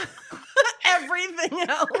 Everything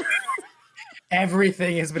else.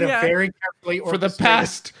 Everything has been a very carefully for the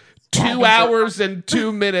past 2 hours and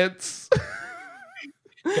 2 minutes.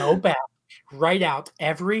 Go back, write out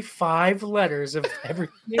every 5 letters of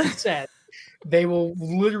everything said. They will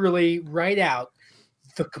literally write out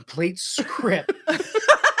the complete script.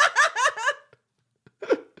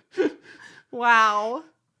 Wow.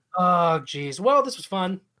 Oh, geez. Well, this was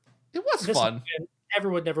fun. It was fun.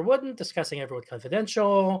 Everwood Never Wouldn't, discussing Everwood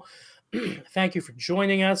Confidential. Thank you for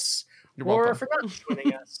joining us. You're welcome. For not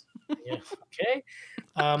joining us. Yeah, okay.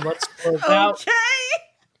 Let's close out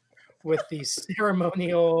with the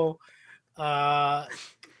ceremonial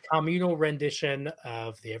communal rendition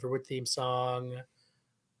of the Everwood theme song.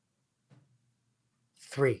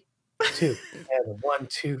 3, 2, and 1,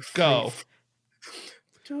 2, 3. Go.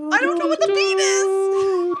 I don't know what the beat is.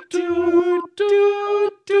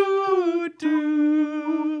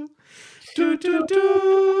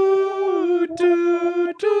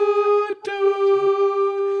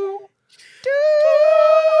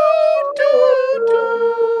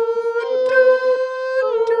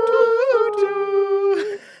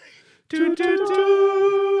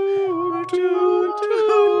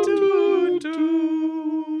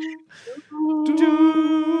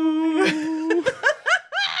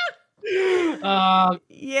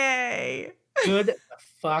 Yay. Good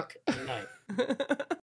fuck